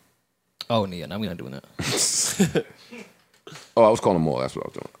that. Oh, yeah, no, we're not doing that. Oh, I was calling them all. That's what I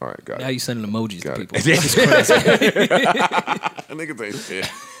was doing. All right, got Now it. you sending emojis Got to it. people. That's It's crazy. Niggas ain't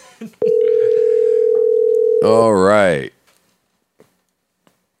shit. All right.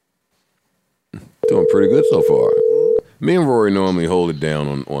 Doing pretty good so far. Me and Rory normally hold it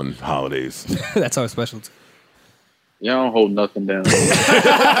down on holidays. That's our specialty. Y'all don't hold nothing down.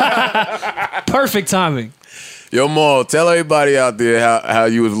 Perfect timing. Yo, Maul, tell everybody out there how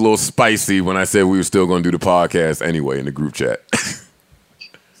you was a little spicy when I said we were still going to do the podcast anyway in the group chat.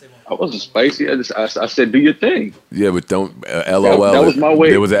 I wasn't spicy. I said, do your thing. Yeah, but don't LOL. That was my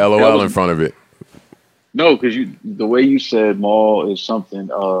way. There was an That LOL was- in front of it. No, because the way you said Maul is something,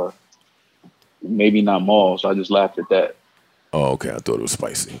 maybe not Maul, so I just laughed at that. Oh, okay. I thought it was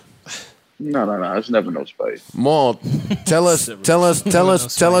spicy. No. It's never no spice. Maul, tell us. We're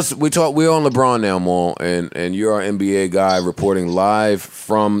on LeBron now, Maul, and you're our NBA guy reporting live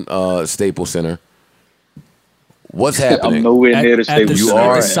from Staples Center. What's happening? I'm nowhere near the Staples You Center.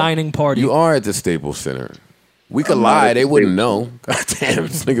 are At the signing party. You are at the Staples Center. We could I'm not lie; at they the wouldn't Staples know. God damn,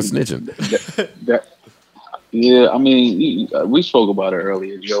 this nigga snitching. Yeah, I mean, we spoke about it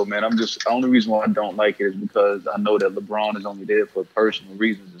earlier, Joe. Man, the only reason why I don't like it is because I know that LeBron is only there for personal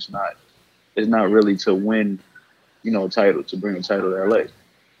reasons. It's not really to win, a title, to bring a title to LA.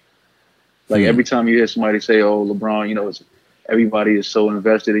 Like every time you hear somebody say, "Oh, LeBron," everybody is so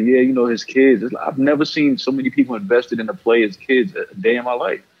invested, and his kids. I've never seen so many people invested in a player's kids a day in my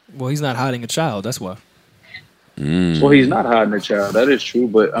life. Well, he's not hiding a child. That's why. Well, he's not hiding a child. That is true,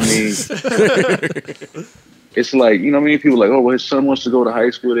 but I mean, it's like people are like, "Oh, well, his son wants to go to high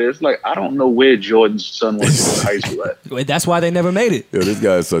school there." It's like I don't know where Jordan's son wants to go to high school at. Well, that's why they never made it. Yo, this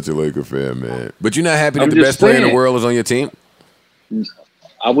guy is such a Laker fan, man. But you're not happy that I'm the just best player in the saying. world is on your team?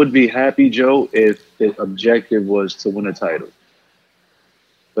 I would be happy, Joe, if the objective was to win a title.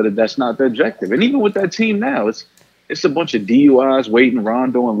 But that's not the objective. And even with that team now, it's a bunch of DUIs waiting.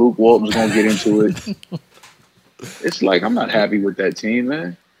 Rondo and Luke Walton's going to get into it. It's like, I'm not happy with that team,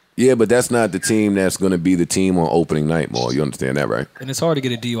 man. Yeah, but that's not the team that's going to be the team on opening night, Maul. You understand that, right? And it's hard to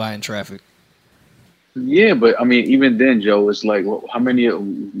get a DUI in traffic. Yeah, but I mean, even then, Joe, it's like, well,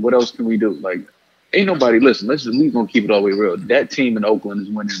 what else can we do? Like, ain't nobody, listen, we're going to keep it all the way real. That team in Oakland is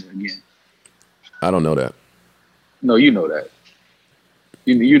winning again. I don't know that. No, you know that.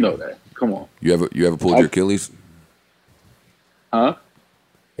 You know that. Come on. You ever pulled your Achilles? Huh?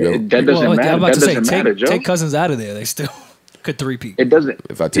 You ever- That doesn't I'm matter. about That to say, doesn't matter, Joe. take Cousins out of there. They still. Could three-peat. It doesn't.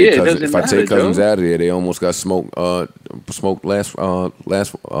 If I take matter, Cousins Joe. out of there, they almost got smoked last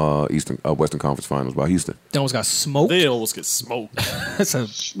Western Conference Finals by Houston. They almost got smoked. They almost get smoked. That's a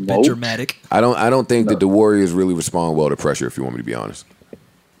bit dramatic. I don't think that the Warriors really respond well to pressure, if you want me to be honest.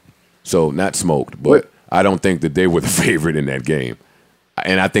 So not smoked, but I don't think that they were the favorite in that game.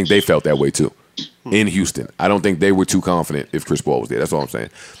 And I think they felt that way too. In Houston. I don't think they were too confident if Chris Paul was there. That's all I'm saying.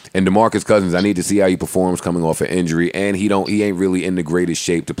 And DeMarcus Cousins, I need to see how he performs coming off an injury, and he ain't really in the greatest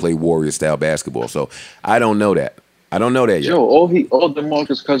shape to play Warrior style basketball. So I don't know that. I don't know that yet. Joe, all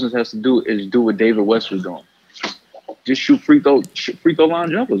DeMarcus Cousins has to do is do what David West was doing. Just shoot free throw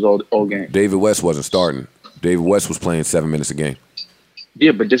line jumpers all game. David West wasn't starting. David West was playing 7 minutes a game.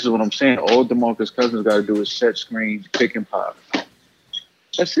 Yeah, but this is what I'm saying. All DeMarcus Cousins got to do is set screens, pick and pop.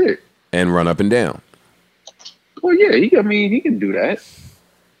 That's it. And run up and down. Well, yeah, he can do that.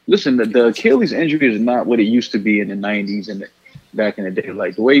 Listen, the Achilles injury is not what it used to be in the 90s and back in the day.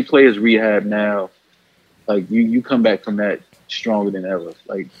 Like, the way players rehab now, like, you come back from that stronger than ever.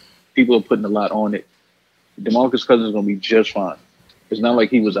 Like, people are putting a lot on it. DeMarcus Cousins is going to be just fine. It's not like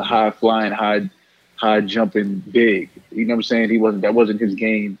he was a high-flying, high-jumping big. You know what I'm saying? That wasn't his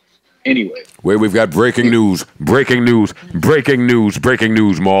game anyway. Where we've got breaking news,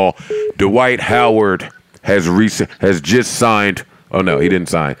 Maul. Dwight Howard has just signed. Oh, no, he didn't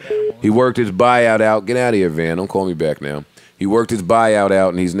sign. He worked his buyout out. Get out of here, Van. Don't call me back now. He worked his buyout out,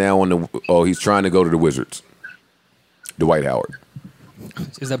 and he's now he's trying to go to the Wizards. Dwight Howard.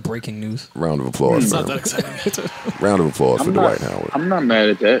 Is that breaking news? Round of applause. It's not that exciting. Round of applause for Dwight Howard. I'm not mad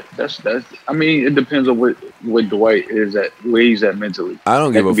at that. That's. I mean, it depends on what Dwight is at, where he's at mentally. I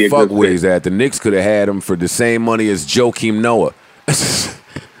don't give a fuck where he's at. The Knicks could have had him for the same money as Joakim Noah.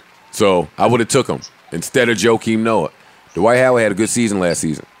 So I would have took him instead of Joakim Noah. Dwight Howard had a good season last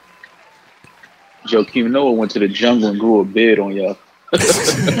season. Joakim Noah went to the jungle and grew a beard on y'all.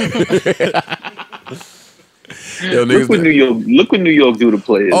 Yo, look what New York do to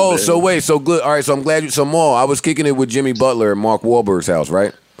players. Oh, man. so wait, so good. All right, so I'm glad you. So Maul, I was kicking it with Jimmy Butler at Mark Wahlberg's house,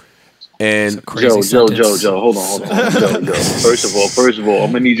 right? And Joe, hold on. Joe. First of all,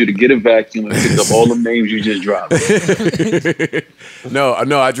 I'm gonna need you to get a vacuum and pick up all the names you just dropped.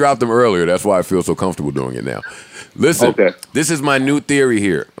 No, I dropped them earlier. That's why I feel so comfortable doing it now. Listen, This is my new theory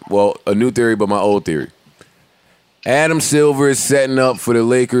here. Well, a new theory, but my old theory. Adam Silver is setting up for the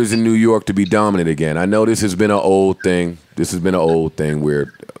Lakers in New York to be dominant again. I know this has been an old thing.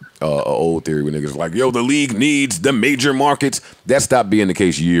 Where an old theory where niggas are like, yo, the league needs the major markets. That stopped being the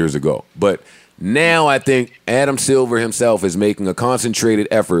case years ago. But now I think Adam Silver himself is making a concentrated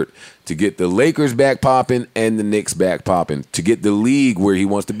effort to get the Lakers back popping and the Knicks back popping, to get the league where he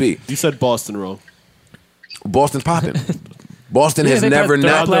wants to be. You said Boston wrong. Boston's popping. Boston has never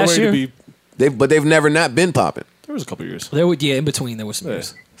not last year. They've never not been popping. There was a couple years. In between there was some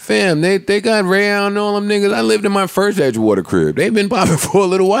years. Fam, they got Ray Allen and all them niggas. I lived in my first Edgewater crib. They've been popping for a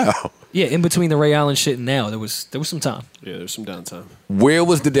little while. Yeah, in between the Ray Allen shit and now, there was some time. Yeah, there's some downtime. Where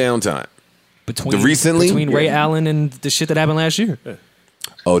was the downtime? Between Ray Allen and the shit that happened last year. Yeah.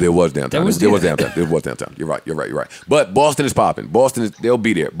 Oh, there was downtime. There was downtime. You're right. But Boston is popping. They'll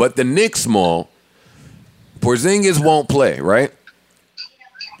be there. But the Knicks, Small, Porzingis won't play, right?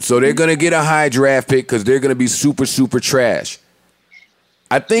 So they're gonna get a high draft pick because they're gonna be super, super trash.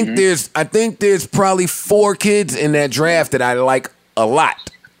 I think there's probably 4 kids in that draft that I like a lot.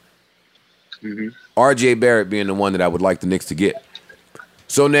 RJ Barrett being the one that I would like the Knicks to get.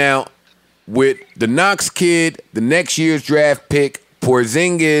 So now, with the Knox kid, the next year's draft pick,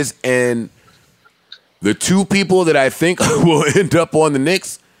 Porzingis, and the 2 people that I think will end up on the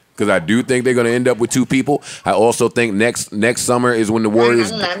Knicks, because I do think they're going to end up with 2 people. I also think next summer is when the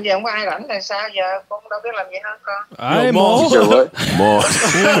Warriors. Maul.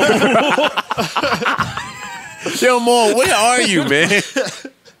 Yo, Maul, where are you, man?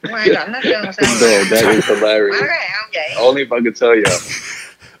 That is hilarious. Only if I could tell y'all.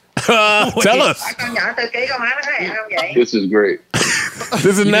 Tell us. This is great.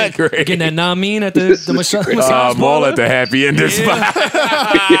 This is not great. Getting that non-mean at the massage Maul at the happy ending spot.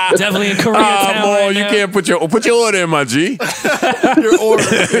 Definitely in Koreatown. Maul, right you now. can't put your order in, my G. Your order.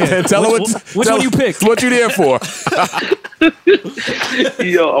 Tell her which one you picked. What you there for?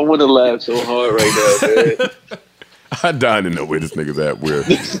 Yo, I want to laugh so hard right now, man. I dying to know where this nigga's at, where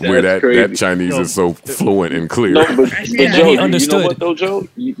that Chinese is so fluent and clear. No, but Joe, he understood. You know what though, Joe?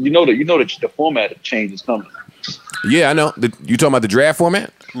 You know the format change is coming. Yeah, I know. You talking about the draft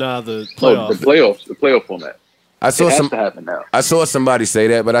format? Nah, the playoff. playoff. The playoff format. It has to happen now. I saw somebody say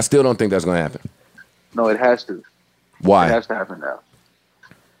that, but I still don't think that's going to happen. No, it has to. Why? It has to happen now.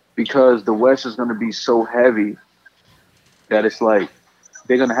 Because the West is going to be so heavy that it's like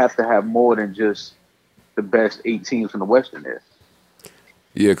they're gonna have to have more than just the best 8 teams from the West in there.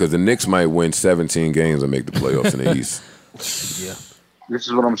 Yeah, because the Knicks might win 17 games and make the playoffs in the East. Yeah. This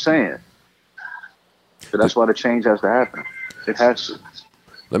is what I'm saying. So that's why the change has to happen. It has to.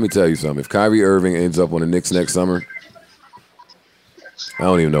 Let me tell you something. If Kyrie Irving ends up on the Knicks next summer, I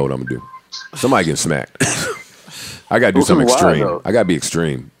don't even know what I'm gonna do. Somebody getting smacked. I gotta do something extreme. I gotta be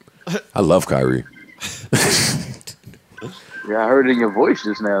extreme. I love Kyrie. Yeah, I heard it in your voice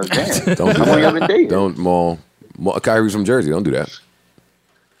just now. Damn. Don't do How long you been that. dating? Don't Maul. Kyrie's from Jersey. Don't do that.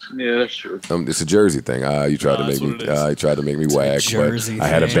 Yeah, that's true. It's a Jersey thing. You tried to make me. You tried to make me wag. Jersey but I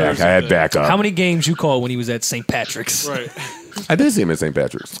had a thing. back. I had backup. How many games you called when he was at St. Patrick's? Right. I did see him at St.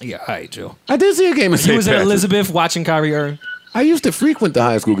 Patrick's. Yeah, all right, Joe. I did see a game at St. You was at Patrick's. Elizabeth watching Kyrie Irving? I used to frequent the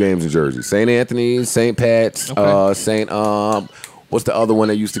high school games in Jersey. St. Anthony's, St. Pat's, St. What's the other one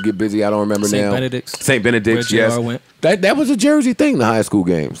that used to get busy? I don't remember St. now. Benedict's. St. Benedict's, Where yes. JR went. That was a Jersey thing, the high school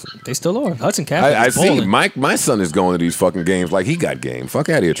games. They still are. Hudson Catholic I is see. balling. My son is going to these fucking games like he got game. Fuck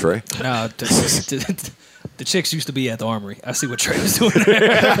out of here, Trey. Nah, the chicks used to be at the Armory. I see what Trey was doing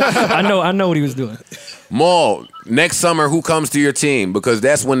there. I know what he was doing. Maul, next summer, who comes to your team? Because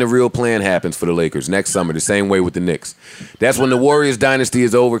that's when the real plan happens for the Lakers. Next summer, the same way with the Knicks. That's when the Warriors dynasty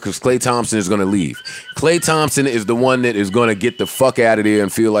is over because Klay Thompson is going to leave. Klay Thompson is the one that is going to get the fuck out of there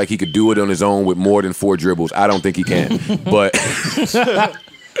and feel like he could do it on his own with more than 4 dribbles. I don't think he can. But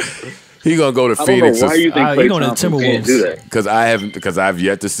he's going to go to Phoenix. Why you think Klay going to Thompson can't Timberwolves? do that? Because I've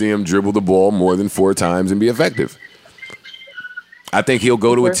yet to see him dribble the ball more than 4 times and be effective. I think he'll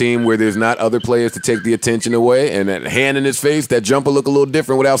go to a team where there's not other players to take the attention away, and that hand in his face, that jumper look a little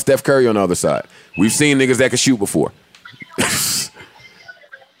different without Steph Curry on the other side. We've seen niggas that can shoot before.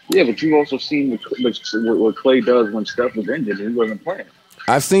 Yeah, but you've also seen what Clay does when Steph was injured and he wasn't playing.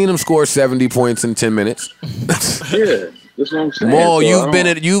 I've seen him score 70 points in 10 minutes. Yeah, that's what I'm saying. Maul, So you've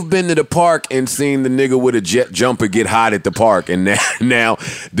been to the park and seen the nigga with a jet jumper get hot at the park, and now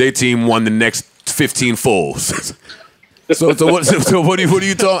their team won the next 15 fulls. So what are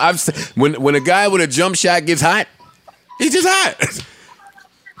you talking? When a guy with a jump shot gets hot, he's just hot.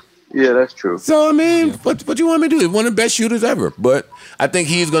 Yeah, that's true. So I mean, what you want me to do? He's one of the best shooters ever, but I think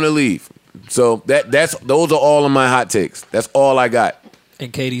he's gonna leave. So those are all of my hot takes. That's all I got.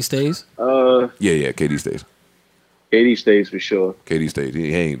 And KD stays? Yeah, KD stays. KD stays for sure. KD stays.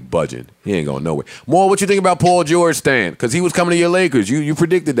 He ain't budging. He ain't going nowhere. More, what you think about Paul George staying? Because he was coming to your Lakers. You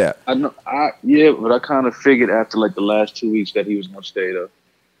predicted that. I know. But I kind of figured after like the last 2 weeks that he was gonna stay though.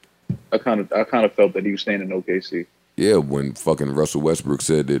 I kind of felt that he was staying in OKC. Yeah, when fucking Russell Westbrook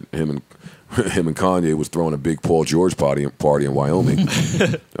said that him and Kanye was throwing a big Paul George party in Wyoming.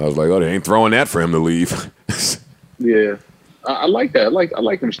 I was like, oh, they ain't throwing that for him to leave. Yeah, I like that. I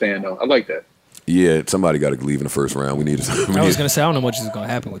like him staying though. I like that. Yeah, somebody got to leave in the first round. I was gonna say I don't know much is gonna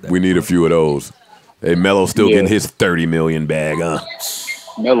happen with that. We need a few of those. Hey, Melo still getting his $30 million bag, huh?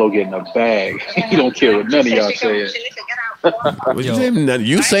 Melo getting a bag. He don't care what none of y'all saying. What you saying?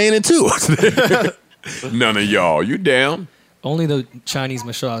 You saying it too? None of y'all. You down? Only the Chinese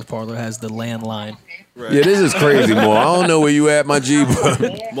massage parlor has the landline. Right. Yeah, this is crazy, Maul. I don't know where you at, my G.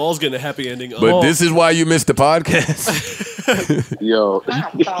 But Maul's getting a happy ending. But this is why you missed the podcast. Yo,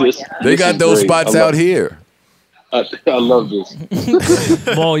 they got those spots out here. I love this.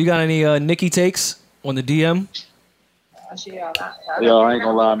 Maul, you got any Nikki takes on the DM? Yo, I ain't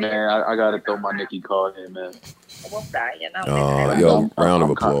gonna lie, man. I gotta throw my Nikki card in, man. Yo, round of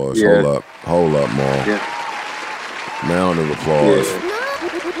applause. Yeah. Hold up, Maul. Yeah. Round of applause.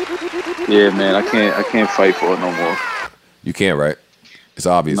 Yeah, man. I can't fight for it no more. You can't, right? It's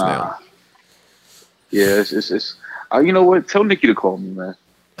obvious now. Yeah, it's you know what? Tell Nikki to call me, man.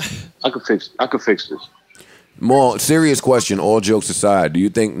 I could fix this. Maul, serious question. All jokes aside, do you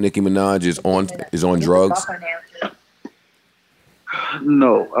think Nicki Minaj is on drugs?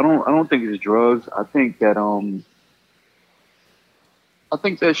 No, I don't think it's drugs. I think that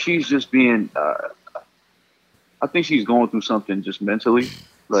she's just being. I think she's going through something just mentally.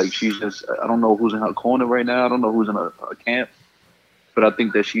 Like she's just. I don't know who's in her corner right now. I don't know who's in a camp. But I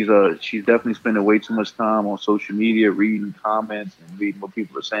think that she's definitely spending way too much time on social media, reading comments and reading what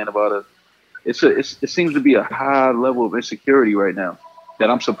people are saying about her. It seems to be a high level of insecurity right now that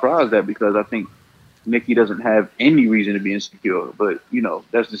I'm surprised at, because I think Nikki doesn't have any reason to be insecure. But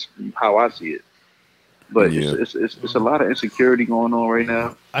that's just how I see it. But yeah. it's a lot of insecurity going on right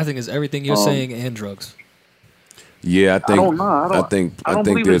now. I think it's everything you're saying and drugs. Yeah, I think. I don't know. I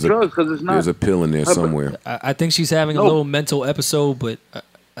think there's a pill in there somewhere. I think she's having a little mental episode, but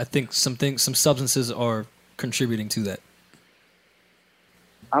I think some substances are contributing to that.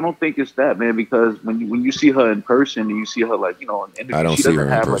 I don't think it's that, man, because when you see her in person and you see her like, you know, in interviews, I don't see her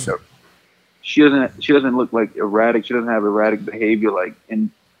in person. She doesn't look like erratic. She doesn't have erratic behavior like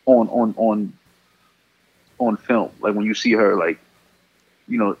on film. Like when you see her like,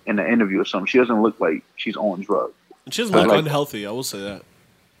 you know, in an interview or something, she doesn't look like she's on drugs. She doesn't look unhealthy. I will say that.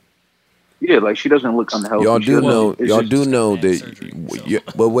 Yeah, like she doesn't look unhealthy. Y'all do know that.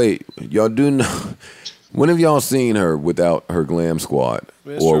 But wait, y'all do know. When have y'all seen her without her glam squad,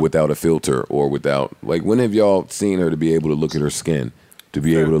 or without a filter, or without when have y'all seen her to be able to look at her skin, to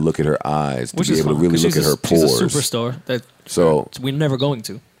be able to look at her eyes, to be able to really look at her pores? She's a superstar that we're never going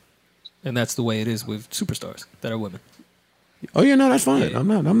to, and that's the way it is with superstars that are women. Oh yeah, no, that's fine. Yeah. I'm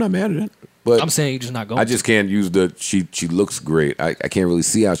not mad at it. But I'm saying you're just not going. I just can't use she looks great. I can't really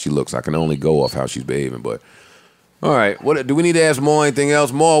see how she looks. I can only go off how she's behaving. But all right, what do we need to ask Maul anything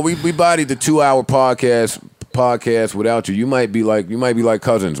else? Maul, we bodied the 2-hour podcast without you. You might be like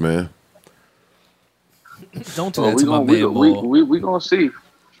cousins, man. Don't do that to my man, Maul. We gonna see.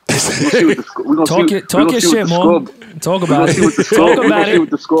 Talk your shit, Maul. Talk about it. Talk about it.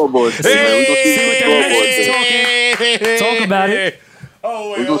 With the scoreboard. Talk about it.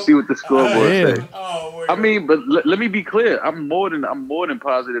 We're gonna see what the scoreboard say. I mean, but let me be clear. I'm more than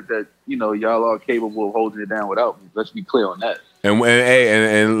positive that y'all are capable of holding it down without me. Let's be clear on that.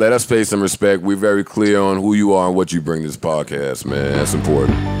 And let us pay some respect. We're very clear on who you are and what you bring to this podcast, man. That's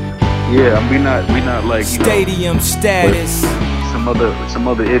important. Yeah, we not like stadium status. Some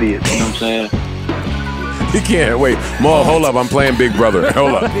other idiots. You know what I'm saying? He can't. Wait, Maul, hold up. I'm playing Big Brother.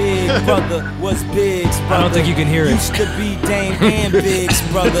 Hold up. Big brother was Big's brother. I don't think you can hear it. Used to be Dame and Big's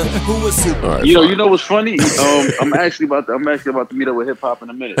brother. Who was right, you know what's funny? I'm actually about to meet up with Hip Hop in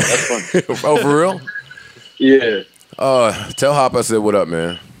a minute. That's funny. Oh, for real? Yeah. Tell Hop I said what up,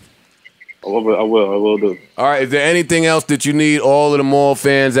 man. I will do. All right. Is there anything else that you need all of the Maul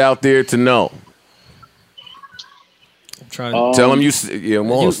fans out there to know? I'm trying to tell them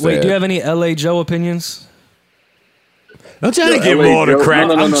Maul. Wait, do you have any LA Joe opinions? I'm trying to get Maul to crack.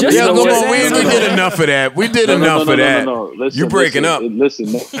 No, we did enough of that. We did enough of that. Listen, you breaking up. Listen,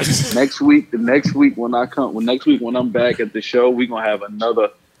 next week when I'm back at the show, we're gonna have another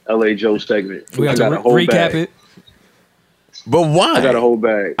LA Joe segment. We have to recap it. But why? I got a whole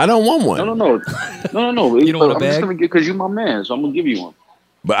bag. I don't want one. No. You don't want a bag? Because you're my man, so I'm gonna give you one.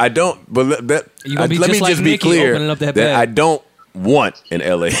 But I don't. But let me just be clear that I don't want an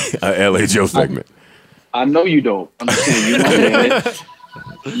LA Joe segment. I know you don't. I'm just saying, you my man.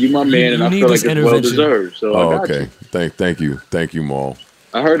 You my man, and I feel like it's well deserved. So I got okay. You. Thank you, Maul.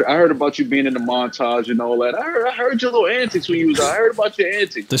 I heard about you being in the montage and all that. I heard your little antics when you was. I heard about your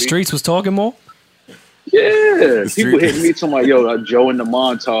antics. The streets was talking, Maul. Yeah, people hitting me talking about, yo, Joe in the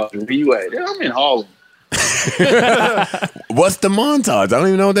montage. Where you at? Yeah, I'm in Harlem. What's the montage? I don't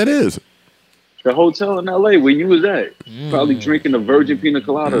even know what that is. The hotel in L.A. where you was at. Probably drinking a virgin pina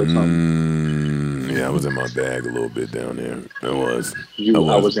colada or something. Yeah, I was in my bag a little bit down there. I was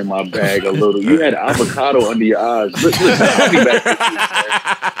in my bag a little. You had avocado under your eyes. Listen,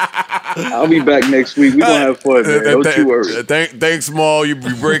 I'll be back next week. We're going to have fun, man. Don't you worry. Thanks, Maul. You're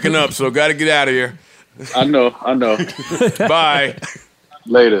breaking up, so got to get out of here. I know. Bye.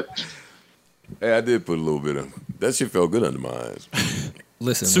 Later. Hey, I did put a little bit of... That shit felt good under my eyes.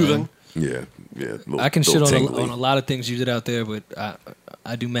 Listen, soothing. Man. Yeah. I can shit on a lot of things you did out there, but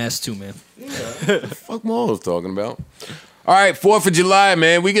I do mass too, man. Yeah. Fuck Maul was talking about. All right, 4th of July,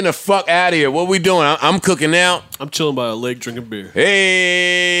 man. We getting the fuck out of here. What we doing? I'm cooking out. I'm chilling by a lake drinking beer.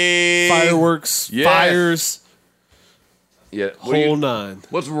 Hey. Fireworks. Yes. Fires. Yeah. Whole nine.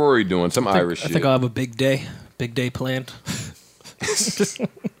 What's Rory doing? Some Irish shit. I think I'll have a big day. Big day planned.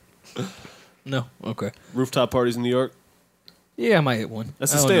 No? Okay. Rooftop parties in New York? Yeah, I might hit one.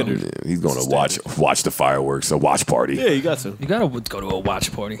 That's the standard. Yeah, he's going to watch the fireworks, a watch party. Yeah, you got to. You got to go to a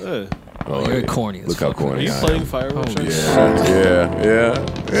watch party. Yeah. Oh, you're corny as Look fuck. how corny Are you playing fireworks? Yeah,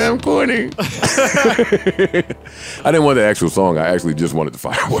 I'm corny. I didn't want the actual song. I actually just wanted the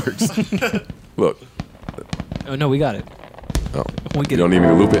fireworks. Look. Oh, no, we got it. Oh, you don't need me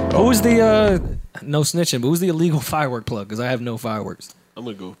to loop it? Who was the, no snitching, but who's the illegal firework plug? Because I have no fireworks. I'm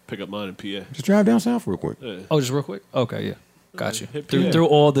going to go pick up mine in PA. Just drive down south real quick. Yeah. Oh, just real quick? Okay, yeah. Got you. Through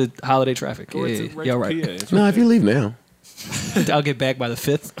all the holiday traffic. Yeah, right. No, if you leave now. I'll get back by the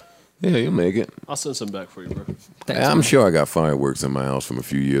 5th. Yeah, you'll make it. I'll send some back for you, bro. Thanks, I'm sure I got fireworks in my house from a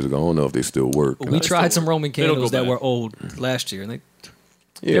few years ago. I don't know if they still work. We tried some Roman candles that were old last year, and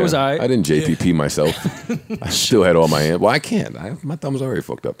it was all right. I didn't JPP myself. I still had all my hands. Well, I can't. My thumb's already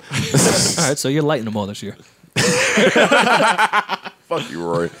fucked up. All right, so you're lighting them all this year. Fuck you,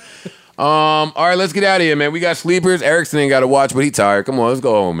 Rory. All right, let's get out of here, man. We got sleepers. Erickson ain't got to watch, but he tired. Come on, let's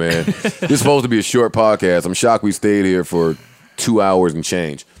go home, man. This is supposed to be a short podcast. I'm shocked we stayed here for 2 hours and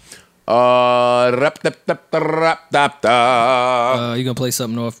change. You gonna play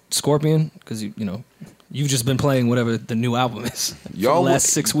something off Scorpion? Because you've just been playing whatever the new album is for the last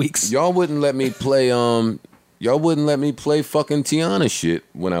 6 weeks. Y'all wouldn't let me play. Y'all wouldn't let me play fucking Tiana shit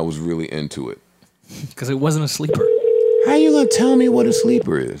when I was really into it. Because it wasn't a sleeper. How you gonna tell me what a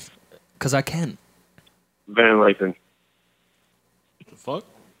sleeper is? Because I can. Van Lathan. The fuck?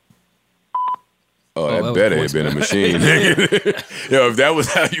 Oh, that better have been a machine, nigga. Yo, if that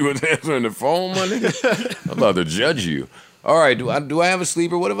was how you was answering the phone, my nigga, I'm about to judge you. All right, do I have a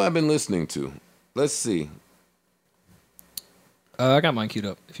sleeper? What have I been listening to? Let's see. I got mine queued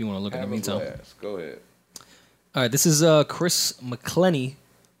up if you want to look in the meantime. Go ahead. All right, this is Chris McClenny,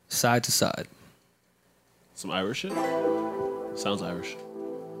 Side to Side. Some Irish shit? Sounds Irish.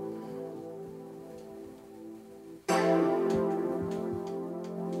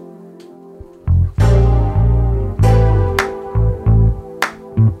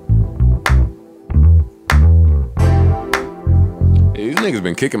 Hey, these niggas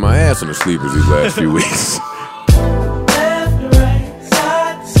been kicking my ass on the sleepers these last few weeks.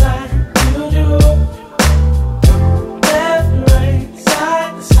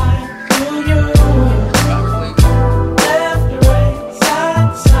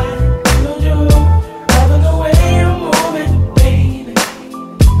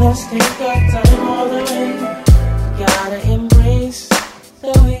 Let's take our time all the way. Gotta embrace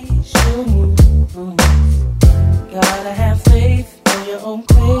the way you move. Gotta have faith in your own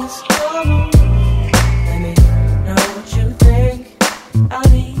place. Let me know what you think. I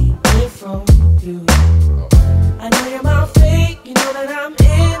need it from you. I know you're my fate. You know that I'm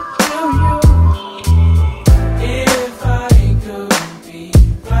into you. If I could be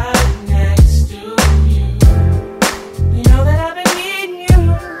right next to you, you know that I've been needing you.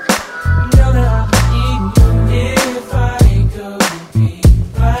 You know that I've been needing you. If I could be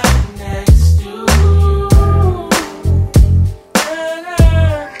right next to you.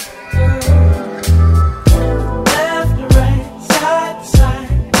 Left to right, side to side,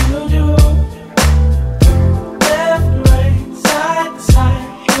 you do. Left to right, side to side,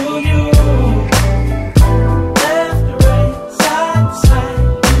 you do. Left to right, side to side,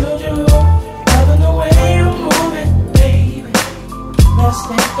 you do. Loving the way you move it, baby. Let's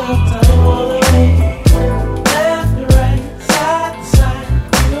take our time all the way. Left to right, side to side,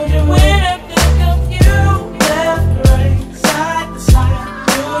 you do. When I think of you, left to right, side to side,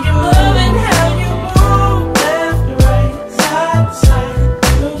 you do. Loving how you move, left to right, side to side,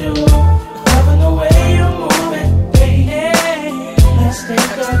 you do. Loving the way you move it, baby. Let's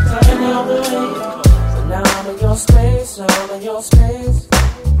take our time all the way. So now I'm in your space, I'm in your space.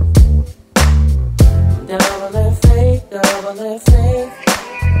 Double in faith, double in faith.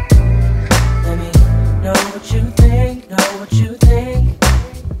 Let me know what you think, know what you think.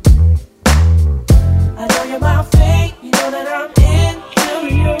 I know you're my fate, you know that I'm into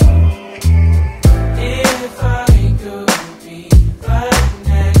you. If I could be right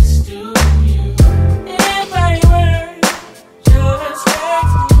next to you. If I were just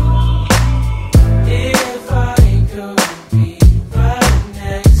next to you. If I could be right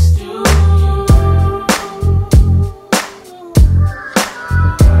next to you.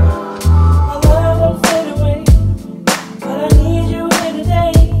 My love won't fade away, but I need you here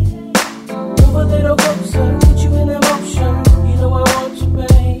today. Move a little closer, get you in emotion. You know I want you,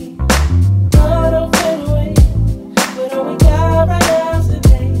 babe. Love don't fade away, but all we got right now is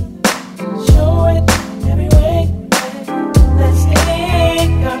today. Show it every way, babe. Let's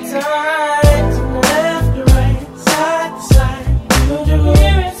take our time to left to right, side to side. You do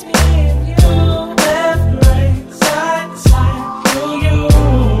here it's me and you. Left to right, side to side. You.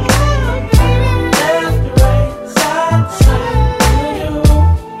 Left to right, side to side. You.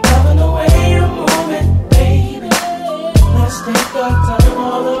 Loving the way you move it, baby. Let's take our time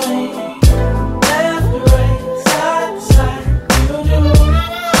all the way. Left to right, side to side. You do.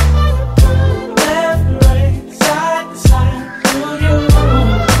 Left to right, side to side. You do.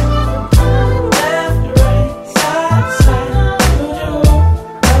 Left to right, side to side. You do.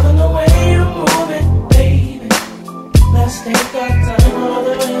 Loving the way you move it, baby. Let's take our time all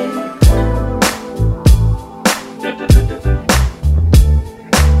the way.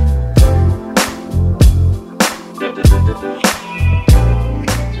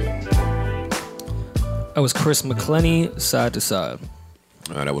 That was Chris McClenny, Side to Side.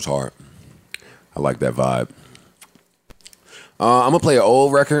 That was hard. I like that vibe. I'm gonna play an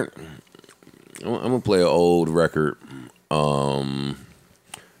old record. I'm gonna play an old record.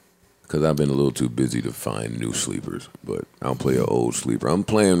 because I've been a little too busy to find new sleepers. But I'll play an old sleeper. I'm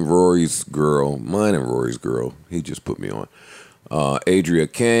playing Rory's Girl, mine and Rory's Girl. He just put me on. Adria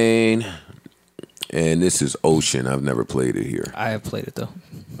Kane, and this is Ocean. I've never played it here. I have played it though.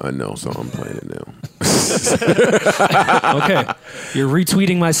 I know, so I'm playing it now. Okay, you're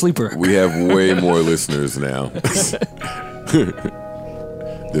retweeting my sleeper. We have way more listeners now.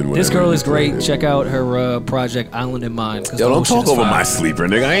 This girl is great. Check out her project Island in Mind. Yo, don't talk over my sleeper,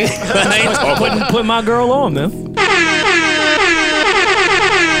 nigga. I ain't talking. Put my girl on, man.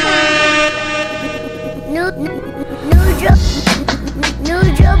 New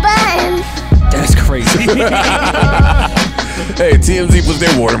Joe Biden. That's crazy. Hey, TMZ puts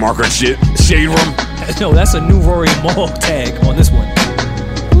their watermark on shit. Shade room. No, that's a new Rory Maul tag on this one.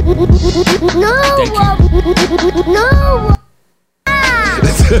 No.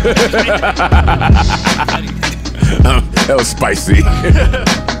 That was spicy. I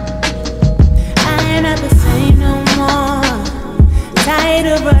ain't not the same no more. Tired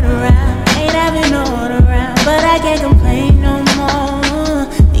of running around, ain't having no one around, but I can't complain no more.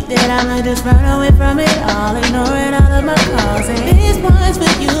 Think that I'ma just run away from it all, ignoring all of my calls. And this one's for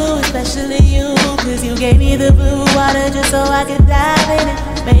you, especially you, 'cause you gave me the blue water just so I could dive in it.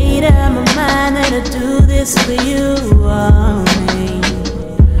 Made up my mind that I'd do this for you.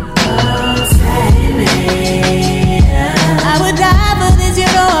 Oh, save me. I would die for this, you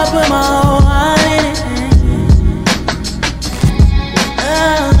know I put my whole heart in it.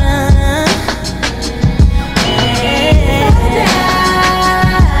 Oh, nah.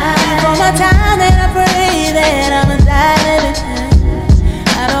 For my time that I pray that I'ma die living. I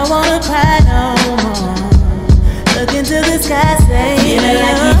don't wanna cry no more. Look into the sky, say feeling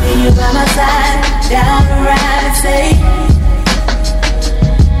like keeping you by my side, down the ride and say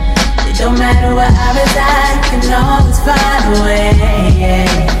don't matter where I reside, can always find a way.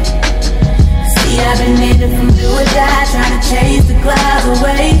 See, I've been needing from do or die, trying to chase the clouds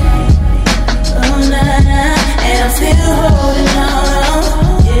away. Oh, nah, and I'm still holding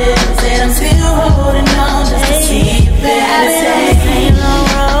on. Yeah, said I'm still holding on just to see you better. I've been on the same long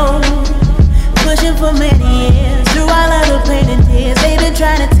road, pushing for many years, through all of the pain and tears. They've been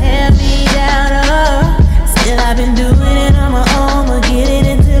trying to tear me down, oh. Still I've been doing it on my own, but get it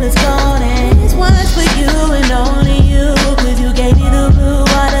until it's gone. One's for you and only you, 'cause you gave me the blue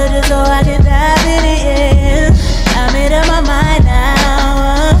water just so I could dive in it, yeah. I made up my mind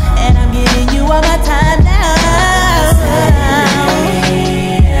now, and I'm giving you all my time now.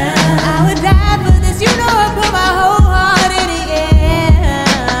 I would die for this, you know I put my whole heart in it,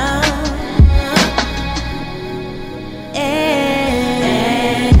 yeah.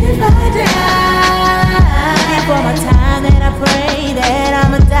 And if I die before my time, then I pray that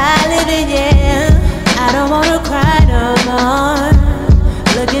I'ma die living, yeah. I don't wanna cry no more.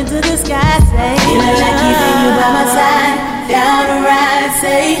 Look into the sky, say feeling like keeping you by my side, down the ride,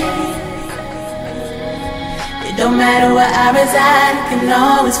 say it don't matter where I reside, can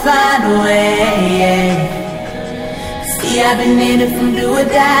always find a way. See, I've been in it from do or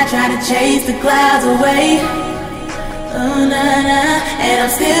die, trying to chase the clouds away. Oh, nah, and I'm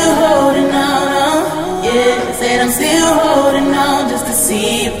still holding on. Yeah, said I'm still holding on just to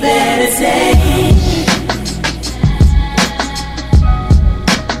see a better day.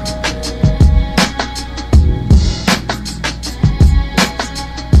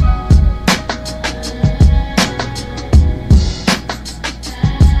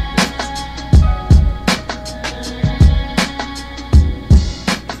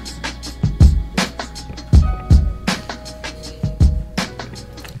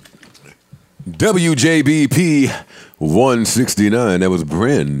 WJBP 169. That was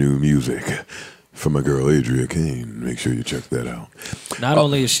brand new music from my girl Adria Kane. Make sure you check that out. Not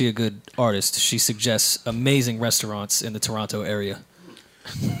only is she a good artist, she suggests amazing restaurants in the Toronto area.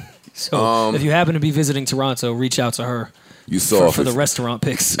 So if you happen to be visiting Toronto, reach out to her. You soft for the restaurant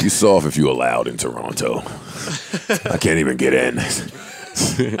picks. You soft if you allowed in Toronto. I can't even get in.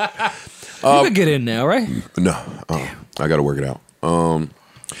 You can get in now, right? No, I got to work it out.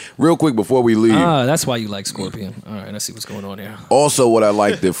 Real quick before we leave. That's why you like Scorpion. All right, let's see what's going on here. Also, what I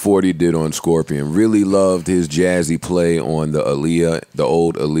liked that 40 did on Scorpion, really loved his jazzy play on the Aaliyah, the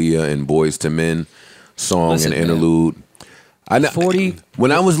old Aaliyah and Boyz II Men song and interlude. I know, 40.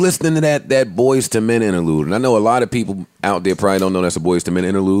 When I was listening to that Boyz II Men interlude, and I know a lot of people out there probably don't know that's a Boyz II Men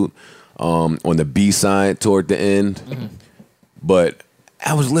interlude on the B side toward the end, but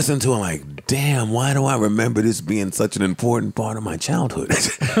I was listening to it like, damn, why do I remember this being such an important part of my childhood?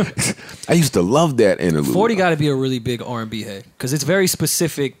 I used to love that interlude. 40 got to be a really big R&B head because it's very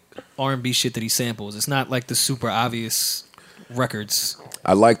specific R&B shit that he samples. It's not like the super obvious records.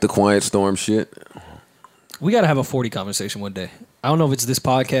 I like the Quiet Storm shit. We got to have a 40 conversation one day. I don't know if it's this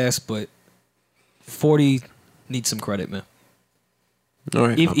podcast, but 40 needs some credit, man. All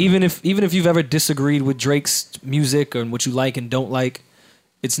right. Even if you've ever disagreed with Drake's music and what you like and don't like,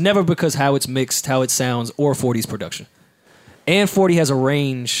 it's never because how it's mixed, how it sounds, or 40's production. And 40 has a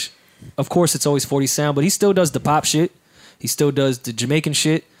range. Of course, it's always 40's sound, but he still does the pop shit. He still does the Jamaican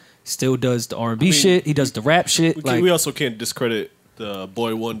shit. He still does the R&B shit. He does the rap shit. We also can't discredit the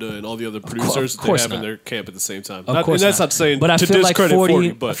Boy Wonder and all the other producers that they have in their camp at the same time. Of course, and that's not saying but I to feel like discredit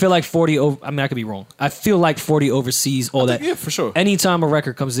 40. but I feel like 40. I mean, I could be wrong. I feel like 40 oversees all that. Yeah, for sure. Anytime a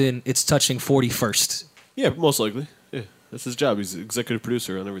record comes in, it's touching 40 first. Yeah, most likely. Yeah, that's his job. He's the executive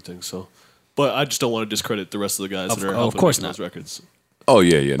producer on everything. So, but I just don't want to discredit the rest of the guys that are helping make those records. Oh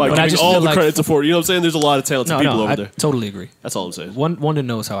yeah. By giving all the credit to 40. You know what I'm saying? There's a lot of talented people over there. Totally agree. That's all I'm saying. One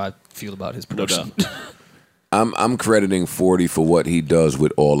knows how I feel about his production. No doubt. I'm crediting 40 for what he does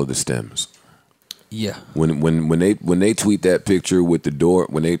with all of the stems. Yeah. When they tweet that picture with the door,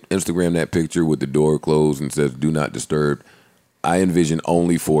 when they Instagram that picture with the door closed and says "Do not disturb," I envision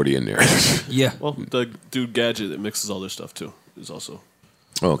only 40 in there. Yeah. Well, the dude Gadget that mixes all their stuff too is also.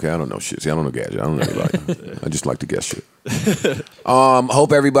 Okay, I don't know shit. See, I don't know Gadget. I don't know anybody. I just like to guess shit.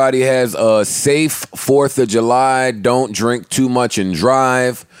 Hope everybody has a safe 4th of July. Don't drink too much and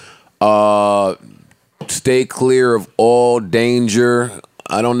drive. Stay clear of all danger.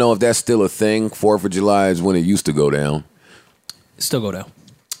 I don't know if that's still a thing. 4th of July is when it used to go down. Still go down.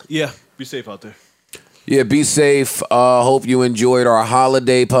 Yeah, be safe out there. Yeah, be safe. Hope you enjoyed our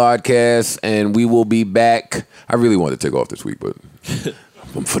holiday podcast, and we will be back. I really wanted to take off this week, but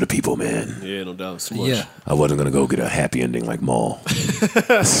I'm for the people, man. Yeah, no doubt. So much. Yeah. I wasn't going to go get a happy ending like Maul.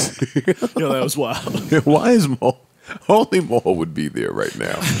 Yo, that was wild. Why is Maul? Only Maul would be there right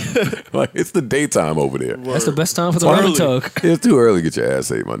now. Like, it's the daytime over there. That's the best time for the ramen tug. It's too early to get your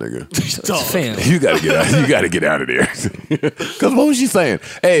ass ate, my nigga. Fam. You gotta get out. You gotta get out of there. Because what was she saying?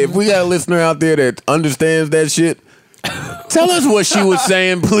 Hey, if we got a listener out there that understands that shit, tell us what she was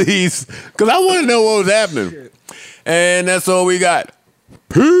saying, please. Because I want to know what was happening. And that's all we got.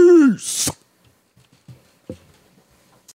 Peace.